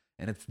enough,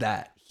 and it's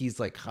that he's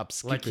like hop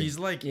skipping. Like he's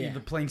like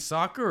either playing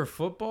soccer or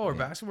football or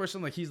basketball or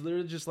something. Like he's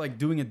literally just like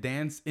doing a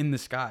dance in the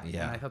sky.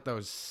 Yeah. And I thought that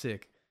was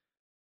sick.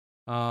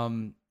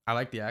 I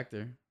like the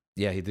actor.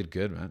 Yeah, he did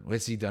good, man.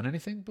 Has he done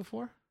anything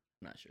before?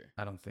 I'm not sure.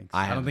 I don't think so.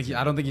 I I don't haven't think seen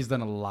I don't think he's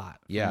done a lot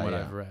from Yeah, what yeah.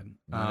 I've read.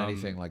 Not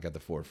anything like at the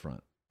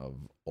forefront of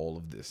all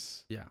of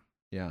this. Yeah.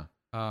 Yeah,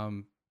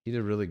 Um he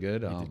did really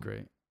good. he did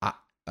great.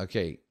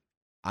 Okay,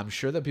 I'm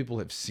sure that people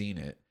have seen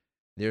it.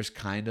 There's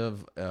kind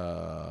of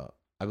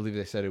I believe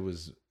they said it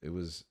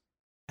was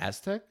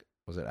Aztec.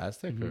 Was it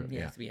Aztec? Or, Yeah,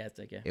 it has to be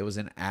Aztec, yeah. It was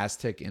an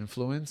Aztec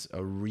influence, a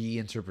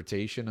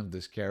reinterpretation of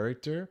this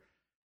character,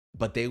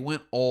 but they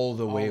went all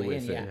the way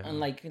with it. Yeah.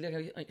 Unlike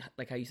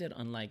like how you said,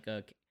 unlike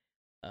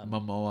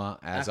Momoa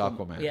as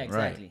Aquaman. Yeah,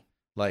 exactly. Right.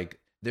 Like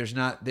they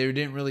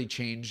didn't really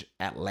change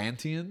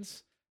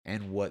Atlanteans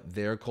and what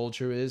their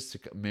culture is to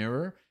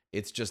mirror.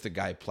 It's just a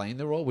guy playing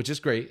the role, which is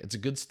great. It's a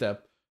good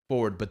step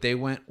forward, but they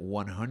went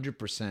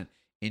 100%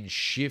 in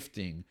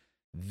shifting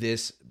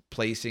this,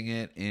 placing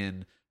it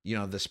in,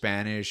 the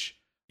Spanish.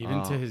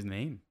 Even to his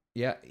name.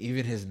 Yeah,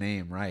 even his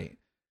name, right?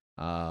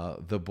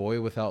 The boy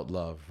without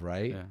love,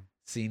 right? Yeah.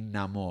 Sin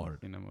amor.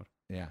 Sin amor.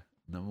 Yeah,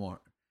 namor.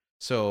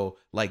 So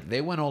like they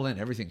went all in,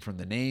 everything from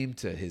the name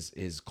to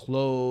his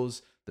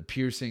clothes, the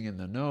piercing in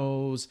the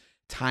nose,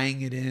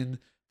 tying it in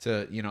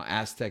to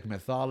Aztec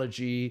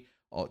mythology,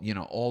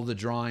 all the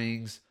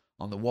drawings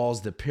on the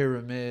walls, the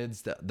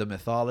pyramids, the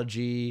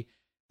mythology,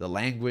 the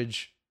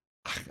language.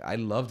 I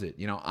loved it.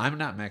 I'm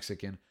not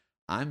Mexican.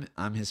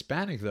 I'm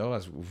Hispanic though,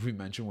 as we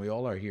mentioned. We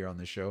all are here on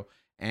the show,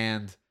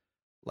 and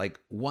like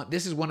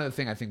this is one of the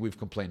things I think we've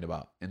complained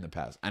about in the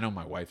past. I know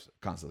my wife's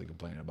constantly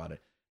complaining about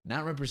it.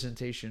 Not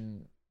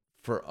representation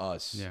for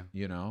us,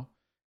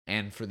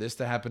 and for this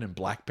to happen in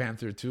Black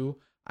Panther 2,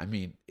 I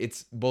mean,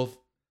 it's both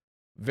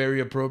very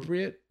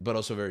appropriate, but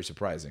also very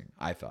surprising,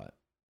 I thought.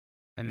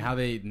 And how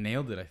they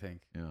nailed it, I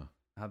think. Yeah.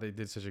 How they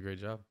did such a great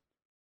job.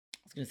 I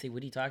was gonna say,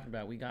 what are you talking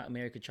about? We got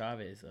America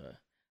Chavez,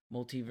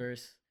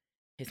 multiverse,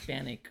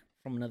 Hispanic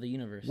from another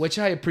universe. Which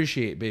I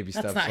appreciate, baby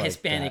stuff. That's not like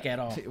Hispanic that. at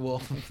all.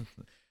 Well,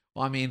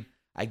 I mean,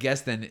 I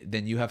guess then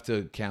you have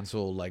to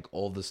cancel like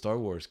all the Star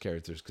Wars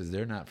characters because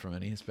they're not from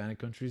any Hispanic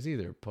countries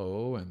either.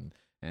 Poe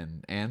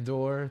and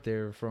Andor,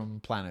 they're from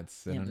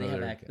planets. Yeah,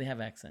 they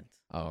have accents.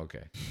 Oh,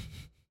 okay.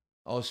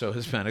 Also,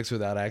 Hispanics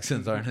without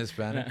accents aren't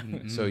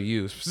Hispanic. So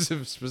you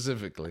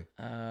specifically.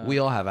 We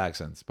all have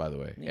accents, by the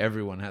way. Yeah.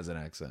 Everyone has an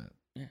accent.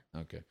 Yeah.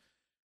 Okay.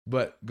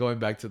 But going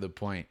back to the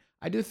point,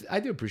 I do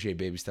appreciate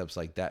baby steps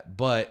like that.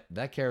 But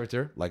that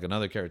character, like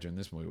another character in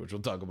this movie, which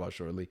we'll talk about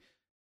shortly,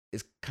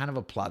 is kind of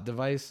a plot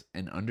device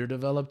and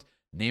underdeveloped.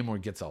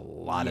 Namor gets a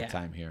lot of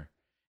time here.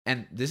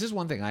 And this is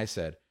one thing I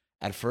said.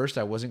 At first,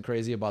 I wasn't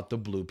crazy about the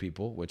blue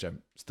people, which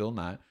I'm still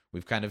not.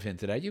 We've kind of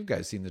hinted at. You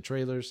guys seen the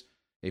trailers.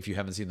 If you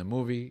haven't seen the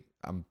movie,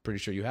 I'm pretty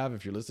sure you have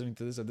if you're listening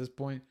to this at this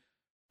point.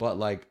 But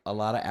like a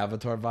lot of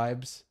Avatar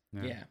vibes.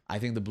 Yeah. I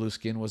think the blue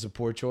skin was a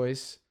poor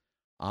choice.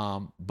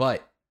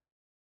 But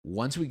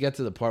once we get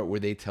to the part where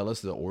they tell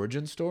us the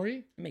origin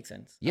story, it makes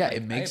sense. Yeah,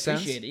 it makes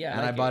sense. It. Yeah,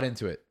 and I bought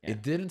into it. Yeah.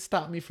 It didn't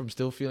stop me from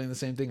still feeling the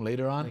same thing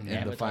later on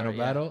in the final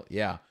battle.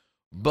 Yeah.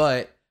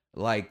 But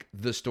like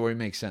the story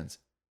makes sense.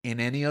 In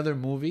any other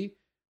movie,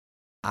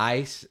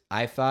 I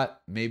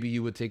thought maybe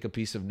you would take a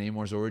piece of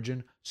Namor's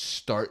origin,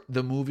 start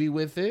the movie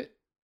with it,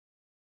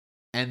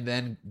 and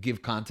then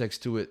give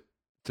context to it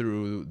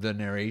through the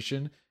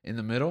narration in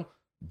the middle.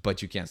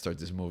 But you can't start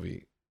this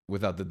movie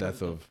without the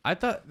death of. I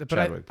thought, but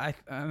Chadwick.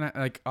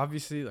 like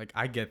obviously like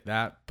I get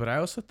that, but I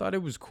also thought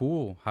it was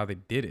cool how they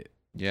did it.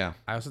 Yeah.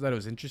 I also thought it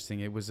was interesting.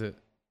 It was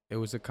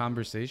a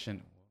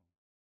conversation.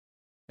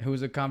 It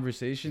was a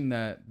conversation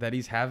that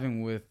he's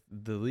having with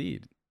the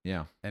lead,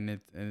 Yeah. and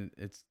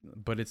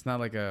but it's not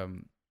like a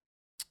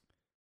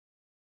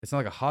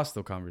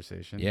hostile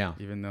conversation. Yeah.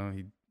 Even though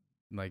he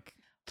like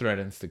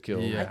Threatens to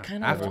kill. yeah I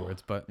kinda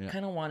afterwards, but Yeah.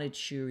 Kind of wanted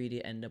Shuri to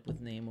end up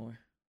with Namor.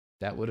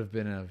 That would have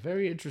been a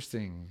very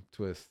interesting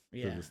twist to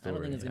Yeah, the I story.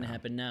 don't think it's gonna yeah.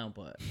 happen now,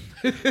 but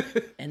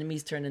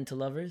enemies turn into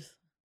lovers.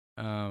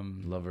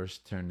 Lovers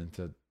turn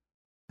into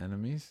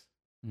enemies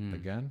mm,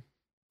 again.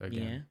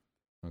 again.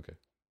 Okay.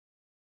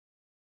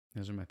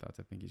 Those are my thoughts.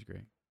 I think he's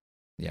great.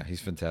 Yeah,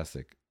 he's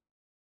fantastic.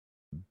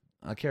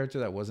 A character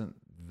that wasn't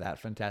that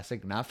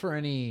fantastic, not for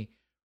any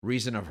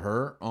reason of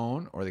her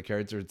own or the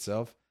character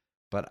itself,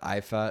 but I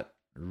thought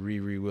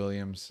Riri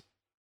Williams,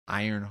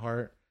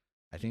 Ironheart,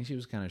 I think she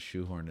was kind of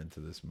shoehorned into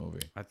this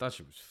movie. I thought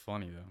she was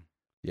funny though.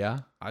 Yeah,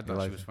 I You thought she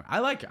liked was her? funny. I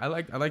like the I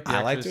liked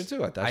actress. her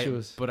too. I thought she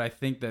was. But I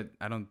think that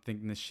I don't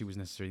think that she was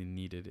necessarily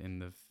needed in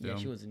the film. Yeah,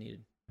 she wasn't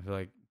needed. I feel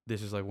like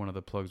this is like one of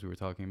the plugs we were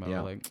talking about.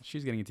 Yeah. Like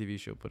she's getting a TV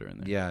show, put her in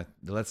there. Yeah,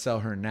 let's sell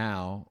her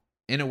now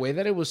in a way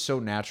that it was so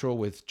natural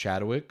with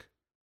Chadwick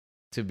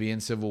to be in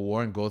Civil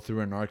War and go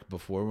through an arc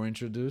before we're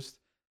introduced.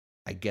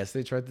 I guess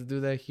they tried to do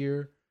that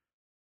here.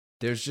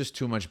 There's just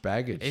too much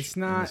baggage It's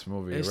in not. this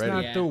movie It's already.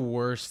 not Yeah. the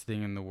worst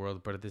thing in the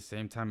world, but at the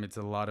same time, it's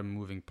a lot of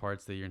moving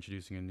parts that you're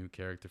introducing a new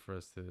character for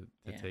us to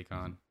Yeah. take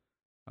on.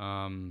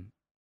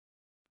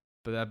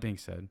 But that being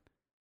said,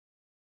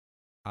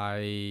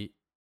 I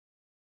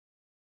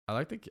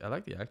like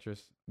the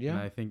actress. Yeah.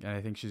 And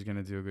I think she's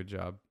gonna do a good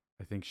job.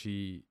 I think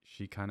she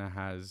kind of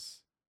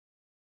has,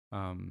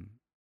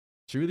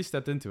 she really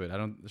stepped into it.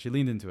 She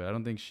leaned into it. I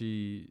don't think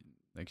she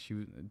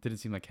didn't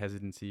seem like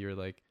hesitancy or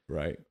like,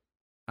 Right.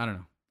 I don't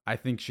know. I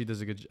think she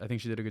did a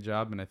good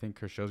job, and I think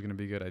her show's gonna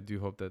be good. I do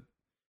hope that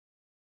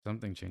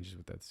something changes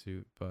with that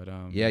suit. But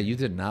Yeah, you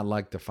did not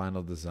like the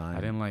final design.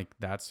 I didn't like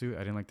that suit. I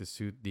didn't like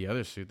the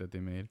other suit that they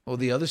made. Well,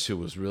 the other suit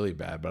was really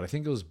bad, but I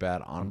think it was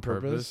bad on, On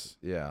purpose. purpose?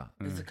 Yeah.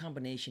 It's a Mm.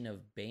 combination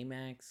of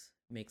Baymax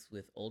mixed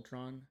with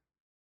Ultron.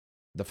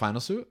 The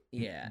final suit?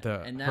 Yeah,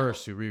 Her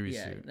suit, Riri's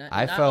yeah, suit. not,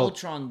 I not felt-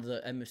 Ultron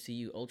the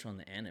MCU, Ultron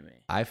the anime.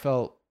 I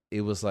felt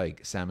it was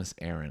like Samus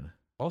Aran.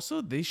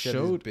 Also, they She had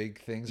these showed. big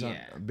things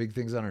Yeah. on big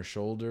things on her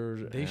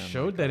shoulders. They and,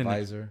 showed like, that a in the-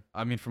 visor.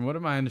 I mean, from what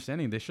my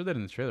understanding, they showed that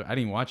in the trailer. I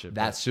didn't watch it.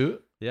 That but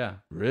suit? yeah,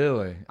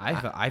 Really?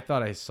 I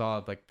thought I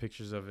saw like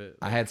pictures of it.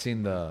 I had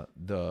seen the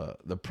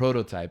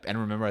prototype, and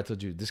remember I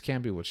told you this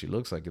can't be what she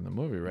looks like in the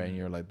movie, right? And Mhm.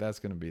 you're like, that's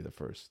gonna be the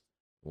first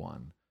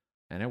one,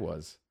 and it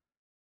was,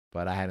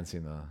 but I hadn't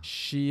seen the.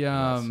 She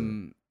Last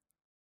suit.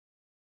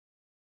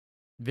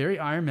 very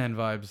Iron Man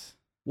vibes.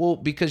 Well,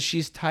 because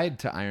she's tied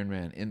to Iron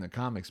Man in the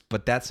comics,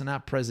 but that's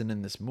not present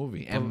in this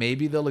movie, and Well-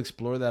 maybe they'll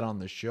explore that on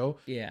the show.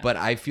 Yeah, But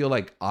I feel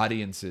like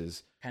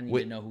audiences, kind of wait,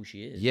 need to know who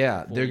she is.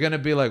 yeah, before they're you- gonna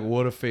be like,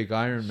 "What a fake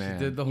Iron Man!"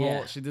 She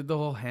did the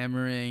whole Yeah.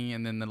 hammering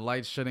and then the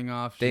lights shutting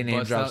off. She They name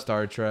busts drop out-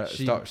 Star Trek,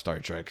 she- Star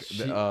Trek, she-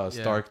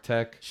 Stark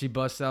Tech. She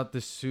busts out the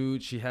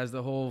suit. She has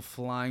the whole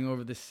flying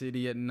over the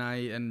city at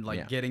night and like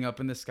Yeah. getting up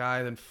in the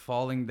sky, then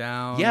falling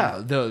down. Yeah,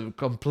 the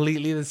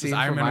completely the scene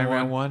Iron from Man Iron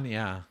Man 1. 1.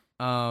 Yeah,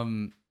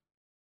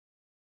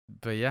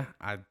 But yeah,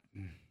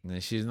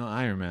 and she's no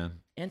Iron Man.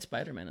 and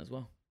Spider-Man as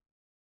well.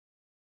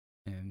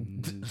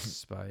 and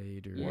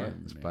Spider. Yeah.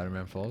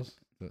 Spider-Man Falls,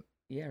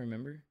 Yeah,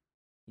 remember?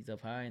 He's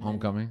up high. And then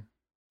Homecoming.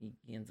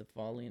 He ends up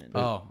falling, and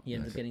Oh, he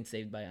ends nice. up getting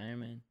saved by Iron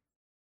Man.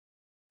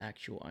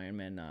 Actual Iron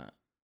Man, not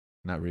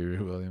Not Riri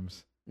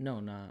Williams.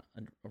 not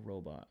a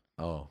robot.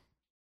 Oh,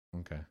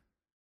 okay.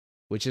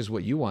 Which is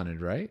what you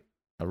wanted, right?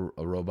 A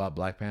robot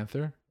Black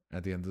Panther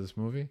at the end of this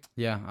movie.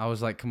 yeah. I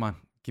was like, come on,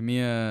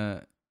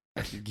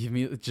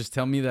 just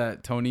tell me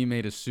that Tony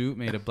made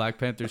a Black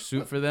Panther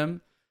suit for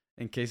them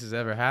in case it's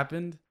ever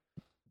happened.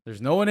 There's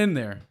no one in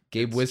there.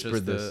 Gabe It's whispered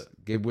just this.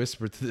 Gabe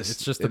whispered to this.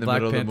 it's just in the the Black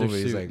middle of the Panther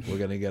movie. He's suit. like, "We're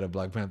gonna get a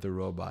Black Panther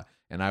robot,"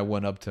 and I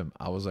went up to him.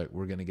 I was like,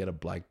 "We're gonna get a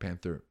Black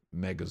Panther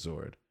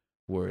Megazord,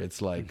 where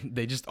it's like,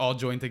 They just all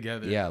join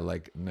together. yeah,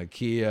 like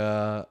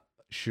Nakia,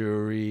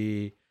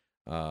 Shuri,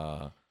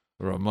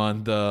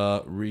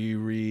 Ramonda,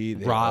 Riri,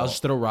 they all- Ross,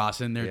 throw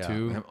Ross in there yeah,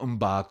 too. and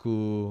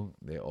M'Baku,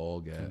 they all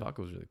get. M'Baku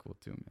was really cool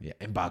too, man. Yeah,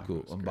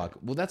 M'Baku, was great.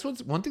 M'Baku. Well, that's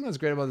one thing that's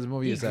great about this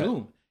movie He is that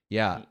grew.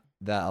 yeah,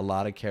 that a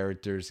lot of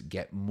characters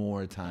get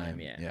more time.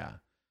 yeah.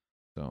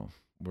 So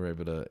we're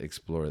able to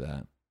explore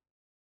that.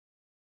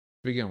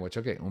 Speaking of which,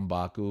 okay,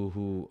 M'Baku,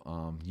 who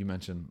you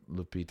mentioned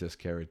Lupita's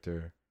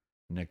character,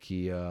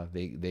 Nakia,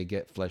 they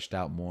get fleshed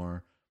out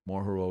more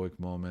heroic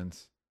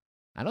moments.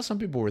 I know some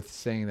people were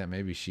saying that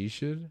maybe she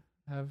should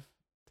have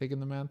taken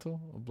the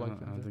mantle of I Black don't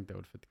Panther. think that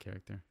would fit the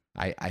character.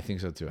 I think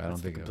so too. I don't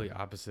That's think the it complete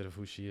would. opposite of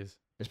who she is.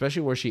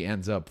 Especially where she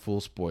ends up.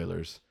 Full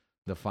spoilers.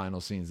 The final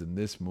scenes in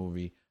this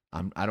movie.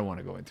 I don't want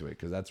to go into it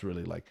because that's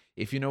really like,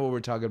 if you know what we're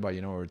talking about,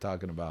 you know what we're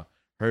talking about.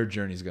 Her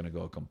journey is going to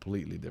go a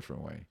completely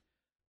different way.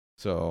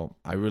 So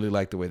I really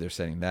like the way they're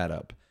setting that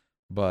up.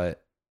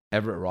 But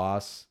Everett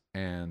Ross,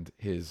 and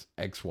his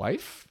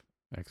ex-wife,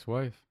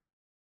 Ex-wife.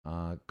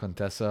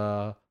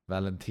 Contessa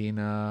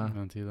Valentina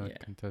Yeah.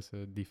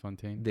 Contessa de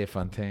Fontaine. de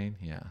Fontaine.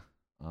 Yeah.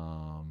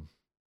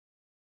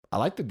 I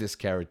like that this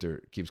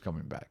character keeps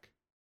coming back,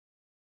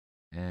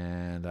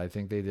 and I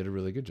think they did a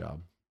really good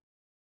job.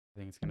 I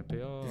think it's gonna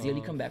pay off. Does he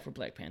only come back for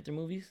Black Panther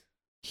movies?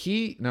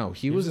 He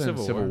He was was in in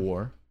Civil Civil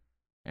War,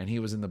 and he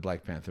was in the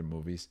Black Panther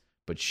movies,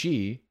 but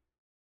she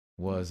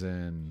was He's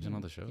in all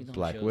in the shows. He's on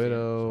Black shows, yeah.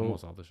 Widow.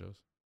 Almost all the shows.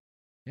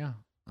 Yeah,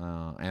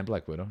 and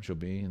Black Widow. She'll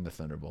be in the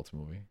Thunderbolts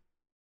movie.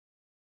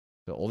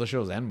 So all the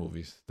shows and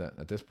movies that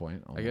at this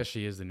point. I guess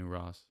she is the new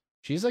Ross.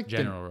 she's like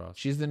General Ross.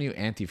 she's the new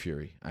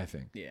Anti-Fury. I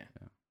think Yeah.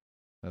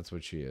 that's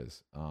what she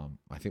is.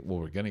 I think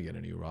we're gonna get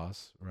a new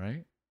Ross,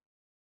 right?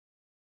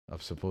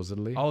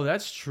 Supposedly. Oh,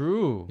 that's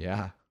true.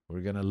 Yeah,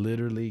 we're gonna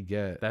literally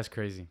get That's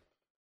crazy.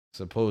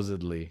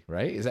 supposedly,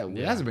 right? Is that it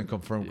Yeah. hasn't been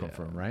confirmed,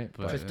 Yeah, right?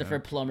 but- Christopher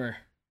Plummer.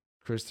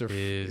 Christopher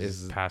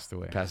Is is passed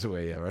away. passed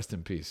away. Yeah, rest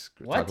in peace.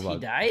 What? He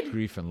died?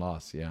 Grief and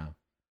loss. Yeah,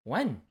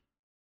 When?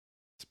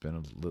 it's been a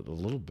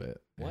little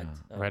bit. What? Yeah.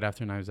 Oh, Right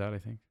after Knives Out, I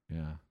think.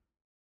 Yeah.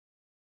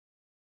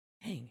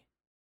 Dang.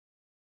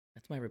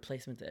 That's my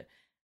replacement there.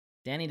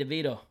 Danny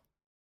DeVito.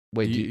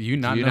 Wait, Do do you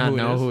not do you know not who it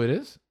know is? who it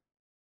is?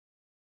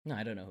 No,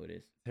 I don't know who it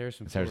is.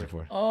 Harrison It's Harrison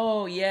Ford.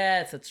 Oh,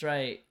 yes, that's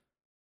right.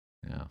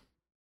 Yeah.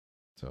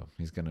 So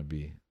he's gonna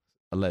be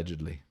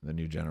allegedly the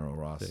new General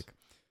Ross. Sick.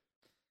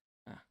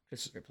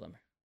 Christopher Plummer.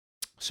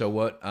 So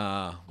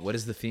what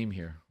is the theme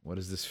here? What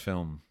is this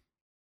film?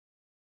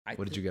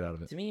 What did you get out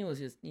of it? To me, it was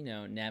just,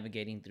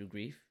 navigating through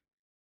grief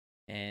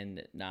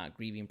and not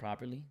grieving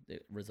properly,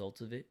 the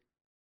results of it.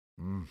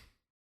 Mm. If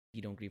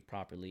you don't grieve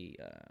properly,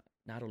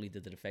 not only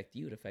does it affect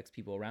you, it affects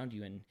people around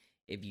you. And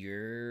if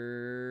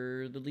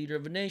you're the leader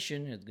of a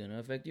nation, it's going to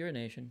affect your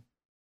nation.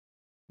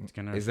 It's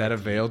gonna Is that a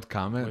affect you. veiled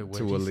comment Wait, what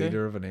to did a he say?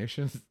 leader of a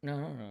nation?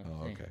 No.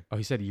 Oh, Hey. okay. Oh,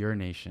 he said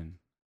urination.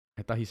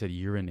 I thought he said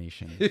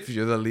urination. If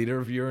you're the leader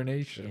of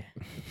urination,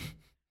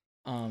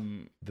 Yeah.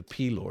 the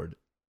P Lord.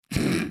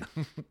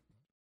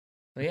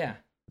 But yeah,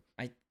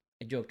 I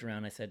joked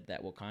around. I said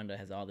that Wakanda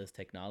has all this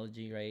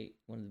technology, right?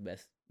 One of the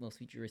best, most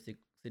futuristic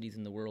cities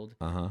in the world.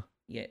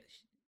 Yet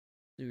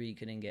Suri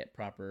couldn't get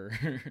proper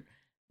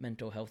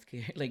mental health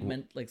care, like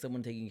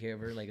someone taking care of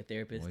her, like a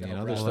therapist. Well, to you help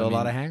know, her there's out. still a Well,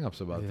 I lot of mean, hangups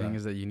about the that. thing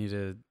is that you need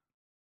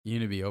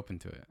to be open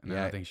to it. And I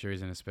Yeah. don't think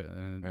Shuri's in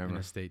in Remember.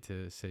 a state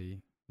to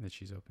say that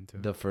she's open to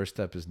it. The first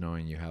step is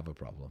knowing you have a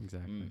problem.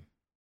 Exactly. Mm.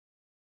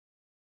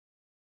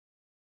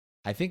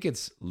 I think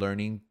it's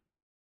learning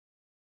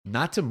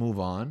not to move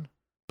on,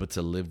 but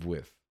to live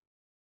with.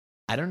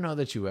 I don't know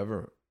that you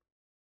ever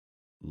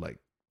like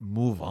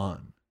move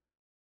on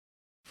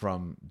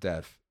from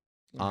death.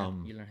 You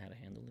learn how to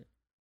handle it.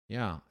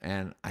 Yeah,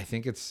 and I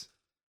think it's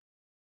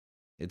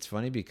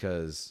funny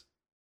because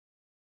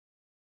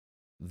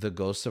the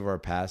ghosts of our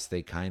past,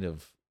 they kind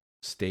of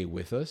stay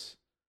with us,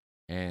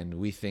 and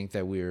we think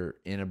that we're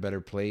in a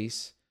better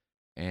place,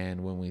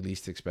 and when we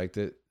least expect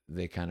it,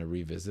 they kind of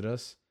revisit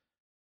us.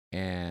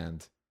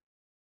 And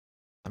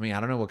I mean, I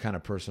don't know what kind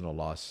of personal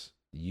loss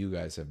you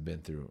guys have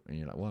been through, and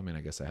you're like, well, I mean,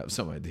 I guess I have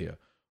some idea,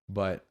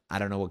 but I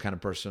don't know what kind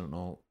of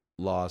personal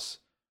loss,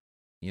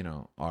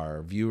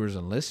 our viewers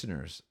and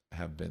listeners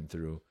have been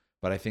through.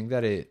 But I think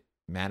that it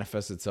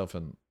manifests itself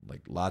in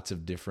like lots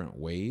of different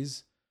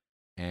ways,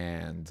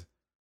 and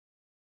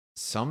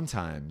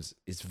sometimes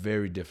it's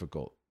very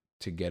difficult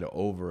to get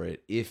over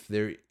it, if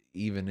there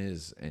even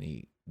is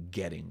any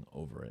getting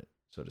over it,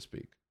 so to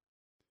speak.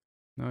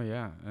 No,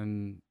 yeah,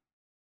 and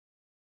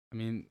I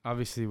mean,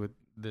 obviously with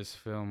this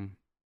film,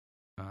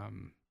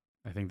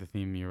 I think the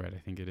theme, you're right. I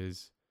think it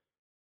is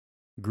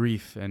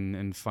grief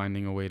and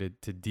finding a way to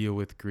deal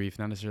with grief,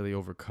 not necessarily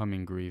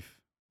overcoming grief.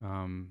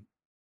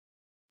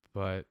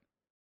 But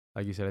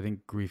like you said, I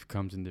think grief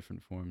comes in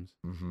different forms.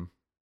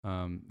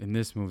 Mm-hmm. In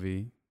this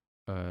movie,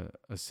 a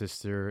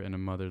sister and a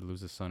mother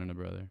lose a son and a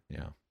brother.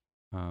 Yeah.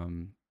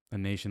 A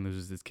nation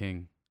loses its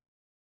king,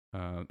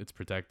 its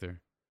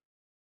protector.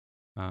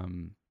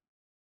 And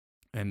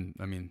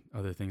I mean,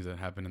 other things that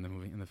happen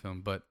in the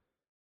film, but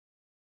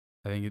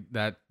I think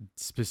that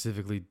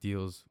specifically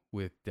deals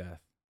with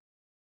death.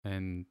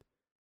 And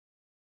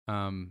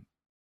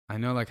I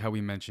know, like how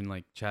we mentioned,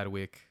 like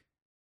Chadwick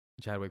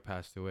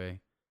passed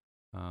away.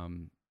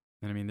 And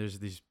I mean, there's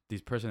these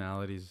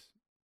personalities.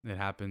 It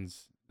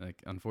happens.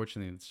 Like,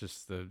 unfortunately, it's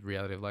just the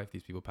reality of life.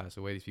 These people pass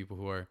away. These people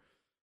who are,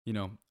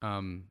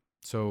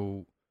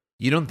 so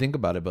You don't think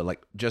about it, but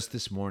like just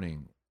this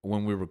morning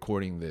when we're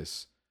recording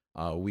this,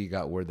 we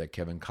got word that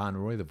Kevin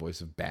Conroy, the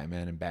voice of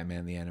Batman and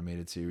Batman the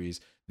Animated Series,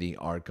 the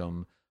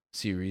Arkham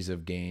series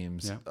of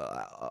games,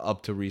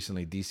 up to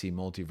recently DC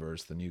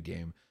Multiverse, the new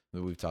game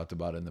that we've talked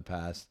about in the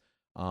past,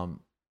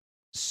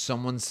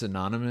 someone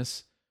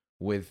synonymous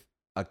with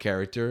a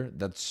character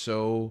that's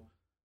so,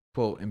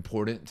 quote,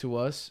 important to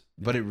us,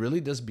 but it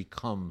really does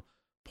become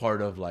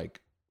part of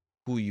like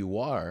who you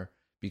are,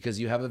 because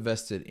you have a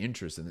vested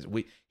interest in this.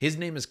 His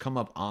name has come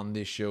up on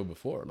this show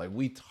before. Like,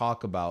 we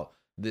talk about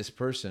this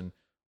person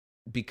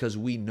because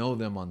we know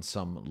them on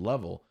some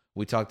level.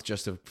 We talked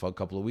just a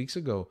couple of weeks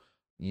ago,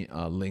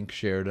 Link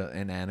shared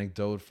an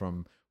anecdote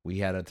from we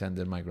had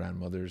attended my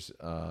grandmother's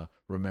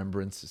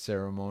remembrance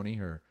ceremony,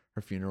 her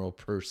funeral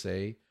per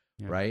se,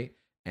 Yeah. right?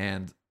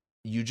 And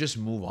you just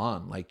move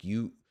on. Like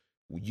you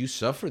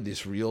suffer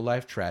these real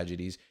life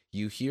tragedies.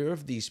 You hear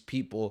of these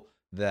people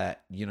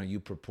that you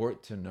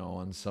purport to know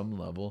on some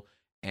level,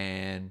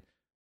 and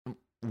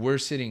we're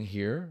sitting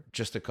here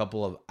just a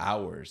couple of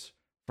hours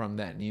from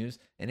that news,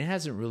 and it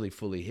hasn't really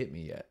fully hit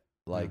me yet.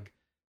 Like,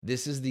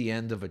 this is the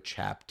end of a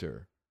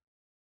chapter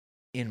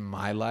in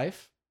my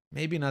life.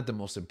 Maybe not the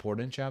most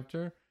important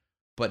chapter,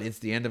 but it's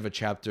the end of a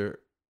chapter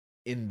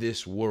in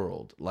this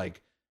world.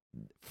 Like,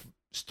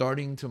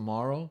 starting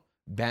tomorrow,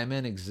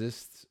 Batman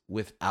exists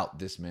without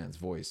this man's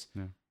voice.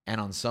 Yeah. And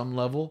on some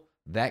level,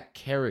 that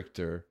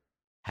character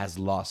has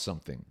lost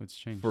something. It's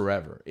changed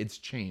forever. It's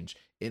changed.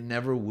 It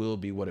never will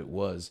be what it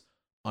was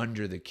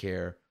under the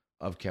care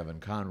of Kevin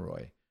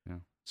Conroy. Yeah.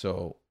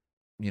 So,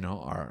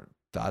 our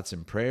thoughts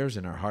and prayers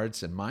and our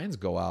hearts and minds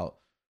go out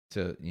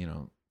to,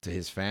 to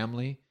his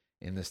family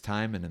in this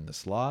time and in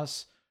this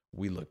loss.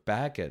 We look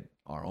back at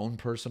our own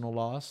personal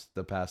loss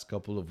the past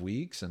couple of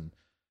weeks and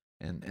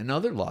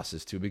other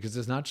losses too, because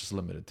it's not just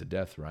limited to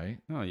death, right?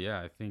 Oh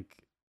yeah, I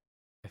think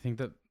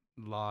that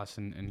loss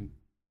and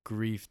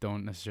grief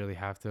don't necessarily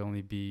have to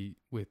only be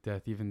with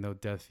death, even though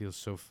death feels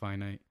so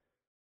finite.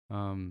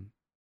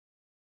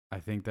 I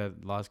think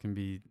that loss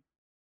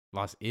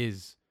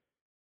is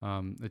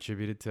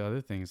attributed to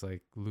other things,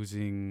 like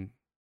losing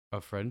a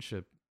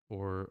friendship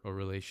or a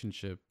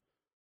relationship,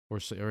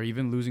 or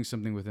even losing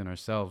something within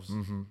ourselves.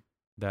 Mm-hmm.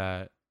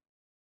 That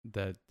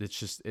it's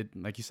just it,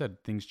 like you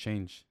said, things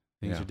change.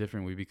 Things Yeah. are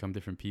different. We become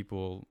different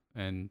people,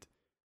 and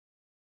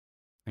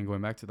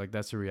going back to, like,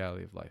 that's the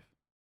reality of life.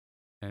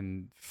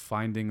 And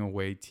finding a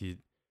way to,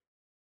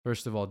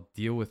 first of all,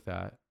 deal with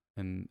that,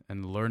 and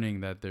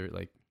learning that there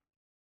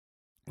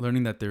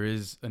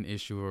is an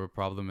issue or a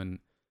problem, and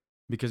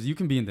because you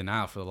can be in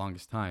denial for the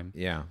longest time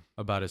Yeah.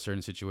 about a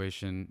certain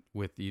situation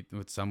with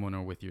someone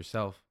or with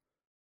yourself.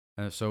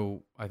 And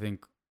so I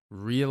think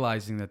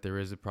realizing that there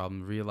is a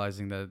problem,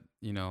 realizing that,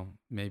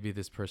 maybe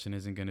this person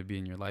isn't going to be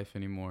in your life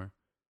anymore,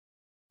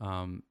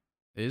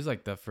 is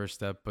like the first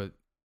step. But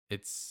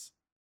it's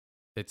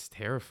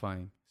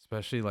terrifying,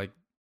 especially, like,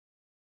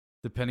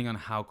 depending on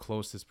how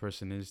close this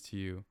person is to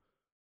you,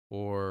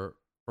 or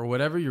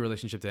whatever your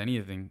relationship to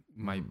anything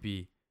might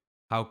be,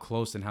 how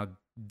close and how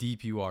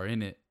deep you are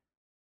in it.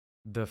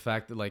 The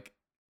fact that, like,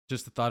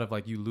 just the thought of,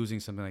 like, you losing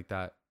something like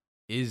that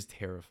is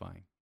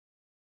terrifying.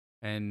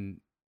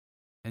 And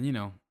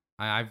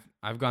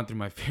I've gone through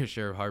my fair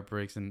share of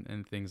heartbreaks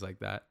and things like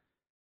that.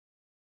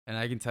 And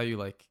I can tell you,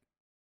 like,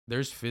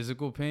 there's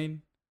physical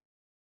pain,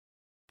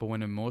 but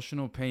when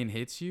emotional pain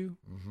hits you,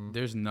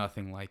 there's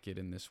nothing like it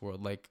in this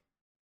world. Like,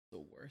 The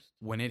worst.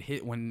 when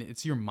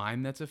it's your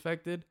mind that's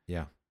affected.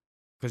 Yeah.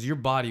 Because your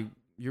body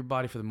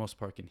for the most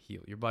part can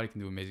heal. Your body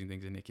can do amazing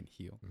things, and it can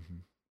heal.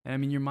 And I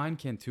mean, your mind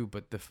can too,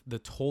 but the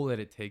toll that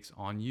it takes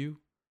on you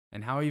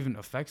and how it even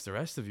affects the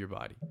rest of your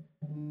body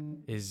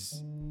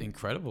is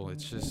incredible.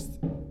 It's just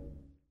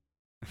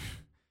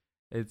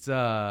it's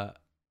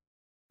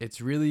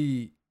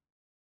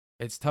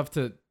tough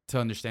to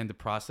understand the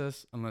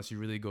process unless you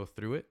really go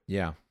through it.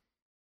 Yeah.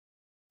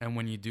 And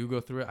when you do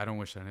go through it, I don't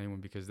wish that on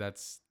anyone, because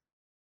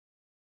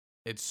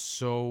it's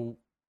so,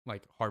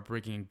 like,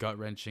 heartbreaking and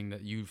gut-wrenching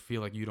that you feel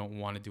like you don't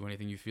want to do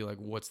anything. You feel like,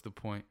 what's the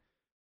point?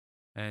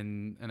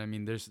 And I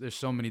mean, there's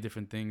so many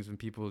different things when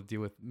people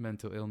deal with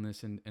mental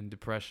illness and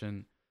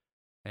depression.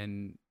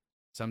 And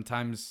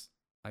sometimes,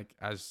 like,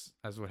 as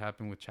what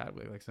happened with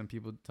Chadwick, like, some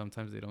people,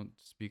 sometimes they don't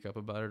speak up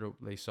about it, or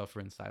they suffer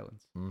in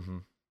silence.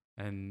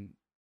 And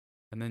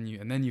then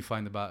you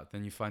find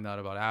out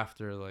about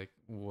after, like,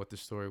 what the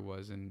story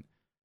was, and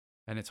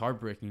it's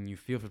heartbreaking. You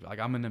feel like,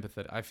 I'm an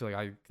empathetic. I feel like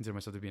I consider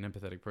myself to be an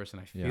empathetic person.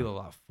 I feel a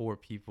lot for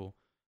people,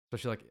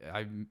 especially, like,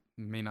 I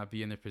may not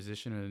be in their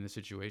position or in the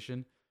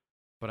situation,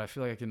 but I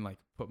feel like I can, like,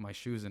 put my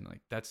shoes in.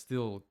 Like, that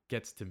still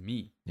gets to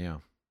me. Yeah.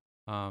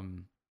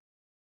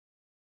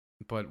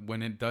 But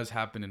when it does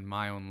happen in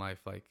my own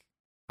life, like,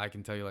 I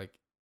can tell you, like,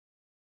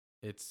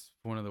 it's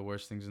one of the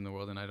worst things in the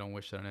world, and I don't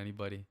wish that on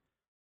anybody.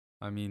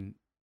 I mean,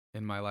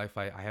 in my life,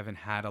 I haven't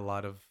had a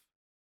lot of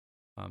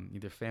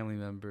either family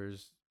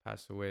members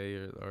pass away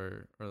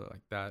or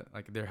like that.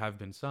 Like, there have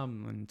been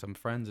some, and some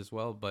friends as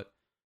well, but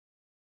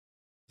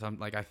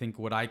like, I think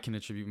what I can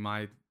attribute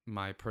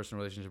my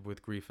personal relationship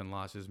with grief and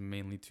loss is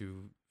mainly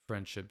to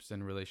friendships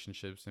and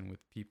relationships, and with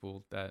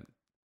people that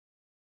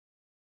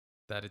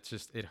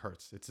it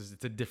hurts. It's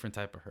a different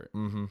type of hurt.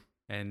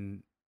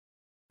 And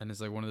it's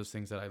like one of those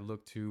things that I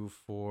look to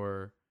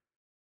for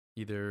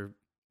either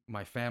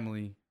my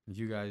family,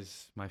 you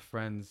guys, my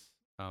friends,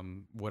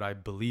 what I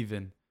believe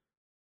in,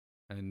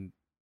 and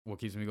what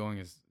keeps me going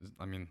is,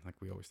 I mean, like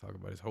we always talk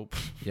about, is hope.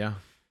 Yeah.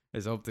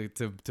 Is hope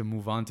to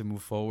move on, to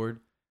move forward.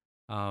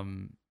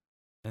 And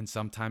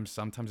sometimes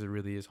it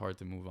really is hard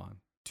to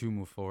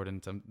move forward.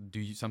 And do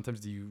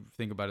you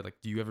think about it,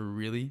 like, do you ever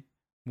really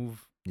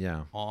move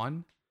Yeah.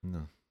 on?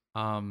 No.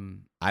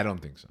 I don't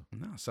think so.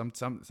 No, some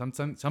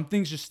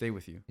things just stay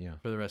with you Yeah.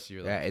 for the rest of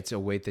your Yeah, life. it's a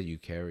weight that you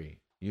carry.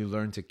 You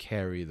learn to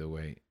carry the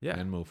weight Yeah.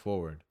 and move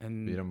forward.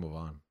 And You don't move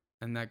on.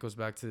 and that goes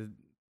back to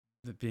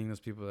being those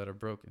people that are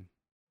broken,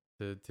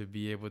 to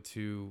be able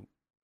to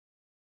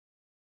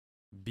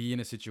be in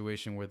a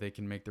situation where they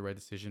can make the right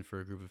decision for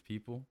a group of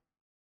people.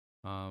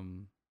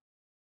 And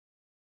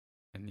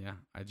yeah,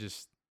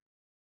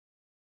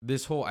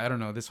 this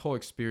whole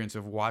experience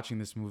of watching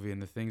this movie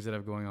and the things that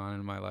have going on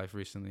in my life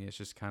recently, it's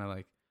just kind of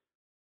like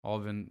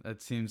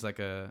it seems like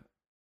a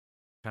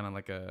kind of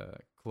like a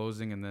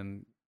closing and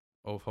then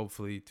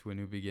hopefully to a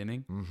new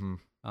beginning. Mm-hmm.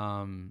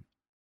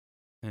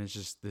 And it's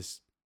just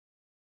this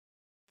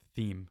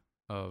theme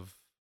of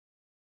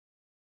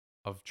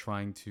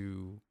trying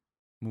to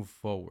move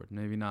forward,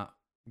 maybe not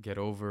get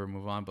over or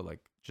move on, but like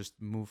just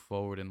move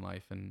forward in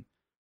life and,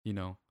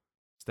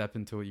 step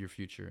into your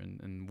future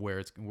and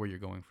where you're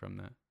going from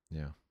that.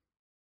 Yeah.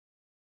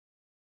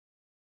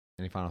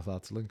 Any final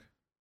thoughts, Link?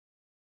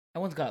 I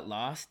once got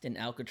lost in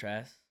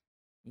Alcatraz.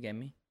 You get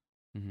me?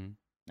 Mm-hmm.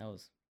 That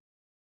was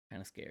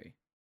kind of scary.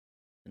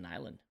 An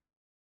island.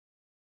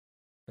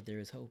 But there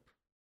is hope.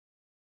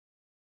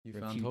 You For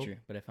a found future. hope?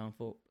 But I found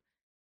hope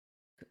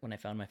when I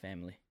found my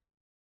family.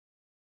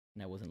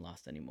 And I wasn't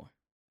lost anymore.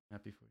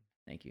 Happy for you.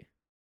 Thank you.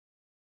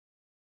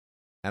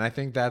 And I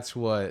think that's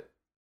what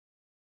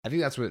I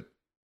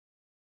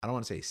don't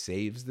want to say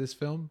saves this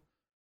film.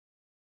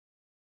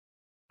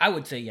 I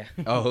would say yeah.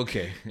 Oh,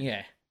 okay.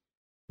 Yeah.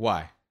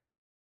 Why?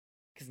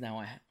 Because now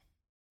I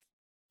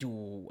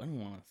don't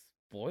want to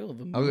spoil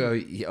the movie.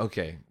 Okay.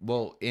 Okay.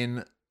 Well,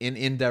 in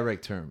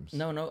indirect terms.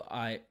 No.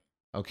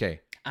 Okay.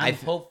 I'm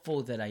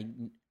hopeful that I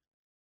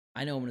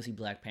know I'm gonna see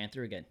Black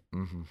Panther again.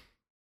 Mm-hmm.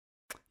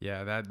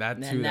 Yeah, that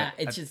And too.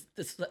 it's just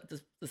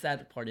the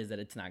sad part is that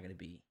it's not gonna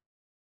be.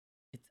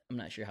 I'm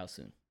not sure how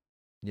soon,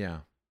 Yeah.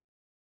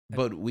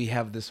 But we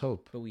have this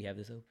hope but we have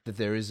this hope that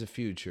there is a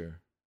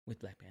future with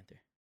Black Panther.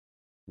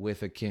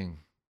 with a king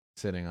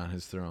sitting on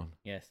his throne.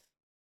 Yes.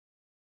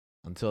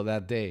 Until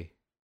that day,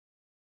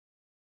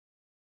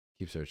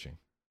 keep searching.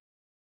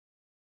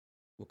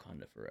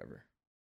 Wakanda forever.